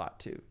changes a lot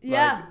too.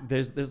 Yeah.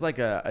 Like, there's like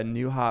a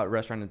new hot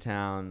restaurant in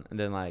town, and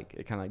then like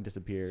it kind of like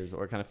disappears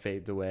or kind of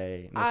fades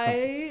away. And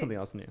there's something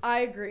else new. I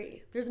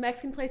agree. There's a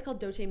Mexican place called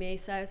Doce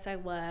Mesas I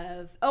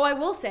love. Oh, I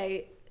will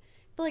say,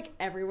 I feel like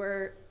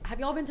everywhere. Have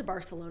y'all been to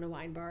Barcelona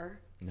Wine Bar?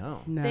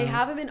 No. No. They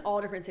have them in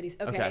all different cities.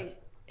 Okay. Okay.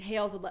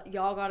 Hales would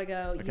y'all gotta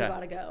go. You Okay.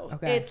 gotta go.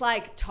 Okay. It's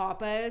like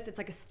tapas. It's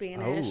like a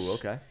Spanish. Oh,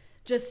 okay.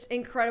 Just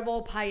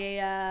incredible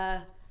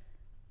paella.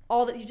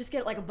 All that you just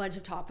get like a bunch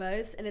of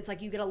tapas, and it's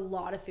like you get a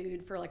lot of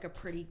food for like a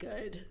pretty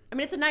good. I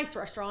mean, it's a nice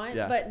restaurant,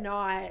 Yeah. but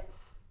not.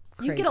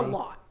 You get a Crazy.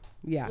 lot.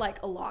 Yeah.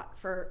 Like a lot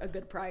for a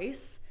good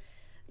price.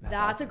 That's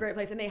awesome. a great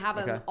place, and they have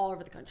them Okay. all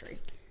over the country.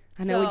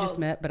 I know we So, just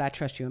met, but I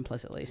trust you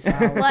implicitly. So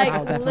I'll, like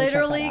I'll definitely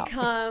literally check that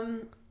out.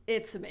 come.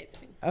 It's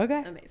amazing.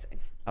 Okay. Amazing.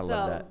 I so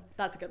love that.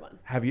 That's a good one.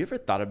 Have you ever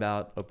thought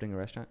about opening a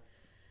restaurant?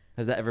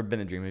 Has that ever been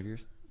a dream of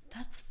yours?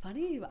 That's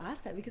funny you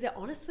asked that because it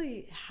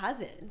honestly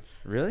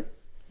hasn't. Really?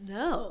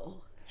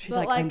 No. She's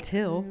But, like,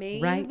 until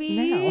maybe. right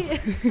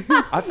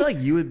now. I feel like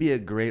you would be a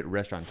great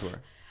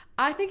restaurateur.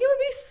 I think it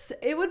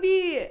would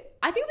be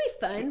I think it would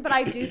be fun, but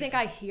I do think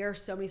I hear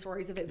so many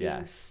stories of it being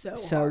Yeah. so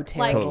So hard.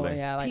 terrible. Totally.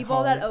 Yeah. Like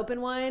people that hard.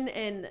 open one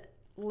and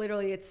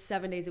literally it's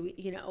 7 days a week,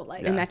 you know,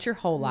 like And that's your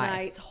whole life.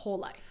 nights, whole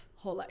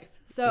life.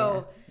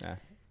 So Yeah.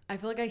 I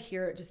feel like I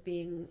hear it just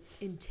being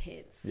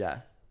intense.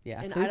 Yeah.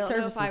 Yeah. And Food I don't know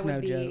service if I is would no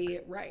be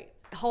joke. right.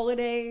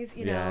 Holidays,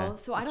 you Yeah, know.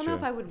 So I that's don't know if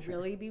true. I would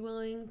really be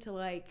willing to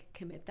like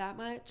commit that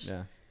much.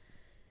 Yeah.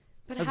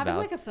 But That's having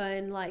valid. like a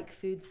fun like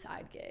food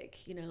side gig,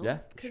 you know, Yeah.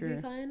 could Sure.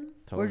 be fun.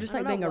 Totally. Or just I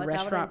like don't being know a what that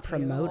would restaurant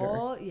promoter.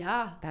 entail.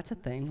 Yeah. That's a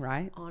thing,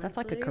 right? That's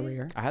like a Honestly.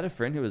 career. I had a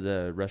friend who was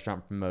a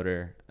restaurant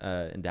promoter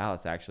in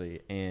Dallas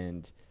actually,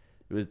 and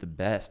it was the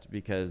best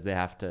because they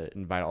have to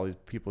invite all these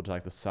people to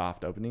like the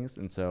soft openings,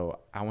 and so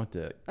I went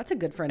to That's a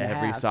good friend to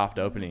every have. soft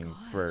opening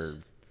for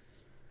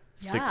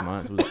 6 Yeah.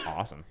 months. It was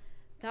awesome.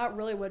 That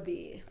really would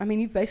be. I mean,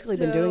 you've basically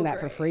been So doing that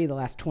for great. free the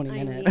last 20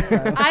 I minutes. mean,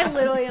 so. I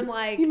literally am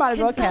like, You might as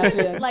can well someone cash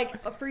just in.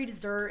 like a free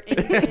dessert,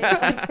 anything.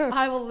 Like,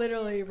 I will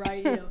literally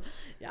write you.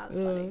 Yeah, it's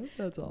funny.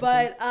 That's awesome.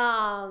 But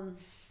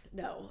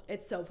no,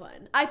 it's so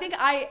fun. I think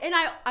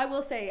I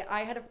will say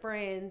I had a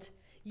friend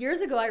years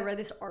ago. I read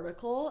this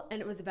article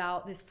and it was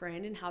about this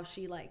friend and how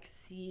she like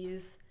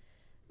sees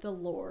the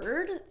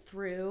Lord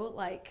through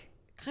like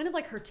kind of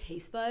like her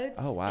taste buds.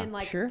 Oh, wow. And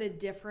like Sure. the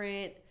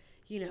different,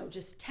 you know,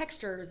 just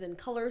textures and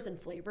colors and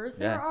flavors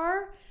Yeah. there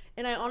are.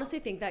 And I honestly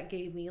think that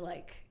gave me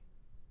like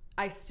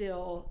that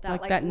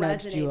Like like that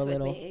nudged resonates you a with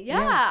little. me. Yeah,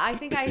 Yeah. I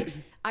think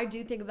I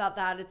do think about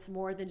that. It's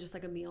more than just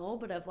like a meal,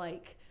 but of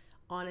like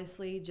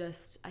honestly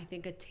just I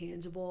think a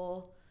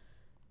tangible,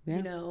 Yeah,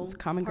 you know, it's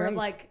common part of grace.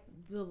 like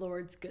the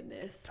Lord's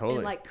goodness Totally.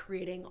 and like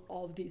creating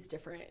all of these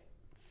different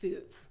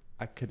foods.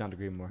 I could not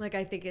agree more. Like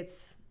I think it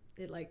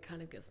like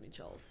kind of gives me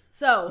chills.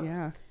 So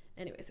yeah,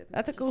 anyways, I think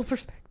that's a it's cool just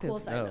perspective. cool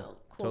side Oh, note.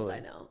 totally.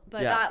 Side note.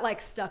 But Yeah. that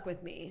like stuck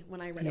with me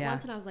when I read it Yeah.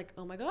 once and I was like,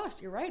 oh my gosh,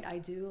 you're right. I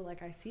do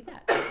like I see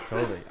that.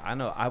 Totally. I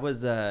know. I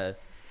was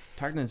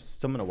talking to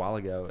someone a while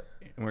ago,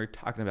 and we were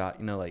talking about,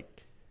 you know,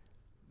 like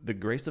the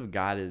grace of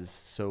God is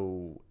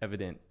so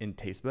evident in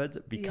taste buds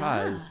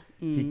because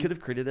he could have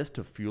created us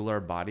to fuel our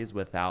bodies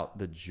without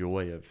the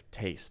joy of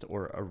taste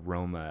or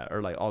aroma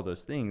or like all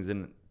those things.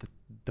 And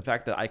the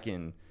fact that I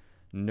can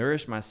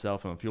nourish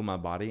myself and fuel my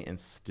body and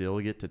still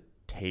get to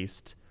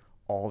taste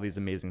all these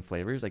amazing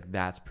flavors, like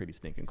that's pretty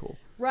stinking cool.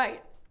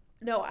 Right.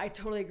 No, I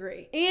totally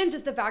agree. And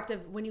just the fact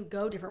of when you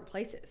go different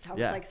places, how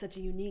Yeah. it's like such a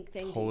unique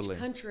thing to Totally. each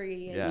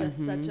country and Yeah.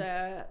 just such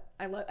a,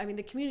 I mean,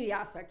 the community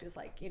aspect is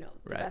like, you know,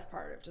 the Right. best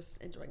part of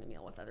just enjoying a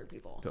meal with other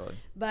people. Totally.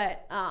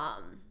 But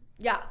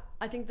yeah,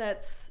 I think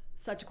that's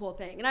such a cool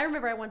thing. And I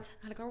remember I once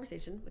had a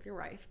conversation with your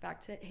wife, back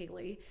to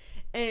Haley,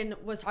 and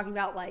was talking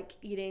about like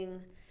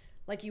eating,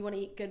 like you want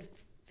to eat good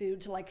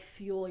food to like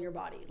fuel your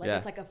body. Like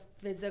it's like a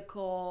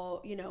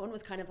physical, you know, and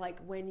was kind of like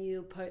when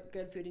you put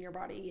good food in your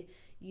body,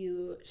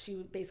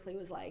 she basically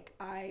was like,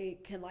 I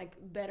can like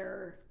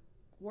better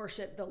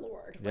worship the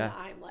Lord when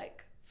I'm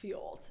like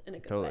fueled in a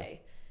good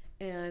way.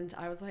 And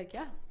I was like,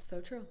 yeah,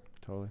 so true.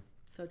 Totally.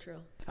 So true.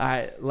 All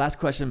right. Last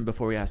question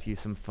before we ask you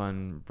some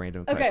fun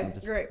random questions.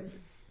 Okay, great.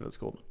 That's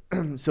cool.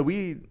 So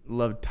we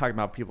love talking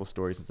about people's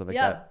stories and stuff like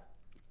that.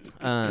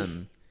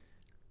 And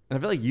I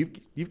feel like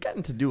you've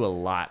gotten to do a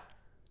lot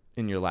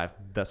in your life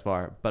thus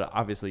far, but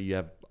obviously you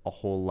have a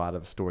whole lot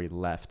of story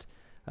left.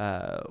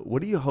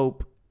 What do you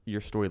hope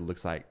your story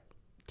looks like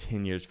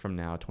 10 years from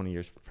now, 20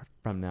 years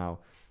from now?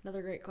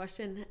 Another great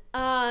question.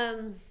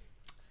 I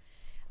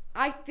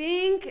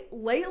think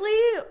lately,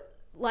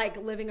 like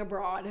living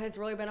abroad has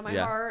really been on my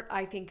heart.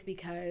 I think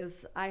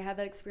because I had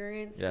that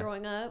experience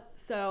growing up.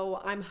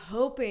 So I'm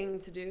hoping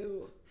to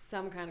do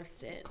some kind of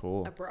stint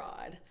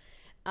abroad.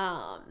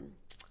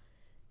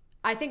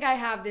 I think I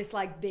have this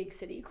like big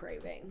city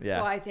craving.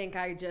 So I think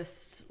I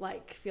just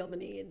like feel the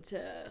need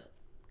to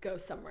go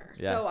somewhere.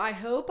 So I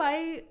hope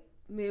I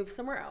move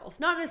somewhere else,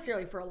 not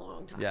necessarily for a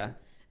long time.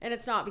 And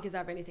it's not because I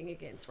have anything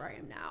against where I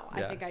am now.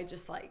 I think I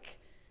just like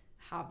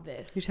have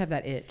this. You just have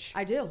that itch.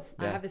 I do.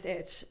 I have this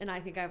itch, and I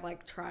think I've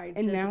like tried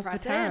to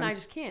suppress it, and I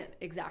just can't.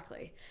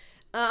 Exactly.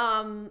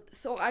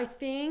 So I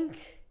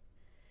think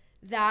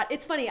that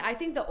it's funny. I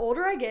think the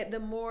older I get, the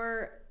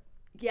more,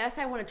 yes,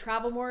 I want to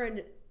travel more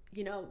and,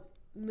 you know,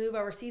 move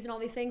overseas and all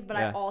these things, but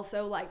I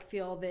also like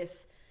feel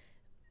this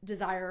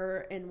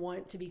desire and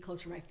want to be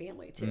closer to my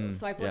family too.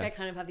 So I feel like I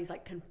kind of have these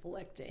like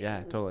conflicting,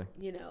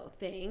 you know,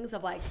 things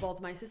of like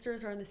both my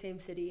sisters are in the same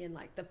city and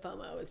like the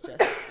FOMO is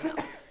just, you know,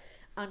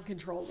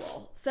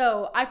 uncontrollable.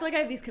 So I feel like I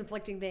have these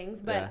conflicting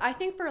things, but I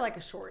think for like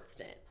a short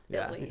stint,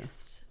 at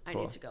least, I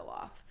need to go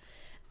off.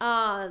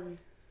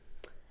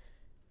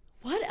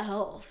 What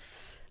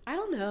else? I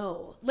don't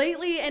know.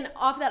 Lately, and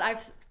off that,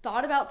 I've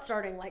thought about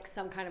starting like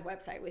some kind of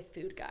website with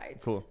food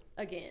guides.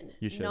 Again,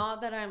 you should.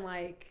 Not that I'm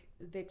like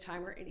big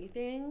time or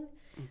anything,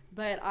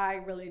 but I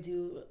really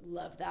do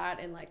love that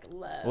and like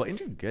love. Well, and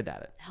you're good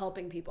at it.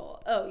 Helping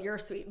people. Oh, you're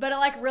sweet. But it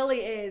like really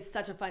is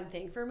such a fun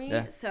thing for me.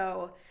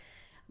 So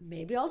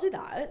maybe I'll do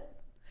that.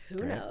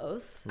 Who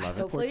knows?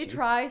 Hopefully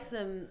try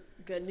some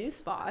good new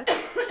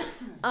spots.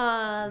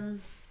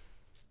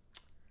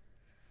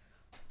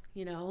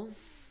 You know,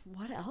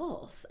 what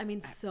else? I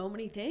mean, so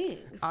many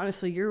things.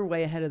 Honestly, you're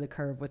way ahead of the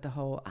curve with the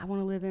whole, I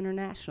want to live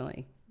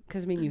internationally.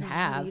 Because, I mean, you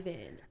have.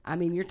 I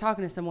mean, you're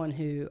talking to someone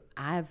who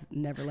I've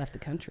never left the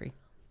country.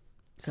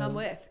 So come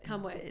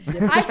with.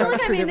 I feel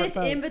like I'm in this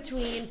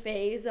in-between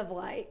phase of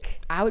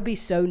like. I would be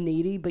so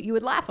needy, but you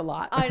would laugh a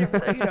lot. I know.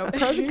 So, you know,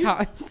 pros and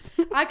cons.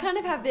 I kind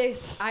of have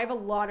this. I have a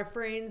lot of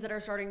friends that are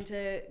starting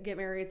to get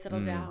married,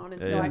 settle down.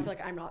 And so I feel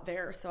like I'm not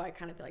there. So I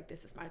kind of feel like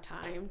this is my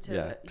time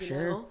to, you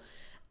know.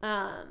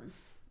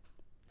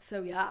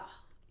 So, yeah.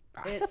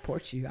 I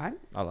support you. I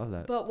love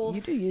that. But we'll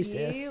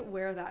see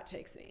where that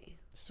takes me.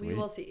 Sweet. We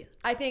will see.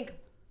 I think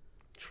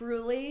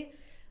truly,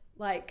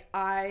 like,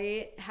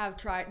 I have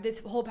tried this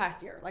whole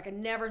past year. Like, I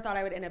never thought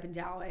I would end up in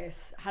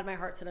Dallas. Had my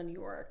heart set on New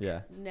York.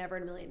 Never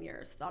in a million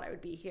years thought I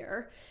would be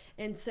here.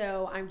 And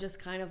so I'm just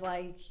kind of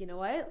like, you know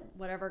what?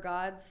 Whatever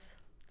God's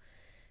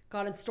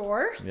got in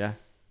store.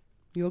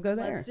 You'll go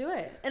there. Let's do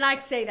it. And I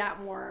say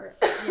that more,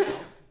 you know,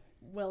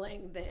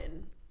 willing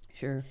than.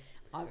 Sure.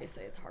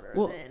 Obviously, it's harder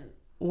than.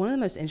 One of the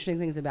most interesting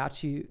things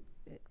about you,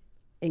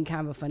 in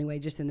kind of a funny way,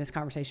 just in this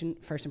conversation,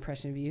 first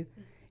impression of you,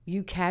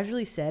 you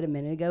casually said a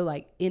minute ago,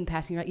 like in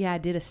passing, you're like, yeah, I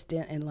did a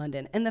stint in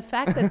London. And the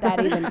fact that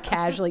that even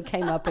casually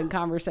came up in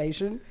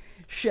conversation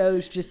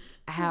shows just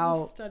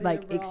how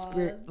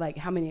like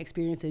how many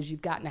experiences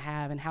you've gotten to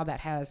have and how that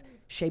has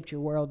shaped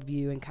your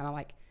worldview and kind of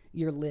like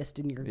your list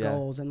and your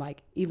goals and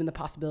like even the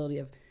possibility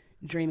of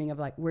dreaming of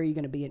like where are you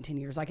going to be in 10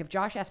 years. Like if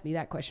Josh asked me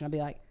that question, I'd be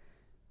like,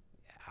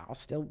 I'll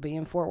still be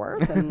in Fort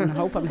Worth and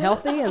hope I'm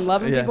healthy and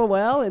loving people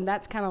well. And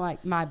that's kind of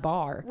like my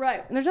bar.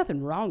 Right. And there's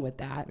nothing wrong with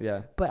that.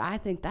 But I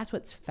think that's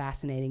what's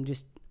fascinating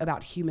just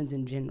about humans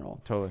in general.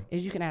 Totally.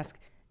 Is you can ask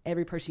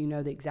every person you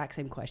know the exact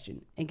same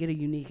question and get a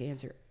unique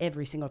answer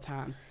every single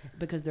time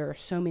because there are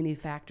so many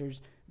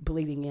factors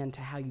bleeding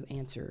into how you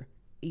answer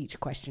each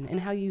question and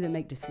how you even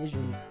make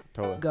decisions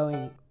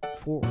going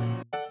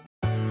forward.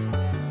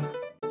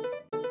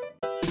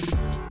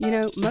 You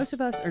know, most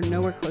of us are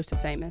nowhere close to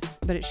famous,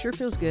 but it sure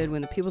feels good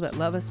when the people that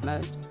love us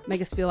most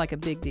make us feel like a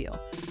big deal.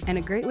 And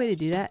a great way to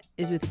do that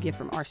is with a gift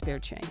from Our Spare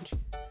Change.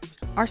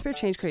 Our Spare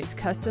Change creates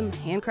custom,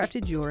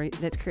 handcrafted jewelry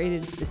that's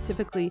created to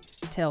specifically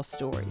tell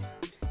stories.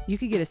 You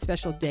could get a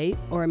special date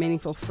or a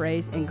meaningful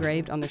phrase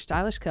engraved on their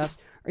stylish cuffs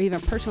or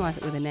even personalize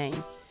it with a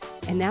name.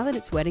 And now that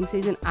it's wedding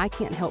season, I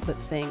can't help but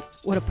think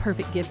what a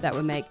perfect gift that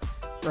would make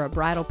for a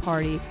bridal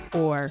party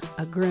or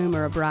a groom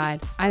or a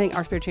bride. I think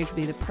Our Spare Change would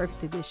be the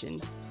perfect addition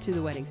to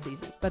the wedding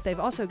season. But they've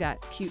also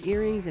got cute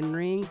earrings and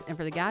rings, and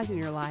for the guys in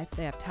your life,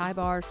 they have tie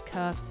bars,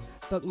 cuffs,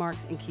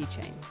 bookmarks, and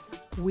keychains.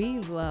 We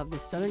love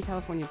this Southern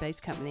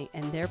California-based company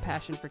and their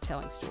passion for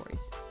telling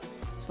stories.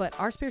 So let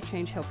Our Spirit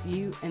Change help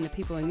you and the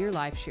people in your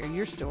life share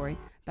your story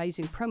by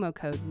using promo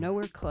code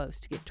NOWHERECLOSE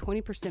to get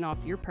 20% off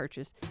your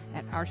purchase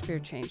at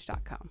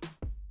OurSpiritChange.com.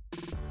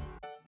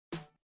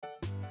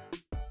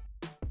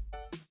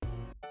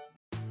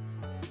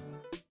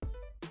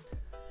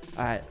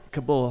 All right,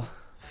 couple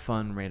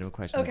fun random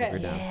questions. Okay. If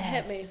you're down.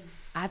 Hit me.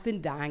 I've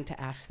been dying to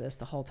ask this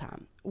the whole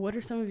time. What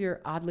are some of your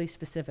oddly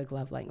specific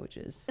love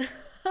languages?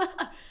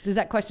 Does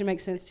that question make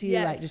sense to you?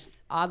 Yes. Like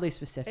just oddly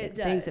specific It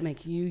things that does.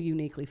 make you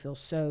uniquely feel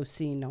so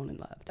seen, known, and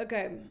loved.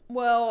 Okay.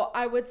 Well,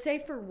 I would say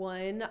for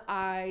one,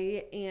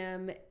 I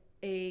am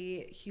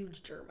a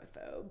huge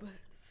germaphobe.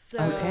 So,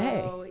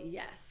 Okay.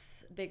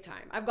 yes, big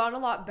time. I've gotten a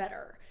lot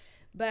better.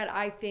 But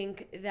I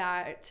think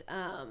that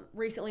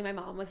recently my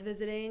mom was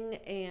visiting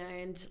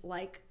and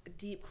like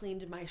deep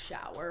cleaned my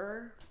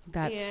shower.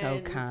 That's so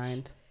and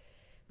kind.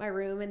 My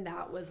room, and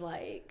that was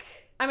like,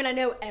 I mean, I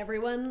know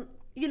everyone,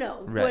 you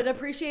know, Right. would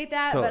appreciate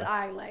that, Totally. but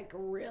I like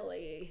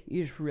really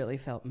You just really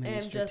felt am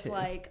ministered just to.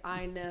 like,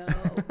 I know.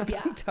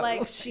 Yeah. Totally.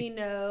 Like she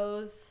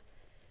knows,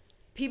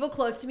 people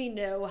close to me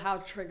know how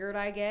triggered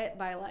I get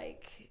by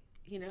like,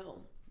 you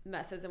know,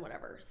 messes and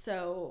whatever.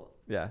 So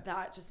Yeah.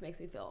 that just makes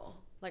me feel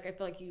like I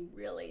feel like you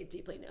really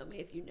deeply know me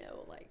if you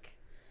know like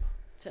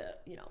to,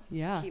 you know,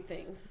 Yeah. keep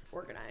things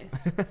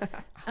organized.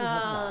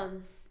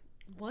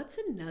 What's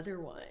another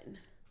one?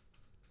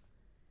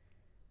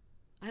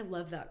 I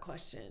love that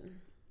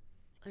question.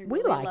 I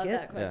We like love it.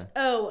 that question.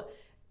 Oh,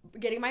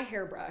 getting my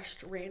hair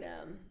brushed,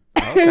 random.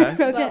 Okay.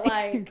 But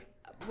like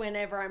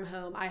whenever I'm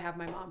home, I have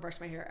my mom brush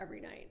my hair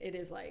every night. It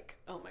is like,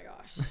 oh my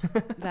gosh,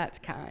 That's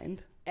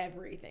kind.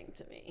 everything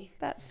to me.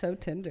 That's so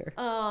tender.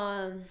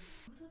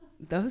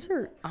 Those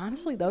are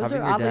honestly, those Having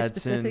are your oddly dad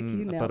specific. send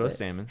You a nailed photo it. of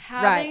salmon.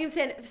 Having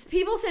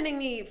people sending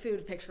me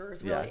food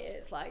pictures Yeah. really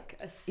is like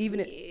a sweet.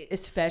 Even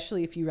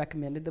especially if you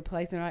recommended the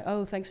place, and they're like,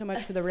 "Oh, thanks so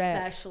much for the rep."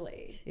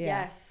 Especially, Yeah.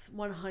 yes,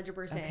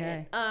 100%.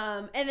 Okay.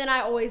 And then I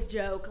always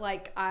joke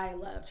like I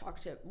love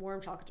warm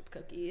chocolate chip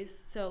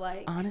cookies. So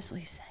like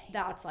Honestly, same.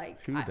 that's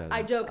like Who doesn't?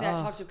 I joke that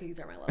chocolate chip cookies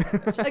are my love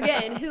language.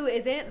 Again, who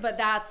isn't? But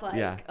that's like,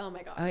 Yeah. oh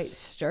my gosh. Oh, wait,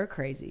 Stir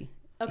Crazy.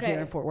 Okay.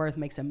 Here in Fort Worth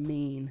makes a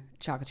mean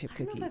chocolate chip I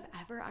don't cookie. know if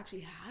I've ever actually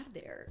had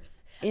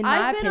theirs. In my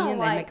I've been on, opinion,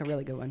 they make a like-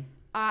 really good one.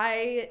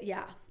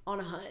 On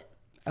a hunt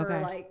for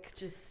Okay. like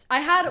just I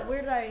had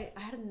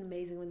an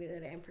amazing one the other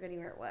day. I'm forgetting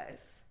where it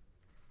was.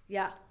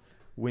 Yeah,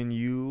 When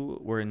you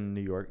were in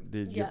New York,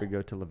 did you Yeah. ever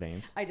go to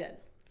Levain's? I did.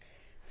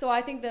 So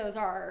I think those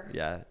are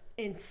Yeah.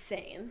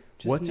 insane.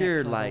 Just What's next your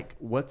level. like?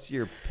 What's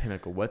your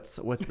pinnacle? What's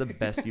the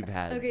best you've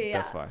had Okay, yeah.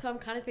 thus far? So I'm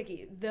kind of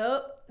picky.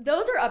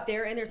 Those are up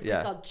there, and there's a place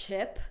Yeah. called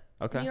Chip,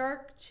 Okay. New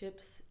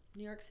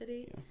York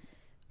City.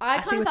 I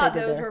I see kind of what thought they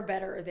did those there. were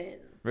better than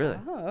Really?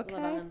 Oh, okay.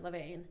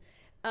 Levain.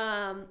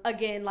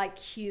 Again, like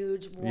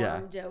huge, warm,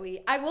 Yeah.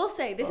 doughy. I will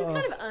say this is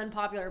kind of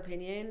unpopular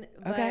opinion,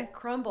 but Okay.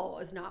 crumble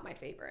is not my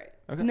favorite.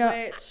 Okay. No,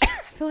 Which, I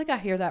feel like I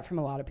hear that from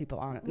a lot of people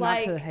on it.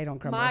 like, Not to hate on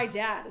Crumble. my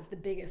dad is the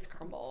biggest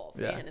crumble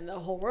Yeah. fan in the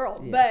whole world,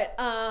 Yeah.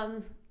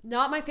 but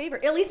not my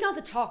favorite. At least not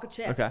the chocolate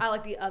chip. Okay. I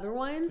like the other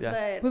ones, Yeah.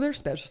 but Well, their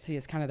specialty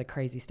is kind of the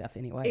crazy stuff,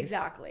 anyways.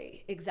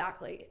 exactly.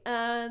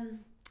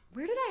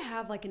 Where did I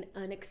have like an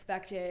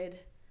unexpected?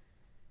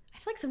 I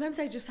feel like sometimes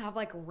I just have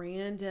like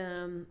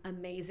random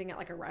amazing at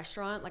like a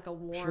restaurant, like a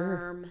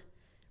warm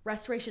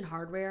Restoration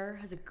Hardware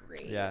has a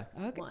great Yeah.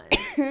 Okay.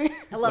 one.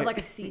 I love like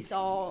a sea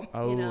salt.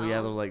 Oh you know,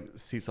 yeah, the like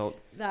sea salt.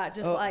 that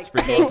just Oh, like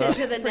sprinkle takes on it top.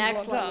 to the Sprinkle next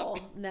on top.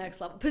 level.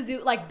 Next level.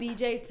 Like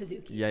BJ's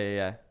Pizookies.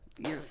 Yeah.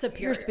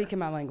 Superior. You're speaking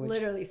my language.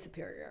 Literally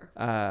superior.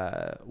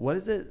 What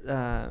is it?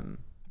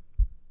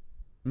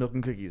 Milk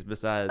and cookies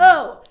besides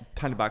Oh,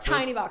 Tiny Box.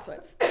 Tiny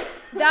Boxwoods.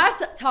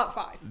 That's top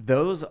 5.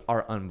 Those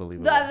are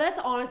unbelievable. That's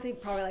honestly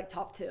probably like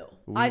top 2.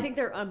 I think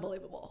they're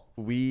unbelievable.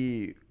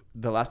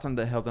 The last time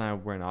that Hells and I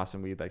were in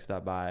Austin, we like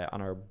stopped by on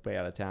our way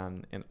out of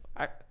town, and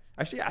I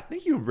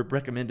think you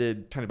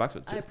recommended Tiny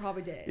Boxwoods to I us.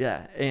 probably did.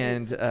 Yeah,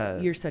 and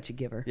You're such a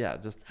giver. yeah,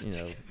 just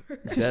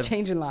Just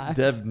changing lives.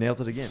 Dev nails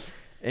it again,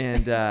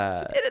 and Did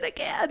it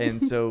again.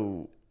 and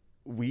so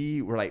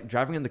we were like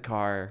driving in the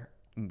car,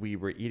 we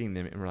were eating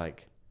them, and we're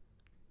like,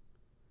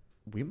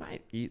 we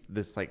might eat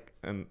this like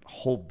a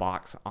whole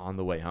box on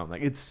the way home.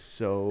 Like it's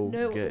so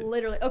No, good.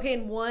 literally. Okay,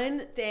 and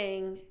one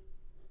thing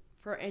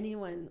for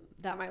anyone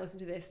that might listen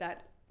to this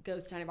that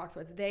goes to Tiny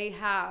Boxwoods, they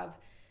have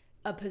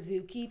a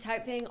Pizookie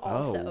type thing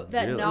also Oh,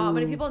 that really? not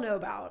many people know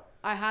about.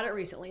 I had it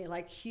recently,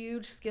 like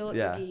huge skillet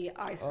Yeah. cookie,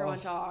 ice cream on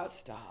top.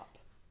 Stop.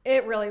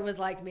 It really was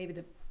like maybe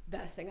the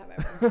best thing I've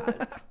ever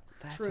had.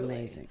 That's Truly.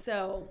 amazing.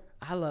 So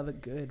I love a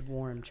good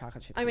warm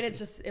chocolate chip. I mean, cookie. it's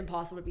just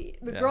impossible to beat.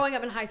 But Yeah. growing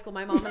up in high school,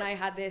 my mom and I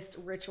had this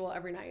ritual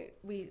every night.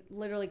 We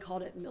literally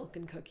called it milk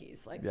and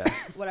cookies, like Yeah.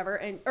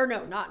 whatever. Or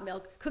no, not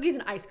milk, cookies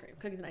and ice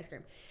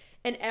cream.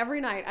 And every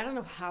night, I don't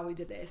know how we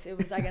did this. It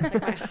was, I guess,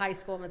 like my high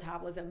school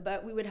metabolism.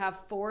 But we would have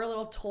 4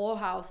 little Toll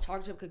House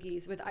chocolate chip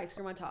cookies with ice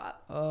cream on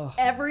top Oh.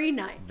 every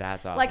night.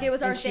 That's awesome. Like it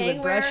was our And she thing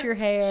would brush where your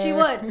hair. She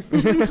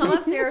would come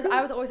upstairs.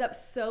 I was always up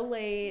so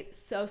late,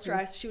 so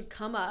stressed. She would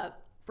come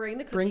up bring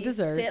the cookies, Bring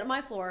dessert. sit on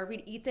my floor.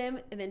 We'd eat them,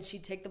 and then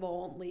she'd take the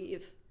bowl and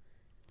leave.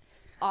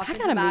 I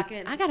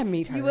gotta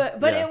meet her. You would,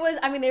 but Yeah. it was.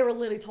 I mean, they were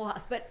literally Toll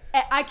House. But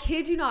I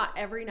kid you not,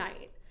 every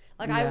night.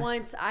 Like Yeah.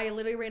 I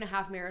literally ran a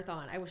half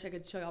marathon. I wish I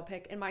could show y'all a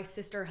pic. And my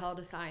sister held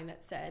a sign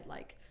that said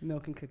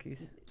Milk and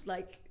cookies.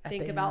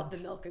 think the about end.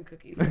 the milk and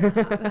cookies.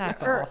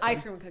 That's or awesome.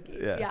 ice cream and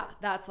cookies. Yeah. Yeah,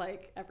 that's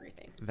like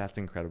everything. That's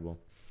incredible.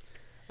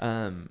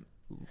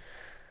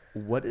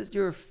 What is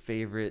your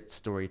favorite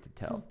story to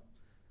tell?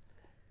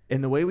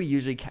 And the way we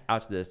usually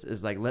couch this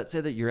is like, let's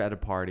say that you're at a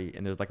party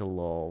and there's like a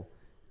lull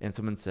and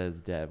someone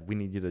says, Dev, we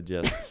need you to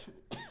just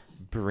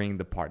bring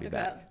the party Okay.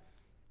 back.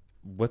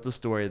 What's a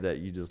story that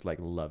you just like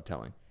love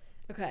telling?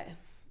 Okay.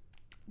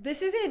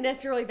 This isn't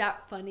necessarily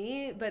that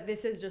funny, but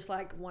this is just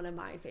like one of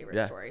my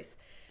favorite stories.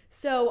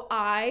 So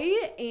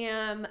I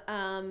am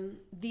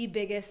the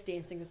biggest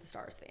Dancing with the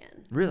Stars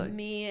fan. Really?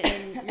 Me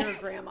and your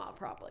grandma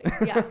probably.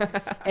 Yeah.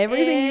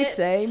 Everything you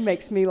say It's-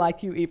 makes me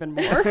like you even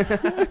more.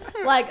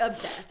 Like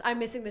obsessed. I'm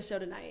missing the show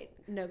tonight.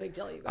 No big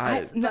deal, you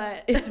guys.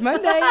 But It's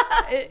Monday.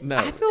 No.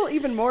 I feel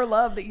even more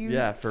love that you.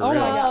 Yeah, for oh real.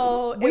 my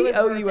God. it We was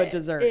owe worth you a it.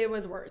 dessert. It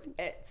was worth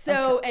it.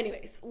 So,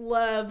 anyways,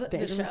 love Dancing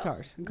the show. with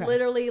Stars. Okay.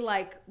 Literally,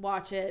 like,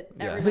 watch it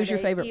every Who's your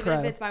Monday, favorite even pro?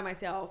 if it's by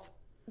myself.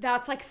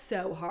 That's like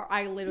so hard.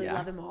 I literally Yeah.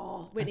 love them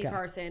all. Whitney Okay.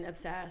 Carson,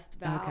 obsessed.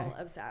 Val, Okay.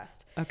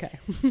 obsessed. Okay.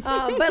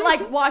 But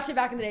like, watched it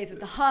back in the days with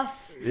the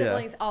Huff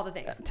siblings, all the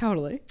things.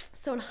 Totally.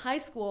 So in high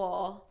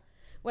school,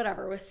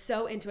 whatever, was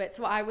so into it.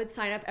 So I would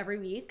sign up every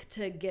week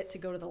to get to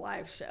go to the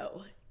live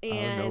show.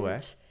 And no way.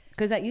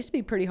 Because that used to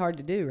be pretty hard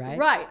to do, right?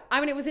 Right. I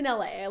mean, it was in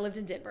LA. I lived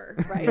in Denver,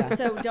 right? Yeah.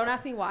 So don't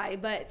ask me why.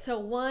 But so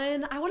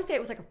I want to say it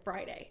was like a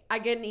Friday. I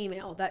get an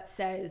email that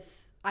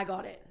says I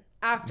got it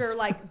after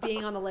like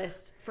being on the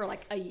list for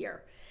like a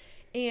year.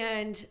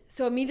 And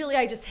so immediately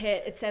I just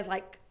hit, it says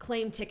like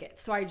claim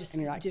tickets. So I just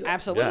And you're like, do it.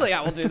 absolutely,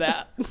 I will do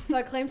that. So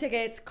I claimed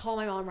tickets, call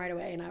my mom right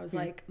away. And I was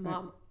like,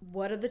 Mom,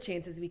 what are the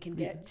chances we can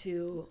get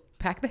to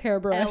Pack the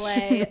hairbrush.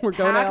 LA? We're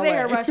going pack to the LA.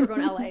 hairbrush. We're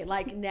going to LA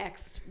like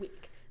next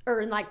week or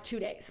in like 2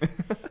 days.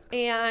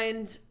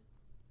 And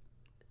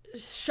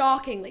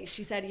shockingly,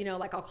 she said,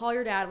 like, I'll call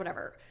your dad,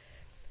 whatever.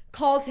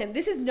 Calls him.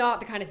 This is not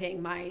the kind of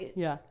thing my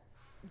Yeah.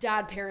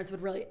 dad parents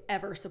would really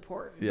ever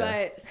support. Yeah.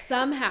 But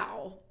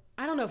somehow,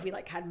 I don't know if we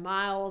like had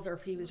miles or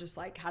if he was just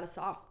like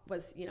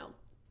was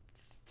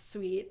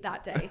sweet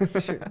that day.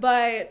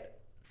 But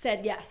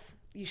said, yes,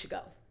 you should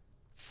go.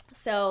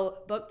 So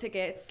booked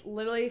tickets,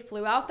 literally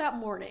flew out that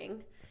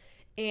morning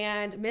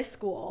and missed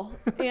school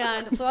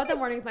and flew out that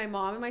morning with my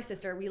mom and my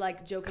sister. We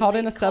like jokingly Called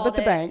in a sub at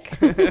the bank.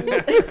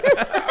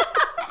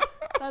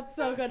 That's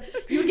so good.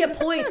 You would get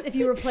points if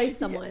you replaced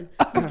someone.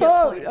 You'd get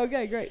Oh, points.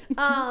 okay, great.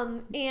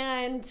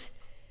 And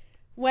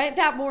went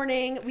that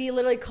morning. We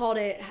literally called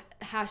it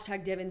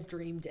hashtag Devin's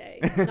Dream Day.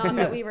 Not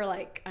that we were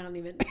like,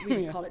 we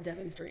just called it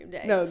Devin's Dream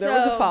Day. No, there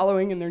was a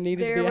following and there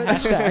needed to be a there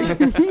was-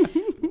 hashtag.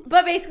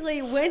 But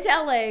basically went to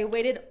LA,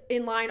 waited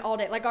in line all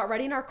day, like got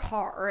ready in our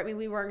car. I mean,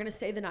 we weren't going to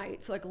stay the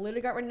night. So like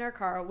literally got ready in our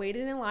car,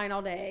 waited in line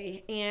all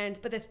day.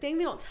 But the thing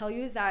they don't tell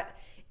you is that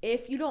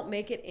if you don't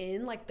make it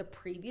in like the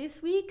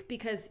previous week,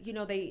 because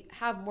they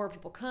have more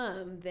people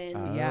come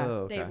than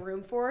Yeah. they have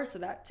room for, so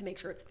that to make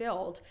sure it's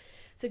filled.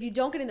 So if you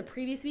don't get in the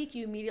previous week,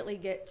 you immediately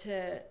get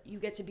to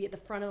be at the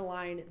front of the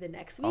line the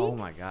next week. Oh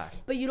my gosh.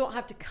 But you don't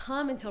have to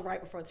come until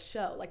right before the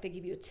show. Like they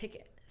give you a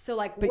ticket. So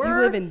like But you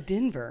live in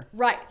Denver.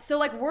 right. So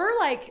like we're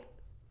like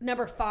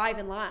number 5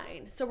 in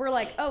line. So we're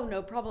like, oh,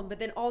 no problem. But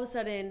then all of a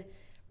sudden,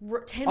 10 All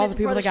minutes the people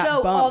before the that got show,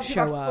 all bumped the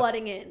people show are up.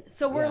 flooding in.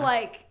 So we're Yeah.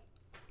 like,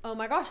 oh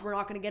my gosh, we're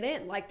not going to get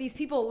in. Like these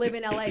people live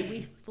in LA.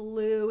 We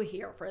flew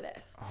here for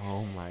this.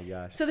 Oh my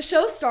gosh. So the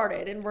show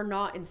started and we're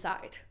not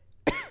inside.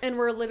 And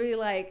we're literally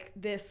like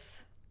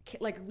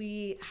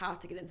we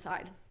have to get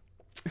inside.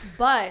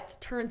 But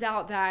turns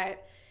out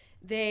that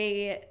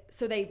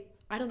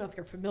I don't know if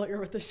you're familiar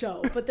with the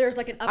show, but there's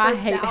like an upper I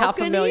hate balcony. how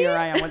familiar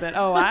I am with it.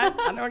 Oh, I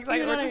know exactly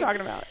You know what what you're I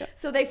talking about. Yeah.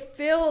 So they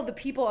fill the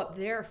people up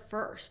there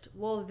first.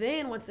 Well,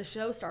 then once the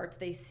show starts,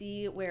 they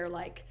see where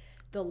like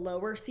the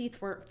lower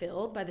seats weren't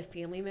filled by the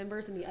family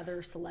members and the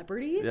other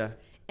celebrities. Yeah.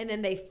 And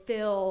then they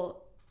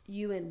fill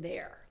you in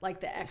there,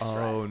 like the extras.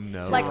 Oh,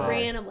 no Like way.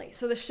 randomly.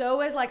 So the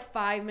show is like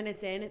 5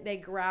 minutes in. They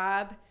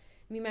grab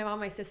me, my mom,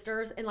 my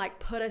sisters, and like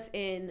put us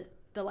in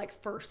the like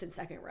first and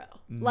second row.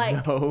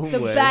 Like No the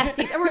way. best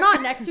seats. And we're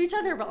not next to each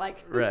other, but like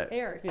who Right.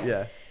 cares?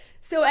 Yeah.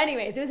 So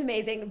anyways, it was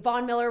amazing.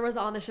 Von Miller was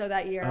on the show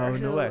that year. Oh,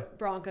 no way.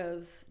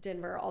 Broncos,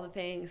 Denver, all the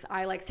things.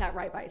 I like sat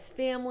right by his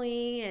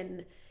family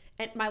and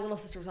my little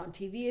sister was on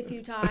TV a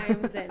few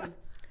times. And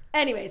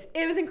anyways,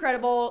 it was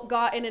incredible.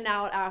 Got in and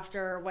out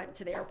after, went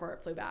to the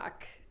airport, flew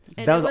back.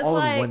 And That it was all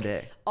in like, one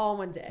day? All in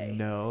one day.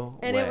 No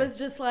And way. it was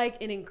just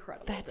like an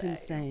incredible That's day.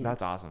 insane.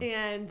 That's awesome.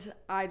 And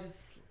I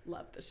just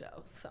love the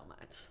show so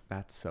much.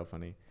 That's so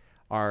funny.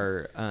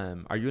 Are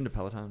you into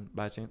Peloton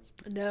by chance?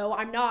 No,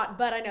 I'm not,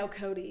 but I know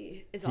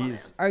Cody is on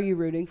it. Are you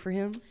rooting for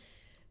him?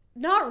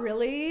 Not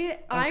really.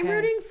 I'm Okay.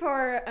 rooting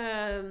for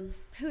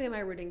who am I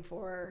rooting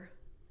for?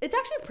 It's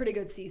actually a pretty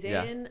good season.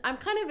 Yeah. I'm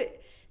kind of,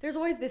 there's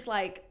always this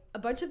like, a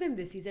bunch of them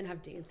this season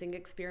have dancing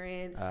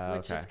experience,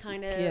 which okay. is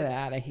kind of Get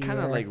out of here. Kind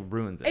of like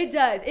ruins it. It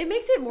does. It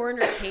makes it more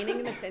entertaining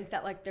in the sense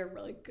that like they're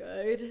really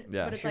good.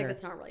 Yeah. But it's Sure. like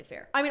it's not really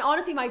fair. I mean,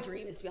 honestly, my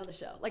dream is to be on the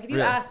show. Like if you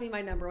Really? ask me,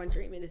 my number one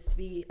dream is to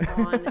be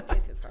on Dancing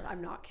with the Stars.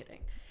 I'm not kidding.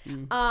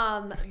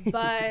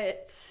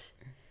 But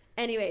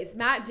anyways,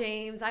 Matt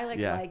James, I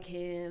Yeah. like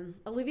him.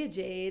 Olivia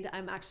Jade,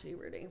 I'm actually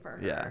rooting for her.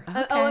 Yeah.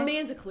 Oh, Okay.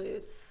 Amanda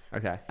Klutz.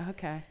 Okay.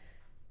 Okay.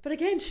 But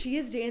again, she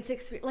has dance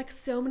experience. Like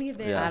so many of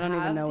them Yeah. I don't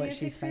even have know what dance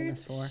she's famous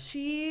experience. for.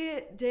 She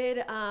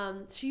did,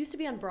 she used to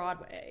be on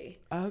Broadway.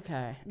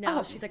 Okay.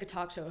 Now she's like a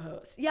talk show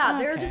host. Yeah,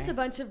 they're Okay. just a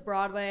bunch of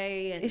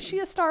Broadway. And Is she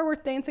a star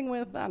worth dancing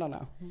with? I don't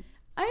know.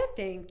 I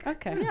think.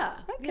 Okay. Yeah.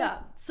 Okay. Yeah.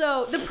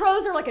 So the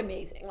pros are like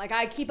amazing. Like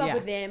I keep up Yeah.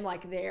 with them.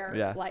 Like they're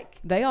Yeah. like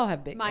They all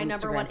have big my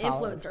number Instagram one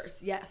followers. influencers.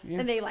 Yes. Yeah.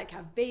 And they like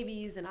have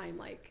babies and I'm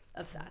like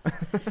obsessed.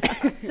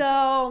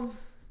 So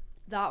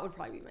that would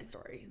probably be my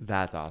story.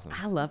 That's awesome.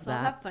 I love It's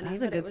not that. that funny,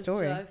 That's a but good it was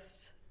story.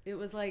 just, it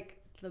was like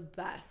the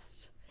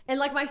best. And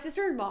like my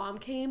sister and mom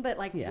came, but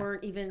like Yeah.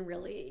 weren't even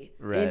really,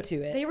 Right.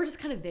 Into it. they were just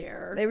kind of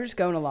there. They were just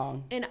going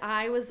along. And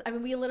I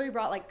mean, we literally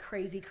brought like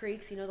Crazy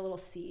Creeks, you know, the little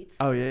seats.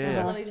 Oh, yeah, And we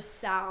yeah. literally just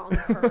sat on the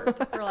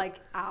curb for like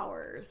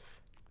hours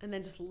and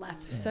then just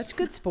left. Such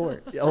good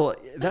sports. Oh,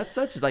 that's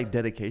such like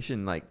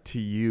dedication, like to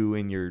you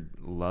and your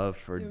love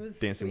for It was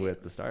Dancing sweet.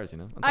 with the Stars. You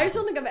know. That's I just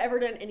awesome. don't think I've ever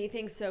done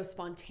anything so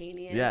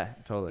spontaneous. Yeah,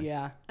 totally.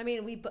 Yeah. I mean,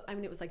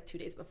 it was like 2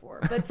 days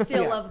before, but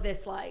still Yeah. of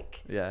this,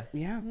 like, Yeah,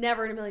 Yeah.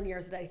 never in a million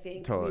years did I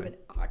think Totally. we would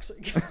actually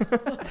go.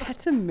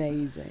 That's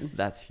amazing.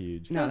 that's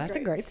huge. No, it's that's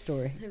great. a great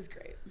story. It was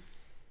great.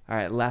 All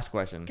right, last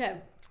question. Okay.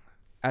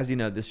 As you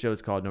know, this show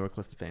is called Nowhere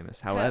Close to Famous.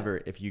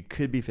 However, if you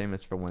could be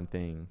famous for one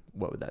thing,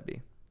 what would that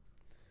be?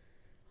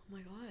 Oh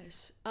my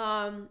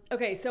gosh.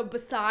 Okay, so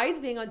besides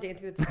being on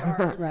Dancing with the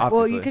Stars, Right. Well,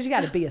 Obviously. because you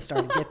got to be a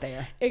star to get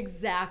there.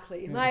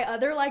 exactly. My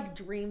other like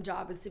dream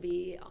job is to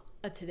be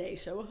a Today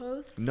Show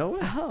host. No way.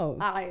 Oh.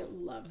 I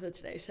love the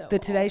Today Show. The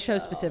Today Show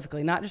also.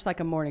 specifically, not just like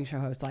a morning show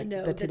host, like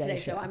No, the Today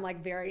Show. I'm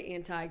like very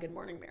anti Good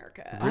Morning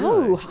America.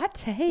 Oh, Really? hot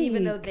take.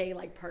 Even though they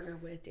like partner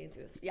with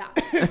Dancing with Yeah.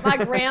 My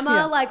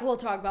grandma like will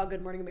talk about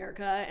Good Morning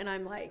America and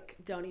I'm like,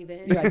 don't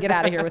even. You're like, get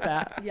out of here with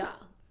that. Yeah.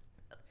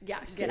 Yeah,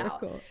 get So out.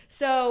 cool.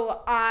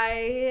 So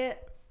I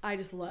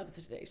just love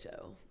the Today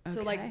Show. So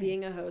Okay. like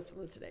being a host of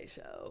the Today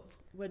Show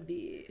would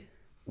be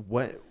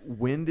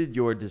When did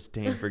your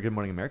disdain for Good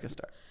Morning America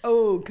start?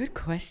 Oh, good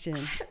question.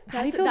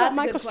 How do you feel about a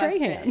Michael good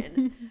Strahan?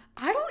 question.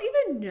 I don't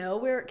even know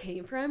where it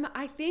came from.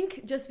 I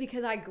think just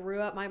because I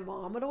grew up, my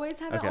mom would always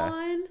have Okay. it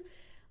on.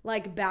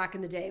 Like back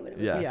in the day when it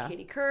was Yeah. like Yeah.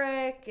 Katie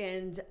Couric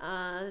and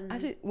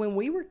Actually, when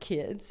we were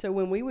kids, so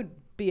when we would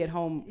be at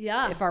home,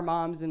 Yeah. if our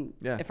moms and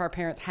Yeah. if our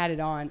parents had it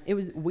on,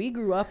 we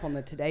grew up on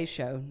the Today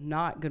Show,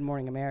 not Good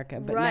Morning America.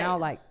 But Right. now,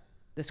 like,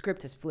 the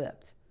script has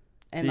flipped.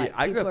 And See, like,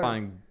 I grew people up are-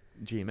 on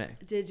GMA.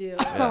 did you?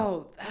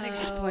 Oh, that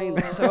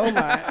explains so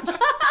much.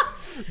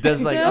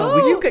 Dev's like, No. oh,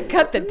 Well, you could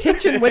cut the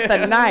tension with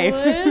a knife.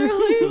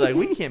 she's like,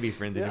 we can't be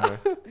friends anymore.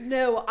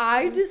 No,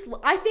 I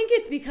think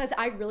it's because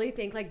I really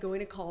think like going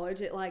to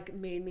college, it like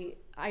made me,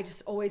 I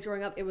just always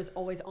growing up, it was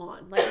always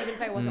on. Like even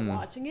if I wasn't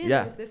watching it,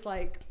 Yeah. it was this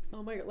like,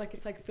 oh my God, like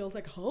it's like feels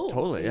like home.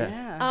 Totally,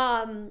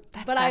 yeah.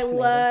 That's But I fascinating.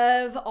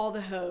 love all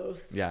the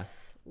hosts. Yeah.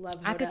 Love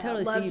I could Hoda,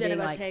 totally love see you Jenna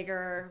being Bush like-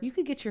 Hager. You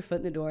could get your foot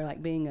in the door,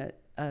 like being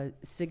a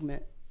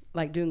segment,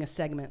 like doing a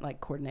segment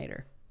like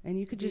coordinator. And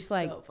you could Be just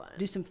like so fun.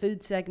 do some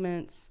food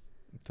segments,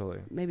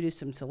 Totally. maybe do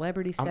some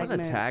celebrity I'm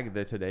segments. gonna tag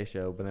the Today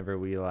Show whenever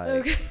we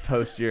like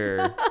post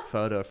your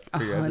photo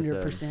for your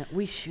episode. 100%.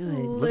 We should.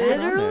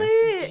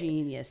 Literally.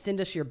 Genius. Send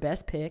us your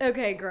best pick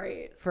Okay,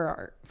 great.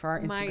 for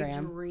our My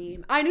Instagram.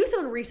 dream. I knew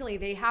someone recently.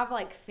 They have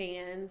like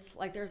fans.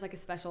 Like there's like a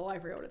special. I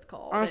forget what it's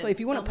called. Honestly, and if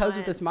you want to pose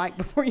with someone- this mic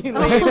before you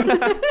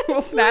leave,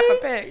 we'll snap a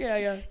pic. Yeah,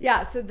 yeah.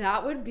 Yeah, so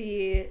that would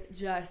be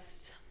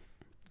just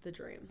the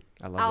dream.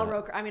 I love Al that.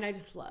 Roker. I mean, I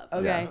just love.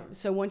 Okay, him.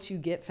 so once you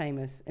get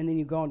famous and then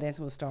you go on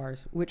Dancing with the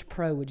Stars, which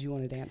pro would you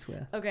want to dance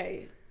with?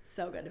 Okay,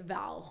 so good.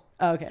 Val.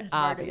 Okay, It's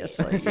hard to beat.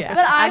 obviously, yeah.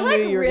 But I knew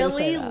like you were gonna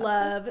say really that.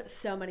 love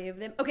so many of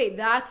them. Okay,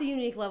 that's a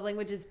unique love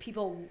language is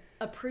people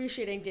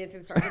appreciating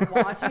Dancing with the Stars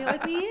and watching it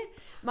with me.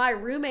 My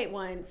roommate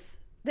once,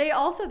 they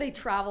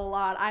travel a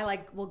lot. I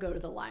like will go to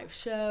the live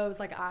shows.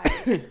 Like I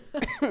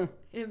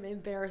am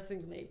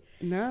embarrassingly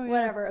No, yeah.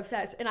 whatever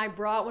obsessed. And I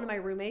brought one of my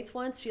roommates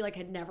once. She like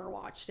had never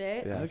watched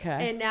it. Yeah.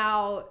 Okay. And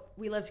now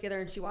we live together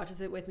and she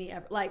watches it with me.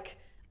 Like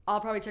I'll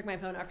probably check my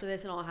phone after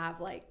this and I'll have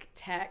like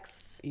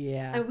text.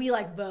 Yeah. And we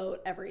like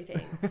vote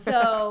everything.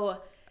 So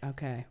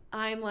Okay.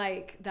 I'm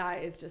like,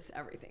 that is just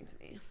everything to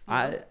me.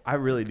 I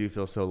really do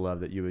feel so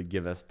loved that you would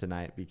give us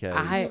tonight because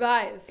You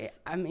guys.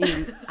 I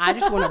mean, I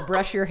just want to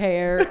brush your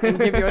hair and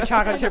give you a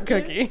chocolate chip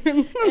cookie.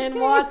 And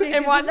watching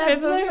And watch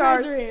that's Dancing with the my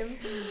Stars. dream.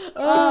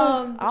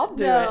 I'll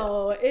do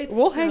no, It's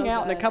We'll so hang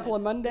out in a good. couple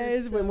of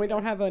Mondays It's when so we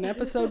don't have an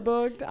episode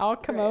booked. I'll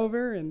come Great.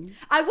 over and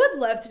I would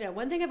love to know.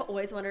 One thing I've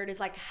always wondered is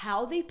like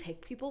how they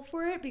pick people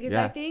for it because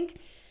Yeah. I think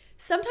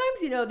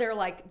sometimes, you know, they're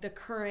like the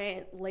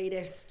current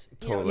latest,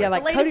 you know, Totally. Yeah, the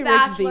like latest Cody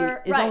Bachelor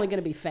Rigsby is right. only going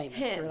to be famous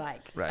Him. for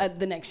like Right.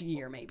 the next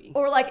year, maybe.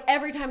 Or like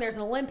every time there's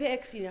an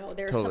Olympics, you know,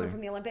 there's Totally. someone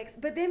from the Olympics.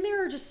 But then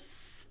there are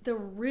just the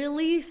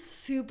really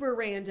super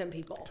random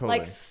people. Totally.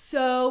 Like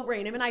so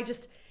random. And I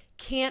just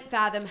can't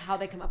fathom how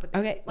they come up with it.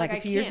 Okay, like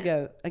a few years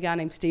ago, a guy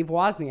named Steve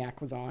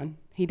Wozniak was on.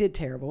 He did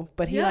terrible,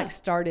 but he Yeah. like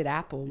started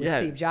Apple with Yeah.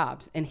 Steve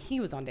Jobs, and he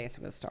was on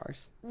Dancing with the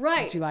Stars.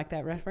 Right. Did you like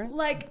that reference?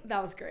 Like,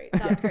 that was great.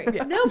 That was great.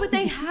 No, but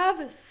they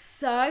have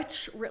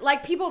such,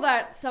 like, people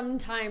that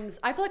sometimes,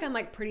 I feel like I'm,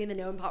 like, pretty in the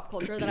know in pop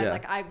culture that I'm Yeah.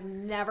 like, I've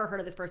never heard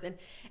of this person.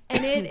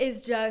 And it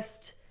is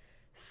just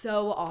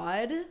so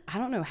odd. I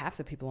don't know half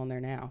the people on there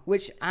now,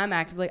 which I'm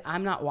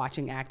not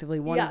watching actively.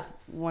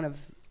 One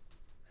of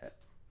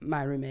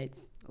my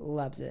roommates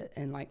loves it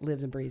and like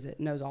lives and breathes it,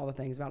 knows all the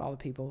things about all the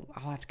people.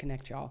 I'll have to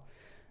connect y'all.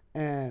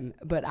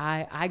 But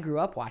I grew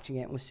up watching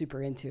it and was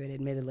super into it,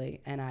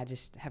 admittedly, and I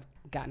just have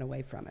gotten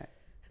away from it.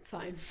 It's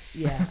fine.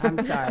 Yeah, I'm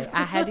sorry.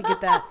 I had to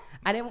get that.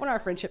 I didn't want our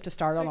friendship to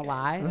start on a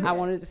lie. I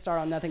wanted it to start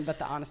on nothing but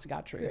the honest to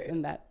God truth, Great.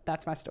 and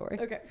that's my story.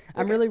 Okay.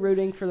 I'm really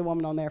rooting for the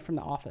woman on there from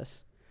The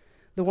Office.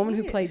 The woman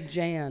who played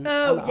Jan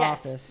Oh, on The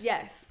yes. Office.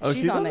 Yes. Oh,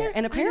 she's on there.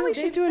 And apparently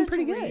she's doing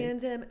pretty good.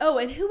 Random. Oh,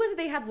 and who was it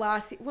they had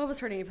last? What was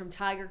her name from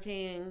Tiger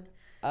King?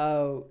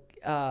 Oh,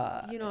 You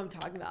know what I'm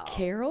talking about.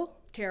 Carol?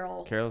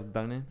 Carol. Carol's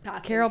done it.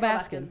 Baskin. Carol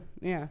Baskin.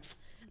 Yeah.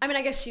 I mean,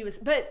 I guess she was,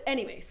 but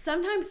anyway,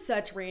 sometimes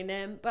such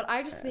random, but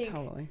I just think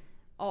Totally.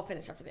 I'll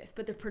finish after this.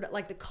 But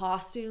like the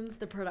costumes,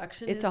 the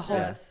production, It's is a whole.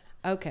 just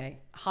Okay.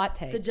 Hot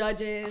take. the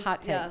judges.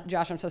 Hot take. Yeah.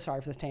 Josh, I'm so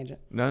sorry for this tangent.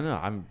 No,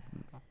 I'm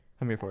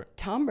here for it.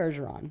 Tom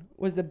Bergeron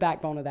was the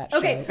backbone of that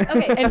Okay, show.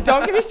 okay. And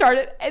don't get me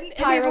started. And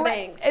Tyra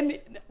Banks. And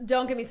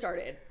Don't get me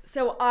started.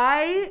 So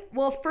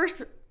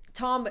first,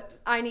 Tom,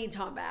 I need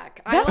Tom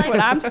back. that's what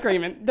I'm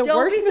screaming. The Don't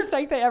worst be so-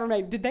 mistake they ever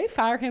made. Did they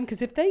fire him?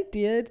 Because if they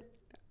did,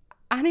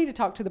 I need to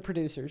talk to the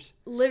producers.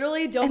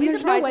 Literally, don't And be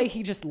there's surprised. no way if-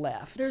 he just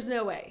left. There's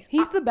no way.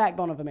 He's the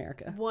backbone of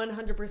America.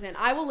 100%.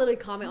 I will literally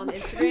comment on the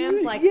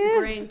Instagrams like, Yes.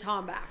 bring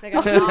Tom back. Like,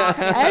 I'm not.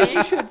 As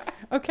you should.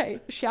 Okay,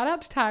 shout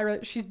out to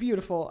Tyra. She's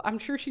beautiful. I'm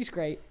sure she's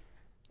great.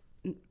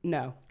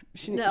 No.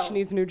 She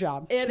needs a new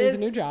job. She needs a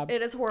new job.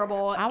 It is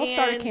horrible. I will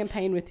start a And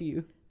campaign with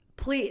you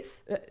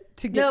Please.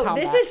 to get Tom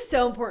this back. is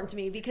so important to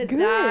me because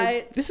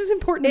Good. This is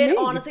important to it me.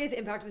 honestly has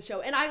impacted the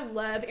show. And I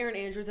love Erin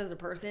Andrews as a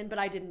person, but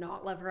I did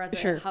not love her as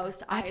a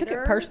host I either. took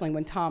it personally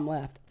when Tom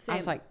left. I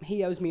was Same. like,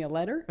 he owes me a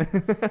letter.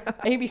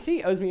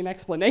 ABC owes me an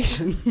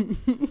explanation.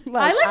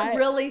 I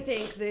really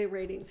think the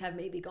ratings have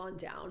maybe gone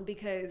down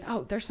because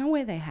Oh, there's no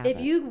way they have. if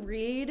you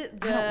read don't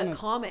the wanna-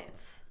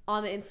 comments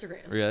on the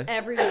Instagram, Really?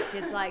 every week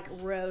it's like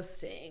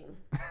roasting.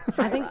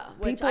 I think Tyra,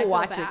 which people I feel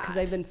watch it bad. because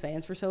they've been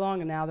fans for so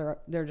long, and now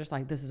they're just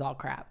like, this is all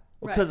crap.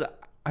 Right. Because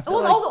I feel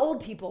Well, like all the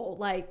old people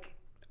like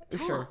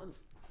Tom. Sure.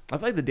 I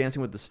feel like the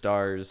Dancing with the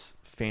Stars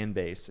fan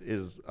base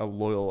is a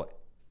loyal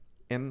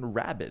and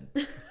rabid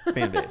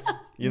fan base.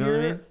 You know what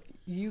I mean?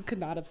 You could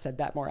not have said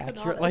that more not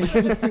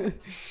accurately.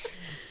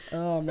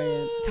 Oh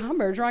man, Tom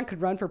Bergeron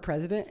could run for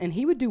president, and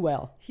he would do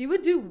well. He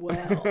would do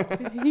well.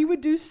 He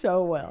would do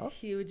so well.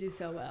 He would do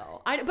so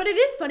well. But it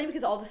is funny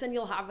because all of a sudden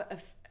you'll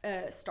have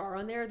a star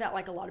on there that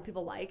like a lot of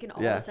people like, and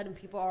all Yeah. of a sudden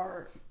people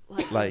are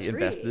like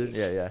Invested. intrigued.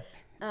 Yeah.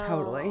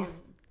 Totally.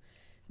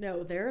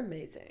 No, they're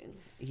amazing.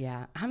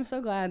 Yeah, I'm so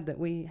glad that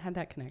we had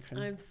that connection.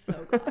 I'm so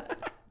glad.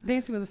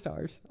 Dancing with the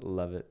Stars.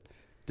 Love it.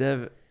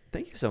 Dev,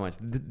 thank you so much.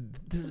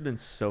 This has been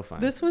so fun.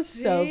 This was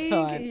so Thank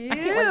fun. I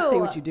can't wait to see you.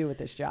 what you do with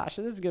this, Josh.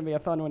 This is gonna be a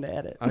fun one to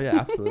edit. Oh yeah,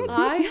 absolutely.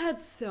 I had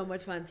so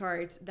much fun.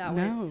 Sorry, that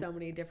No. went so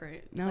many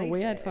different No,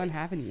 we had fun places.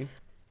 having you.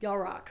 Y'all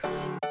rock.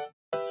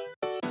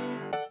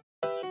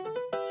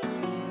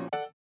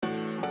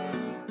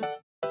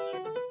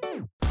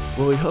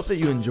 Well, we hope that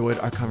you enjoyed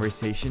our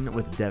conversation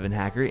with Devin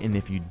Hacker, and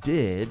if you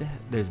did,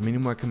 there's many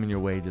more coming your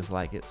way just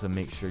like it, so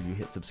make sure you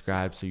hit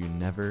subscribe so you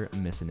never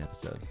miss an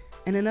episode.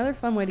 And another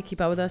fun way to keep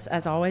up with us,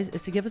 as always,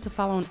 is to give us a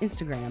follow on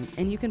Instagram,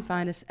 and you can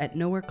find us at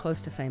Nowhere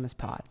Close to Famous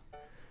Pod.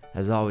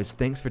 As always,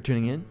 thanks for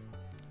tuning in.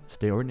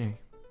 Stay ordinary.